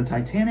as the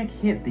Titanic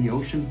hit the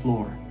ocean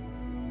floor.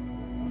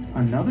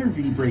 Another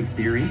V-break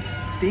theory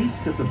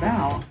states that the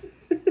bow...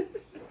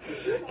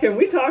 Can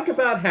we talk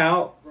about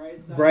how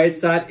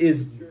Brightside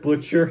is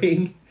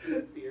butchering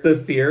the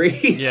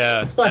theories?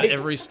 Yeah, like, at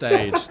every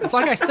stage. It's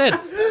like I said.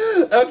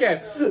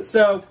 Okay,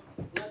 so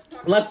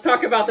let's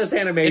talk about this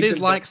animation. It is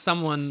like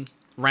someone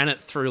ran it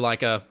through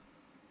like a,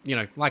 you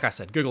know, like I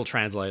said, Google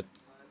Translate.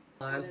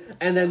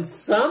 And then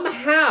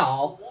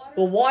somehow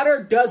The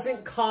water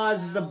doesn't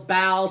cause the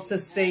bow to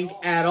sink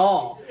at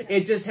all.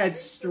 It just heads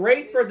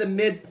straight for the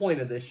midpoint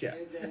of the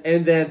ship.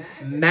 And then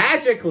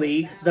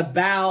magically, the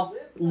bow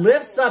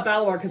lifts up out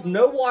of the water because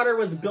no water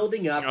was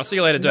building up. I'll see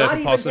you later,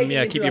 Derp Possum.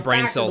 Yeah, keep your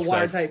brain cells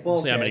safe.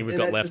 See how many we've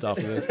got left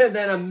after this. And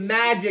then a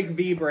magic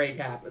V-break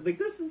happened. Like,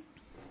 this is...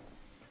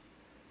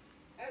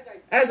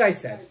 As I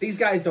said, these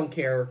guys don't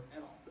care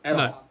at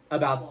all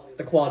about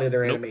the quality of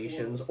their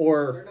animations,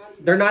 or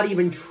they're not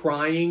even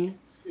trying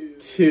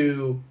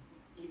to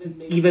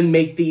even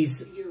make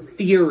these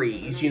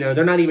theories, you know,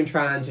 they're not even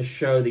trying to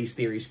show these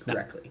theories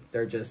correctly.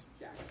 They're just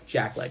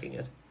jacklegging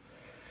it.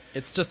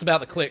 It's just about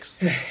the clicks.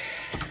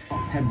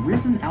 Had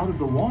risen out of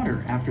the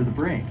water after the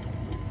break.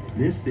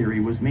 This theory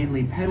was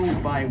mainly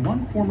peddled by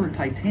one former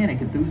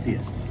Titanic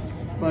enthusiast.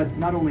 But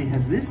not only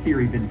has this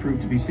theory been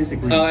proved to be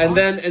physically and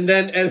then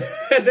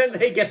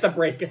they get the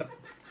breakup.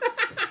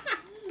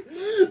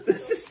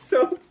 This is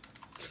so...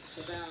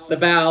 The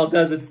bow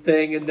does its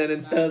thing, and then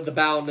instead of the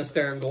bow and the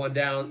stern going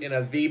down in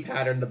a V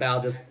pattern, the bow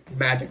just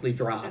magically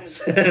drops,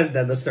 and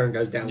then the stern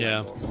goes down.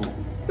 Yeah.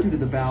 Due to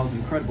the bow's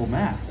incredible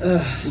mass,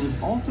 it was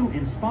also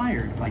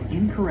inspired by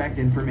incorrect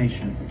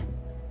information.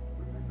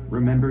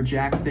 Remember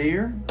Jack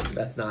Thayer?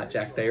 That's not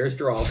Jack Thayer's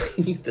drawing.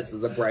 This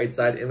is a bright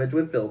side image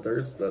with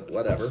filters, but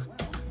whatever.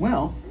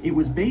 Well, it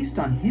was based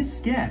on his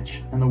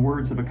sketch and the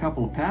words of a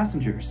couple of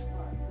passengers.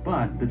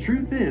 But the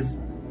truth is,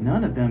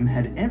 none of them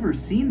had ever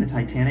seen the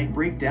Titanic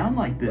break down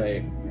like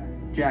this.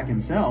 Jack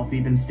himself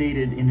even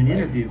stated in an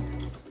interview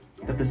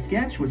that the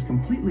sketch was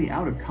completely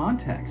out of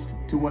context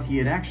to what he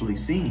had actually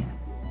seen.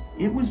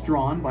 It was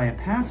drawn by a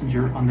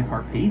passenger on the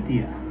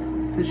Carpathia,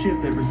 the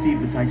ship that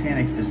received the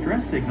Titanic's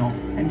distress signal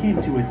and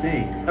came to its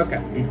aid.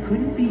 Okay. It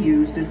couldn't be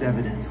used as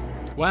evidence.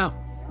 Wow.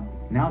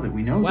 Now that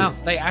we know wow,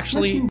 this, they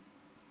actually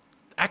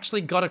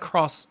got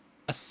across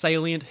a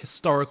salient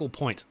historical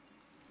point.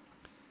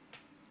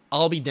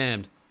 I'll be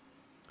damned.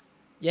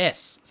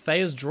 Yes,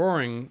 Thayer's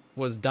drawing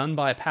was done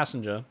by a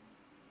passenger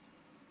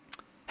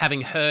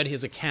having heard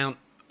his account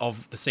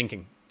of the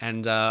sinking.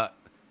 And I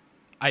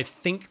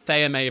think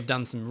Thayer may have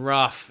done some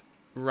rough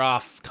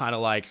kind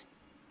of like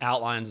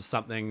outlines of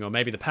something, or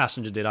maybe the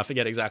passenger did. I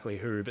forget exactly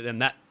who, but then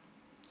that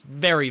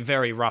very,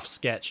 very rough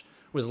sketch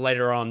was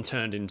later on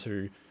turned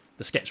into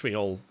the sketch we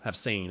all have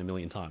seen a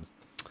million times.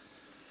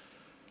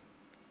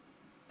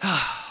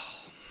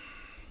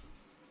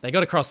 They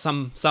got across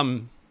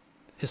some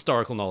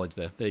historical knowledge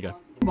there. There you go.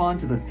 move on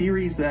to the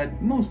theories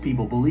that most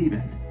people believe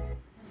in.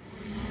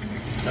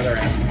 Another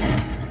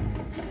app.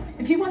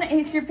 If you want to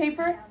ace your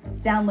paper,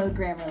 download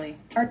Grammarly.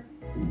 Or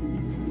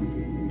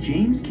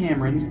James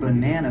Cameron's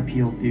banana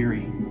peel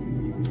theory.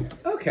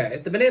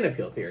 Okay, the banana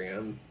peel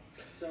theory.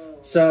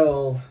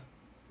 So,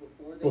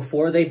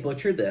 before they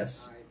butcher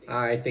this,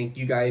 I think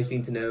you guys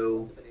need to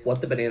know what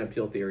the banana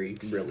peel theory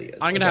really is.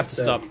 I'm going to have to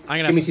stop. I'm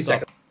going to have to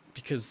stop.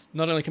 Because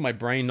not only can my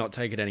brain not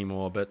take it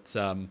anymore, but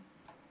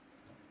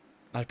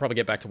I'll probably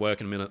get back to work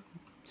in a minute.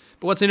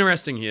 But what's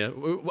interesting here,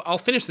 I'll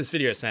finish this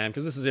video, Sam,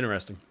 because this is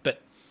interesting.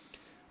 But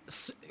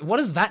what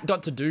has that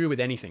got to do with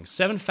anything?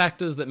 7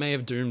 factors that may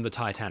have doomed the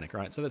Titanic,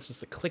 right? So that's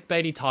just a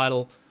clickbaity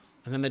title,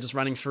 and then they're just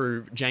running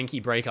through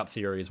janky breakup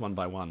theories one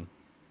by one.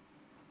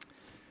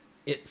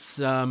 It's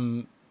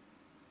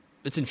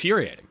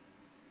infuriating.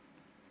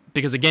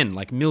 Because again,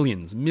 like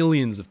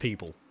millions of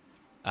people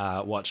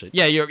watch it.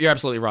 Yeah, you're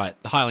absolutely right.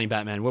 The Highling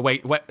Batman.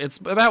 It's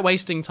about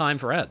wasting time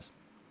for ads.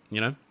 You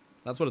know,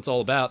 that's what it's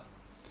all about.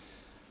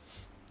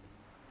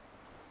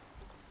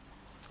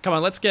 Come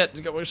on,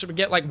 should we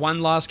get like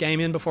one last game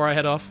in before I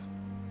head off?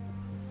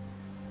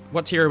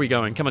 What tier are we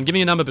going? Come on, give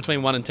me a number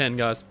between 1 and 10,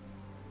 guys.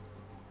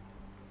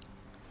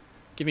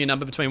 Give me a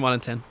number between 1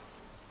 and 10.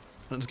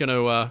 I'm just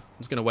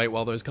gonna wait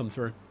while those come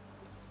through.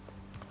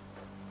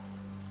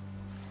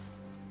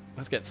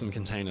 Let's get some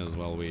containers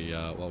while we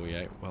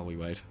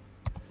wait.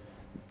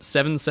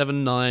 7,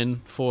 7,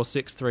 9, 4,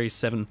 6, 3,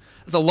 7.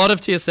 That's a lot of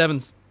tier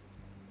 7s.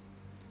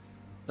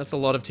 That's a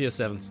lot of tier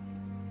 7s.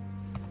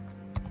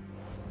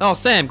 Oh,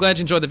 Sam, glad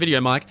you enjoyed the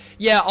video, Mike.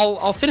 Yeah,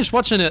 I'll finish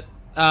watching it.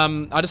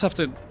 I just have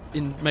to,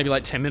 in maybe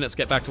like 10 minutes,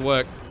 get back to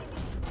work.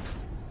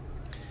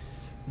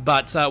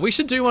 But we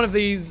should do one of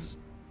these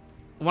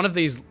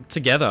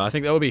together. I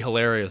think that would be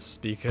hilarious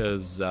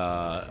because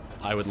I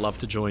would love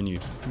to join you.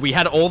 We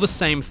had all the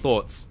same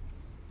thoughts.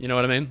 You know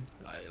what I mean?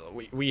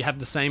 We have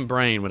the same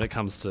brain when it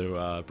comes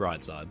to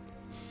Brightside.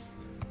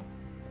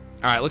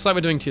 Alright, looks like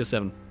we're doing tier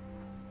 7.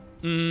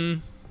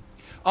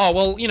 Oh,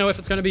 well, you know, if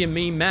it's going to be a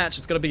meme match,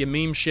 it's got to be a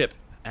meme ship.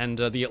 And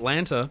the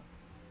Atlanta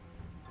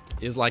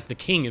is like the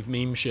king of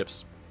meme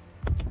ships.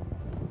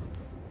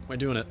 We're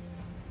doing it.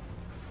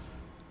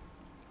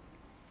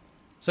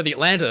 So the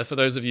Atlanta, for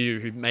those of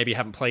you who maybe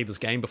haven't played this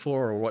game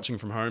before or watching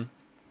from home,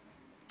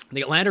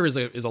 the Atlanta is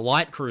a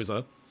light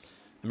cruiser,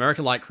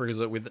 American light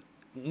cruiser with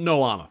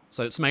no armor.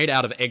 So it's made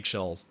out of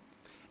eggshells.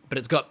 But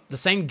it's got the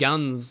same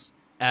guns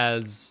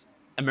as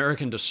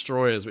American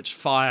destroyers, which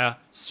fire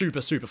super,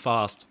 super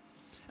fast.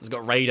 It's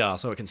got radar,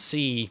 so it can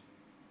see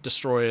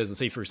destroyers and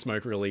see through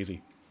smoke real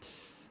easy.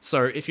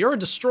 So if you're a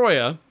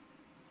destroyer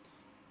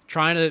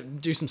trying to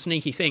do some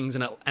sneaky things,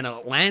 and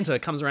Atlanta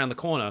comes around the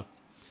corner,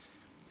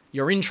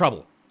 you're in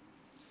trouble.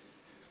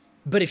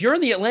 But if you're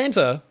in the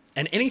Atlanta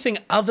and anything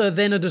other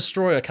than a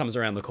destroyer comes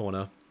around the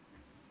corner,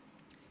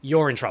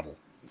 you're in trouble.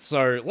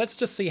 So let's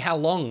just see how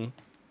long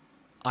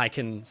I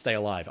can stay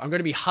alive. I'm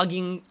going to be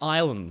hugging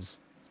islands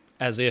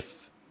as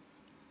if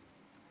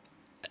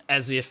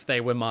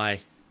they were my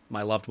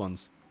loved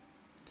ones.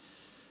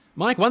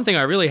 Mike, one thing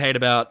I really hate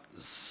about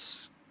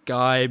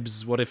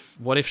Skybe's what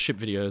if ship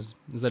videos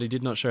is that he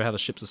did not show how the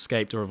ships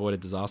escaped or avoided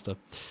disaster.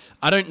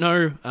 I don't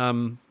know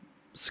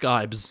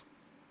Skybe's,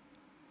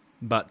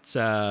 but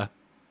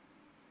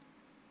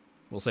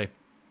we'll see.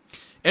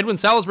 Edwin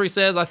Salisbury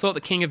says, I thought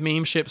the king of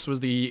meme ships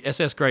was the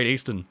SS Great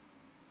Eastern.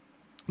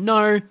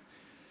 No,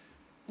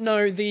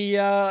 the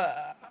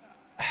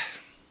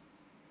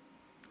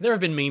there have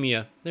been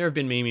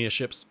memeier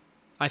ships.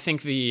 I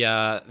think the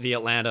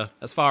Atlanta,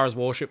 as far as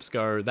warships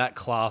go, that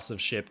class of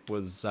ship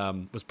was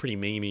pretty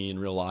memey in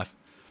real life.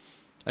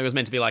 It was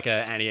meant to be like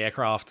an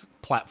anti-aircraft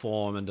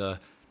platform and a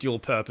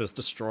dual-purpose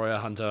destroyer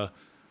hunter,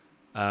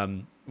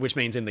 which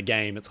means in the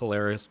game it's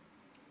hilarious.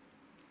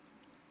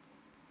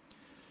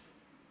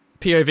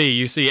 POV,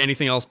 you see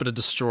anything else but a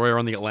destroyer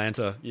on the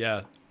Atlanta?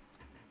 Yeah.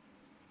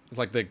 It's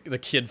like the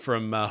kid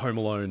from Home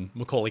Alone,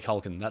 Macaulay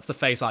Culkin. That's the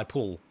face I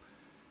pull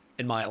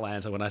in my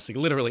Atlanta when I see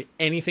literally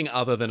anything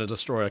other than a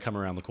destroyer come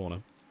around the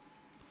corner.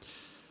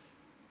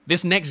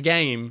 This next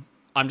game,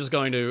 I'm just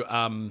going to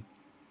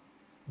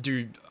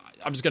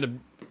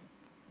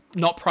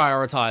not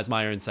prioritize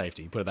my own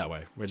safety, put it that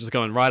way. We're just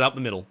going right up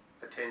the middle.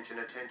 Attention,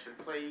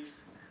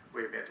 please.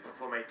 We're about to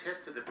perform a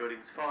test of the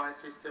building's fire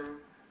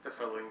system. The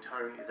following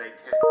tone is a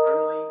test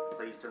only.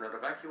 Please do not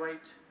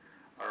evacuate.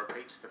 I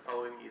repeat, the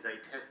following is a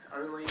test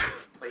only.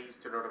 Please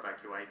do not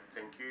evacuate.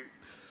 Thank you.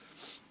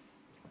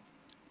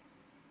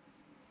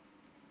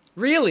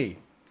 Really?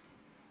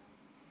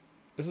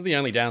 This is the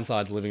only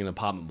downside to living in an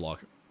apartment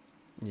block.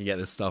 You get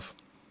this stuff.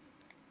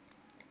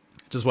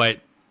 Just wait.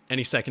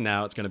 Any second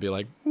now, it's going to be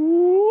like,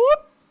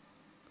 whoop,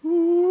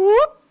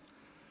 whoop.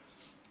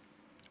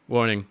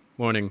 Warning,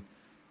 warning.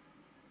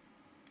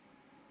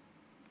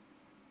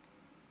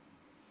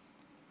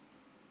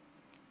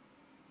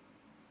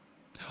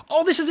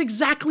 Oh, this is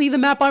exactly the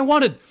map I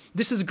wanted.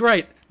 This is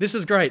great. This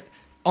is great.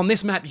 On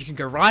this map, you can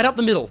go right up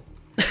the middle.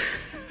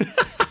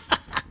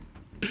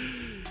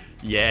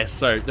 Yeah,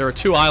 so there are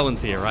two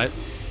islands here, right?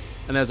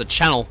 And there's a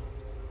channel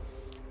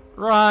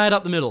right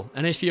up the middle.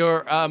 And if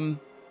you're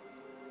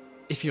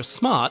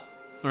smart,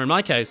 or in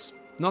my case,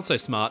 not so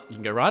smart, you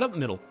can go right up the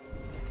middle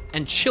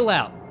and chill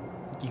out.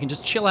 You can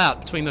just chill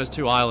out between those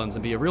two islands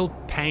and be a real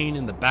pain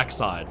in the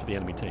backside for the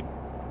enemy team.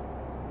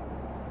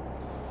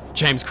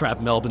 James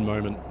Crab Melbourne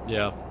moment,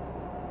 yeah.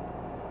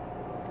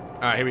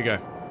 Alright, here we go.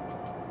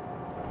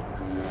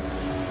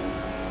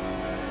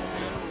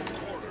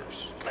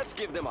 Let's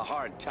give them a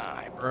hard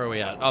time. Where are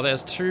we at? Oh,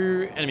 there's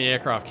two enemy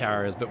aircraft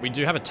carriers, but we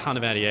do have a ton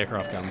of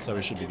anti-aircraft guns, so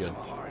we should be good.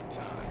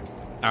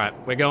 Alright,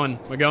 we're going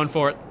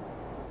for it.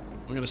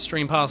 We're gonna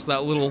stream past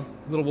that little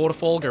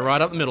waterfall, go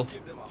right up the middle.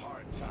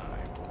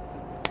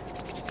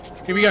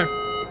 Here we go.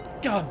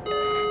 God.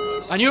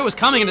 I knew it was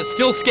coming and it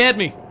still scared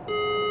me.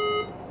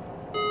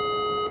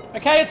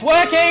 Okay, it's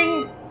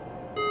working!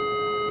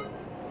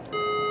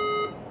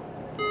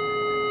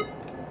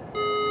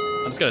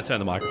 I'm just gonna turn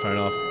the microphone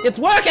off. It's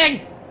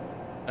working!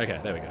 Okay,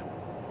 there we go.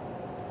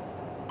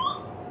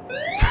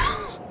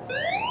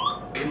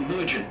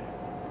 Emergent.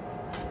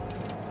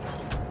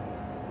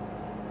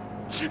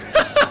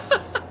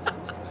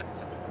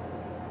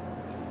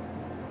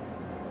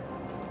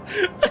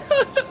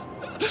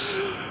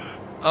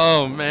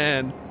 Oh,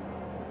 man.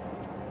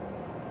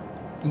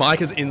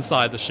 Mike is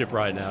inside the ship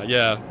right now.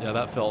 Yeah,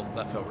 that felt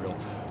real.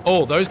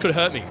 Oh, those could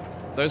hurt me.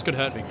 Those could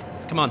hurt me.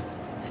 Come on.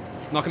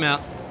 Knock him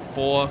out.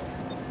 Four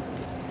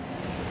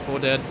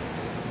dead.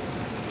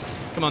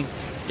 Come on.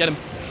 Get him.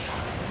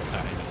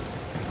 Alright, let's go.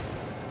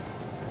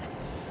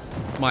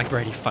 Mike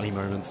Brady funny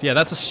moments. Yeah,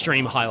 that's a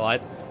stream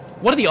highlight.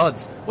 What are the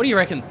odds? What do you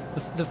reckon?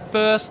 The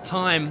first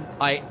time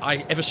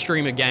I ever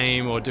stream a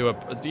game or do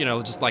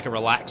just like a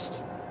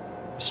relaxed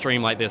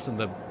stream like this and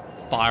the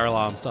fire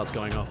alarm starts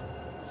going off.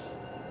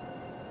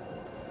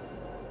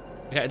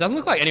 Okay, it doesn't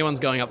look like anyone's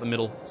going up the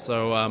middle,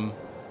 so,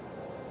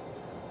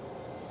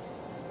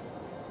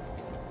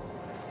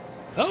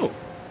 oh!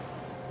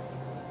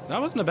 That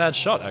wasn't a bad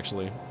shot,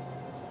 actually.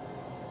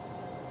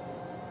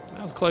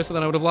 That was closer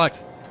than I would have liked.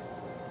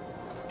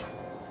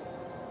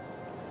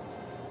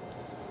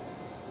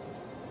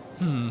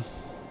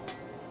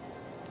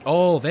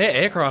 Oh, their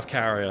aircraft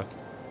carrier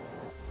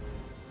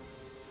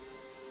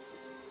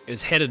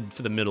is headed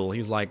for the middle.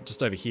 He's like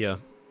just over here.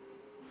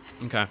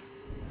 Okay.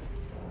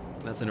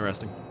 That's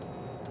interesting.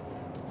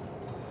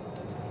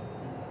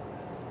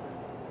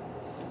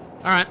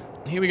 Alright,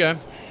 here we go.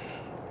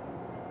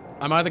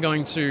 I'm either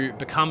going to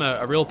become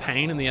a real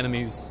pain in the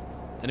enemy's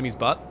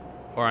butt,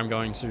 or I'm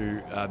going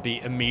to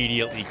be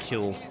immediately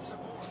killed.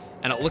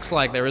 And it looks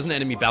like there is an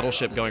enemy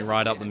battleship going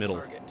right up the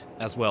middle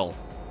as well.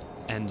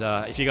 And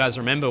if you guys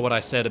remember what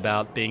I said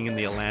about being in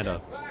the Atlanta,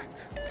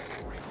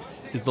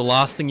 is the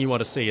last thing you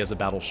want to see as a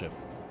battleship.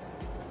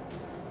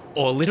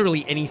 Or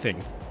literally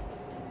anything.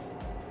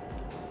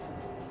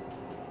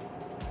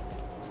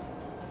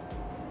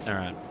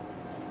 Alright.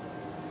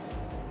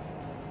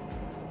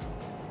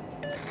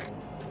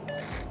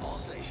 All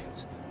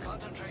stations,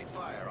 concentrate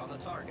fire on the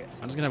target.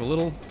 I'm just gonna have a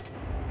little...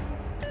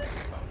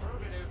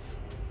 Affirmative.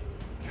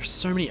 There's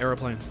so many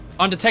aeroplanes.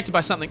 I'm detected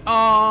by something.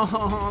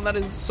 Oh, that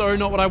is so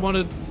not what I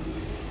wanted.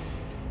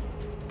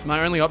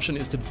 My only option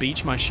is to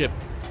beach my ship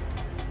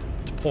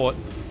to port.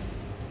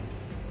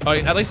 Oh,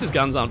 at least his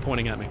guns aren't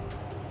pointing at me.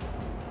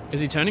 Is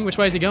he turning? Which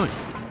way is he going?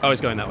 Oh,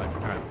 he's going that way.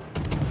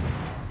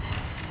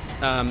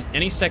 Alright.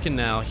 Any second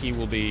now, he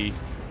will be...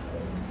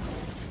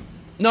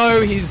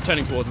 No, he's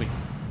turning towards me.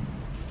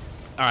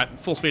 Alright,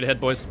 full speed ahead,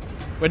 boys.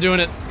 We're doing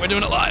it. We're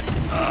doing it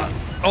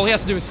live. All he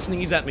has to do is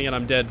sneeze at me and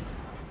I'm dead.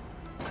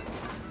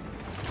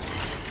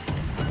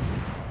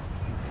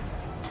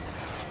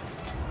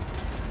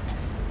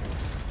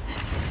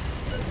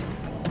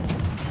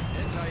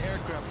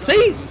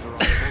 See?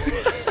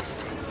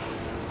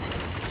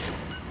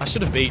 I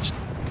should have beached.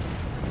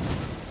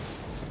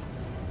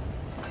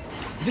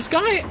 This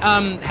guy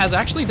has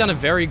actually done a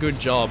very good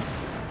job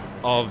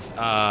of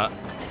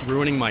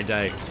ruining my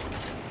day.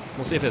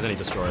 We'll see if there's any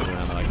destroyers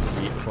around that I can just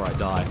eat before I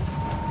die.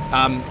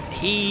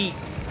 He,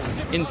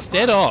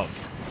 instead of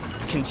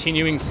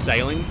continuing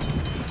sailing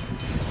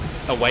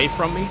away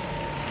from me,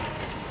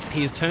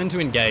 he's turned to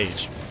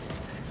engage,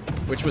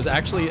 which was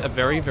actually a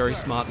very, very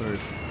smart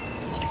move.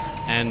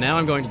 And now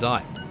I'm going to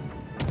die.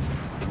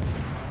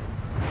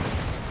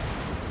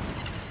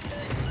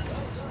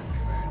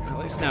 At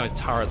least now his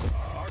turrets are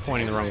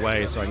pointing the wrong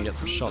way so I can get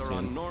some shots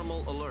in.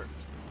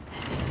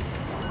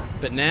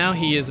 But now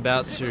he is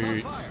about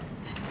to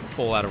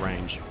fall out of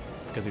range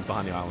because he's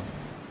behind the island,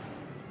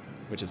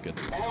 which is good.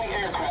 Enemy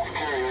aircraft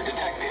carrier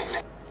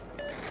detected.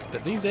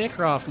 But these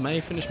aircraft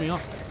may finish me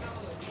off.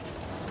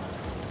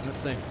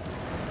 Let's see.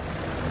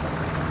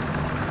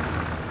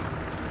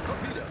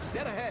 Torpedoes,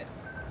 dead ahead.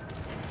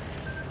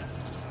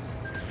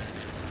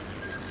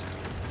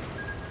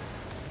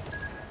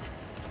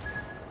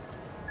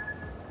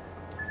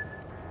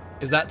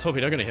 Is that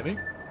torpedo going to hit me?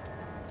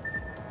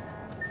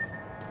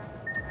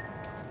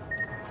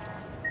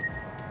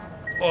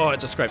 Oh, it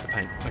just scraped the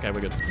paint. Okay,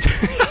 we're good.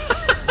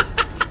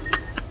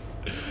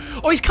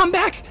 Oh, he's come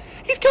back!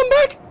 He's come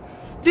back!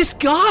 This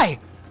guy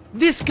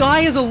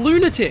is a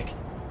lunatic!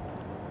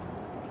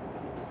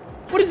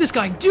 What is this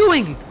guy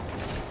doing?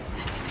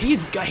 He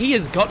has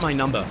got my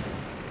number.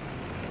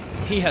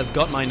 He has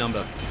got my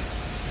number.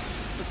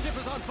 The ship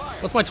is on fire.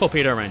 What's my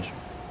torpedo range?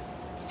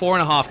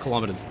 4.5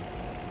 kilometers.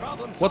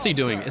 What's he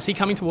doing? Is he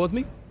coming towards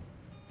me?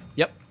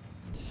 Yep.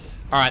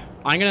 Alright,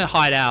 I'm gonna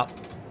hide out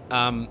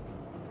and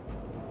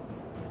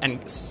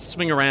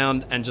swing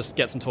around and just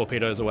get some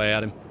torpedoes away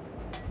at him.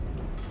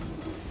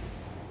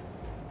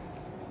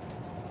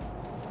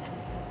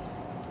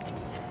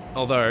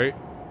 Although,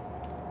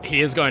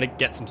 he is going to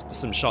get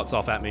some shots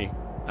off at me.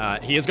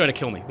 He is going to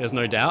kill me, there's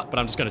no doubt, but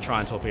I'm just going to try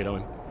and torpedo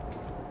him.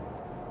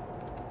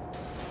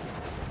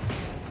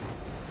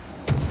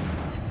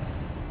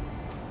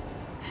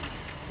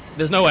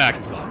 There's no way I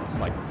can survive this.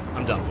 Like,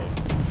 I'm done for.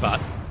 But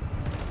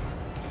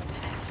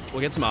we'll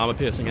get some armor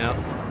piercing out.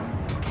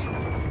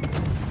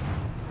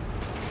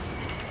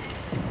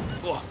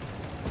 Oh,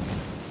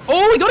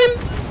 oh, we got him!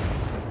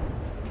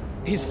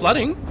 He's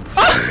flooding.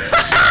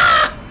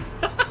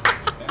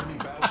 Enemy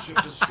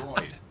battleship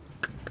destroyed.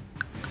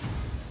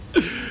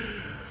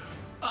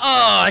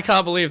 Oh, I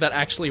can't believe that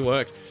actually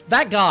worked.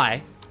 That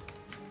guy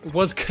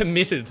was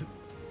committed.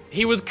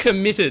 He was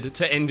committed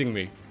to ending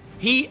me.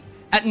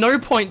 At no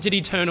point did he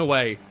turn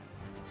away.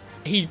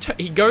 He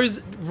goes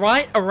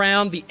right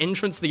around the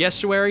entrance to the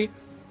estuary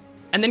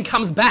and then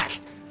comes back.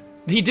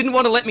 He didn't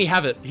want to let me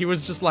have it. He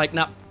was just like,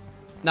 nah,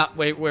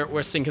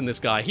 we're sinking this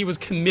guy. He was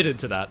committed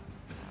to that.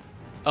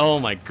 Oh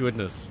my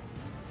goodness.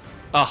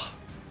 Oh.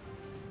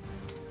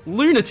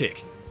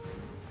 Lunatic.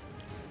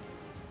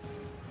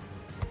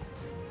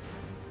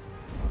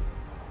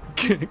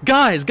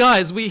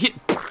 Guys, we hit...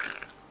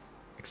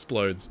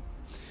 Explodes.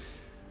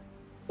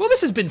 Well,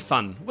 this has been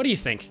fun. What do you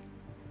think?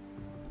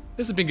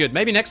 This has been good.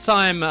 Maybe next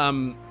time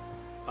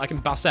I can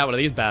bust out one of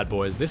these bad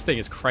boys. This thing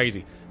is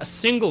crazy. A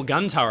single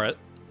gun turret.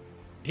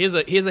 Here's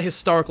a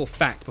historical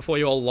fact before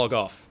you all log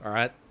off,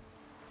 alright?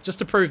 Just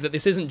to prove that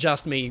this isn't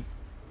just me,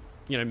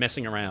 you know,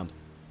 messing around.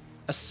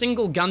 A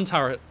single gun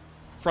turret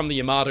from the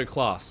Yamato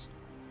class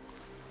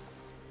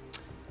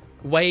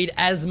weighed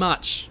as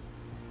much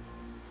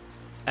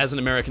as an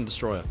American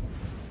destroyer.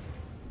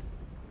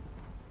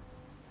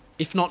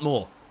 If not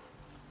more.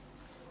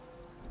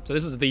 So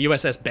this is the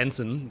USS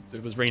Benson.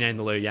 It was renamed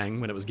the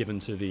Luoyang when it was given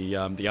to the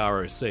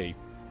ROC.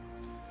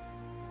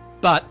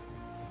 But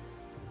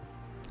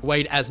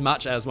weighed as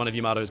much as one of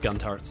Yamato's gun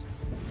turrets.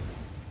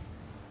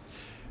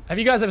 Have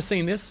you guys ever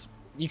seen this?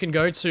 You can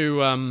go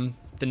to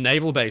the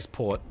naval base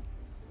port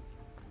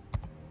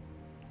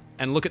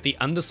and look at the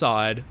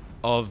underside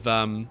of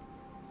the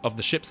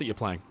ships that you're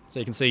playing. So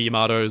you can see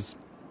Yamato's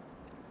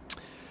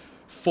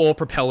 4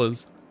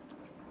 propellers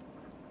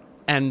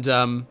And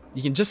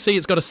you can just see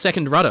it's got a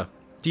second rudder.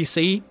 Do you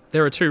see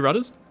there are 2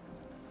 rudders?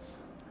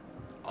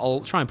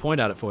 I'll try and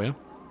point at it for you.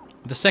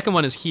 The second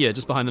one is here,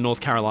 just behind the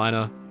North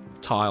Carolina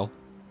tile.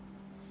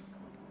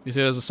 You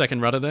see there's a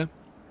second rudder there?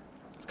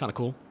 It's kind of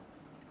cool.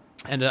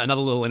 And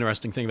another little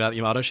interesting thing about the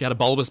Yamato, she had a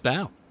bulbous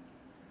bow.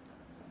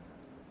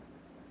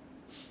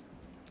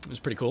 It was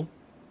pretty cool.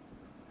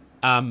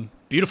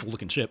 Beautiful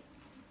looking ship.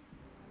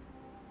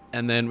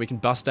 And then we can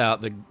bust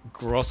out the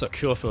Grosser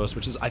Kurfürst,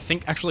 which is, I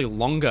think, actually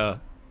longer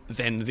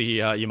than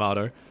the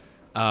Yamato.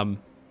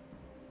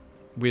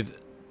 With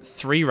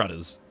 3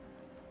 rudders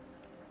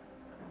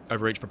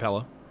over each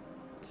propeller.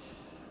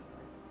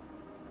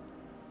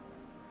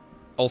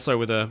 Also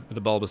with a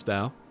bulbous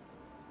bow.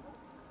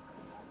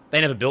 They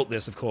never built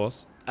this, of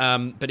course.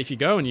 But if you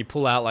go and you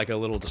pull out like a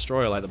little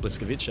destroyer like the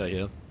Bliskovica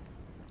here,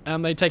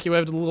 they take you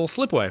over to the little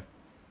slipway.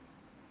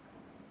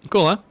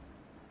 Cool, huh?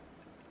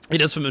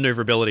 It is for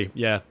maneuverability,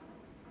 yeah.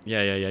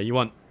 Yeah. You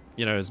want,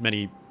 you know, as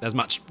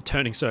much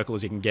turning circle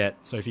as you can get.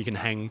 So if you can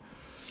hang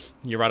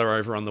your rudder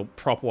over on the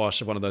prop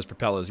wash of one of those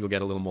propellers, you'll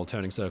get a little more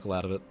turning circle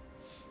out of it.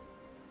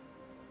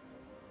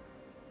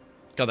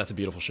 God, that's a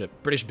beautiful ship.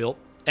 British built.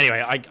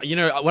 Anyway, you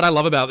know, what I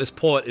love about this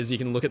port is you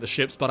can look at the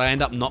ships, but I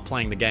end up not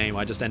playing the game.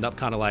 I just end up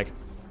kind of like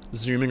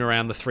zooming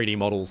around the 3D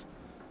models.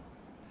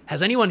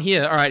 Has anyone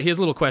here, alright, here's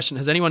a little question.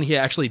 Has anyone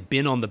here actually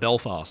been on the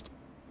Belfast?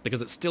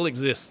 Because it still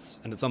exists,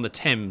 and it's on the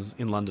Thames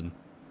in London.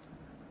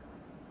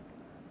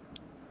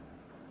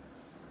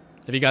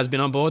 Have you guys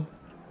been on board?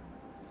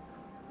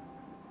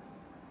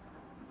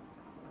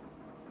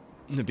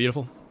 Isn't it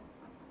beautiful?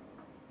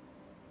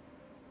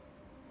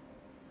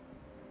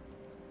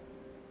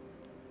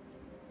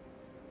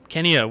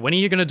 Kenya, when are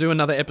you going to do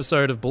another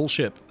episode of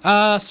Bullship?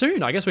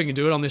 Soon. I guess we can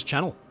do it on this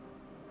channel.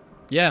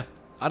 Yeah.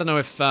 I don't know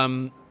if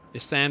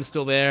Sam's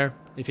still there,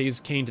 if he's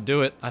keen to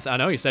do it. I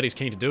know he said he's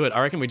keen to do it.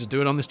 I reckon we just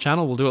do it on this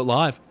channel. We'll do it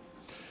live.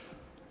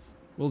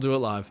 We'll do it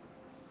live.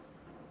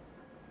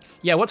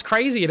 Yeah, what's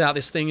crazy about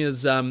this thing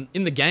is,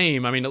 in the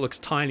game, I mean, it looks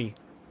tiny.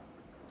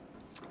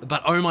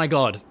 But oh my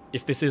god,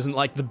 if this isn't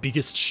like the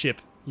biggest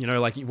ship, you know,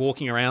 like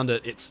walking around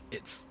it,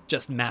 it's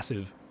just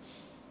massive.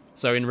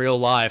 So in real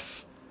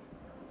life,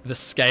 the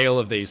scale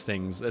of these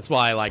things, that's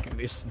why, like,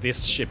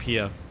 this ship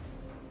here,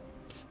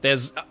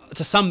 there's,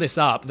 to sum this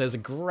up, there's a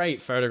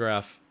great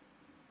photograph.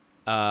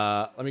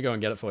 Let me go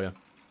and get it for you.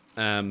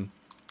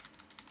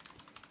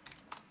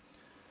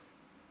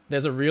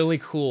 There's a really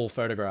cool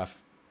photograph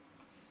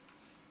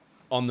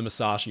on the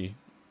Musashi,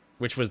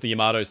 which was the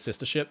Yamato's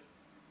sister ship.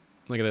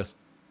 Look at this.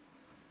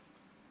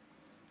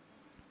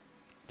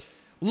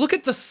 Look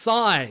at the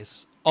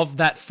size of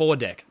that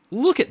foredeck.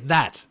 Look at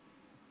that.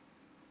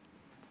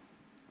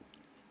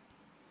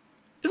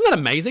 Isn't that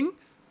amazing?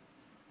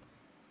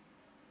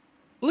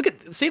 Look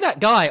at, see that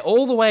guy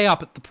all the way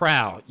up at the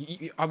prow.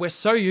 We're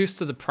so used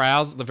to the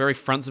prows, the very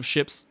fronts of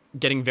ships,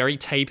 getting very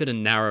tapered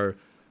and narrow,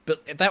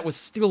 but that was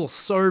still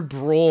so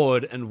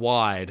broad and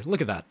wide.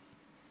 Look at that.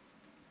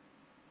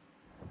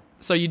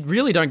 So you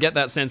really don't get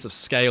that sense of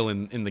scale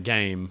in the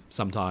game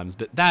sometimes,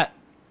 but that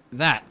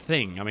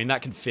thing, I mean,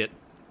 that could fit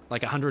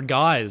like 100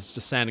 guys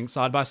just standing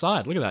side by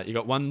side. Look at that. You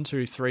got 1,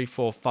 2, 3,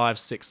 4, 5,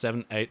 6,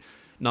 7, 8,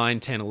 9,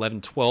 10,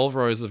 11, 12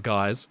 rows of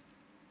guys,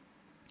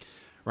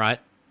 right?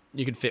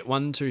 You could fit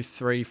 1, 2,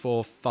 3,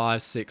 4,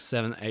 5, 6,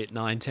 7, 8,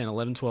 9, 10,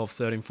 11, 12,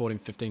 13, 14,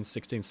 15,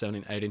 16,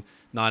 17, 18,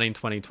 19,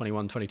 20,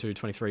 21, 22,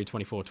 23,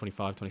 24,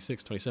 25,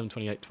 26, 27,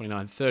 28,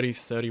 29, 30,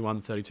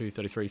 31, 32,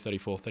 33,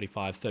 34,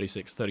 35,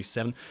 36,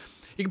 37.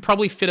 You could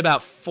probably fit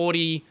about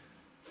 40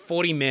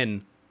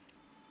 men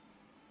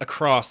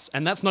across,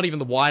 and that's not even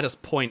the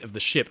widest point of the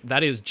ship.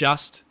 That is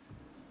just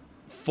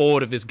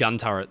forward of this gun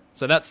turret.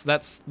 So that's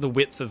the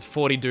width of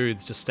 40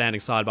 dudes just standing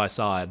side by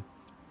side.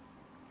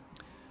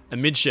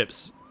 And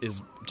midships is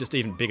just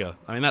even bigger.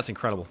 I mean, that's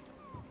incredible.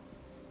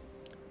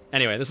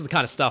 Anyway, this is the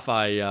kind of stuff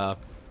I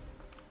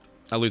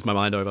lose my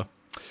mind over.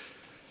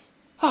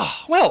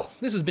 Oh, well,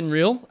 this has been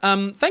real.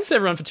 Thanks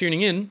everyone for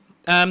tuning in.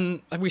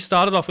 We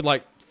started off with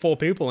like 4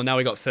 people and now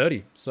we got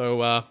 30.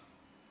 So,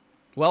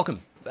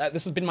 welcome.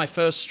 This has been my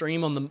first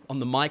stream on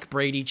the Mike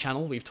Brady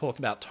channel. We've talked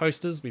about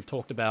toasters. We've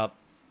talked about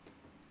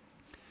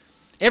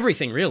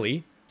everything,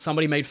 really.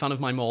 Somebody made fun of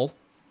my mall,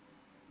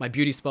 my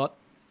beauty spot.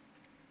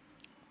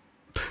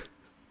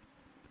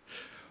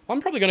 I'm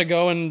probably going to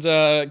go and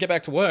get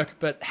back to work,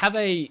 but have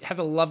a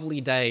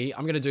lovely day.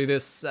 I'm going to do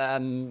this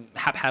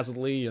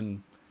haphazardly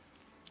and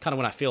kind of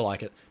when I feel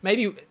like it.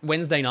 Maybe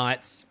Wednesday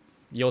nights,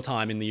 your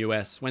time in the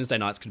US. Wednesday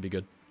nights could be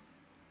good.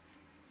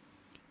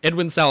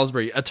 Edwin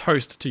Salisbury, a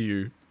toast to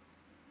you.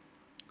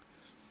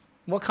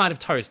 What kind of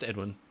toast,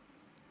 Edwin?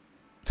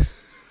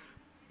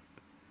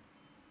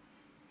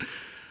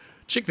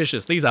 Chick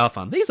Vicious, these are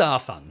fun. These are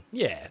fun.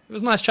 Yeah, it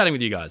was nice chatting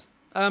with you guys.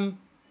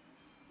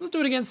 Let's do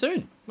it again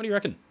soon. What do you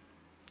reckon?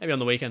 Maybe on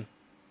the weekend.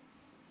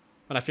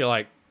 When I feel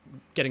like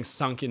getting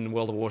sunk in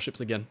World of Warships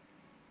again.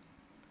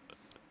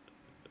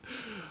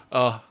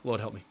 Oh, Lord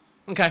help me.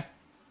 Okay.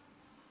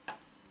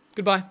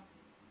 Goodbye. I'm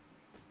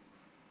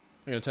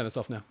going to turn this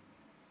off now.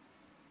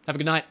 Have a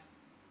good night.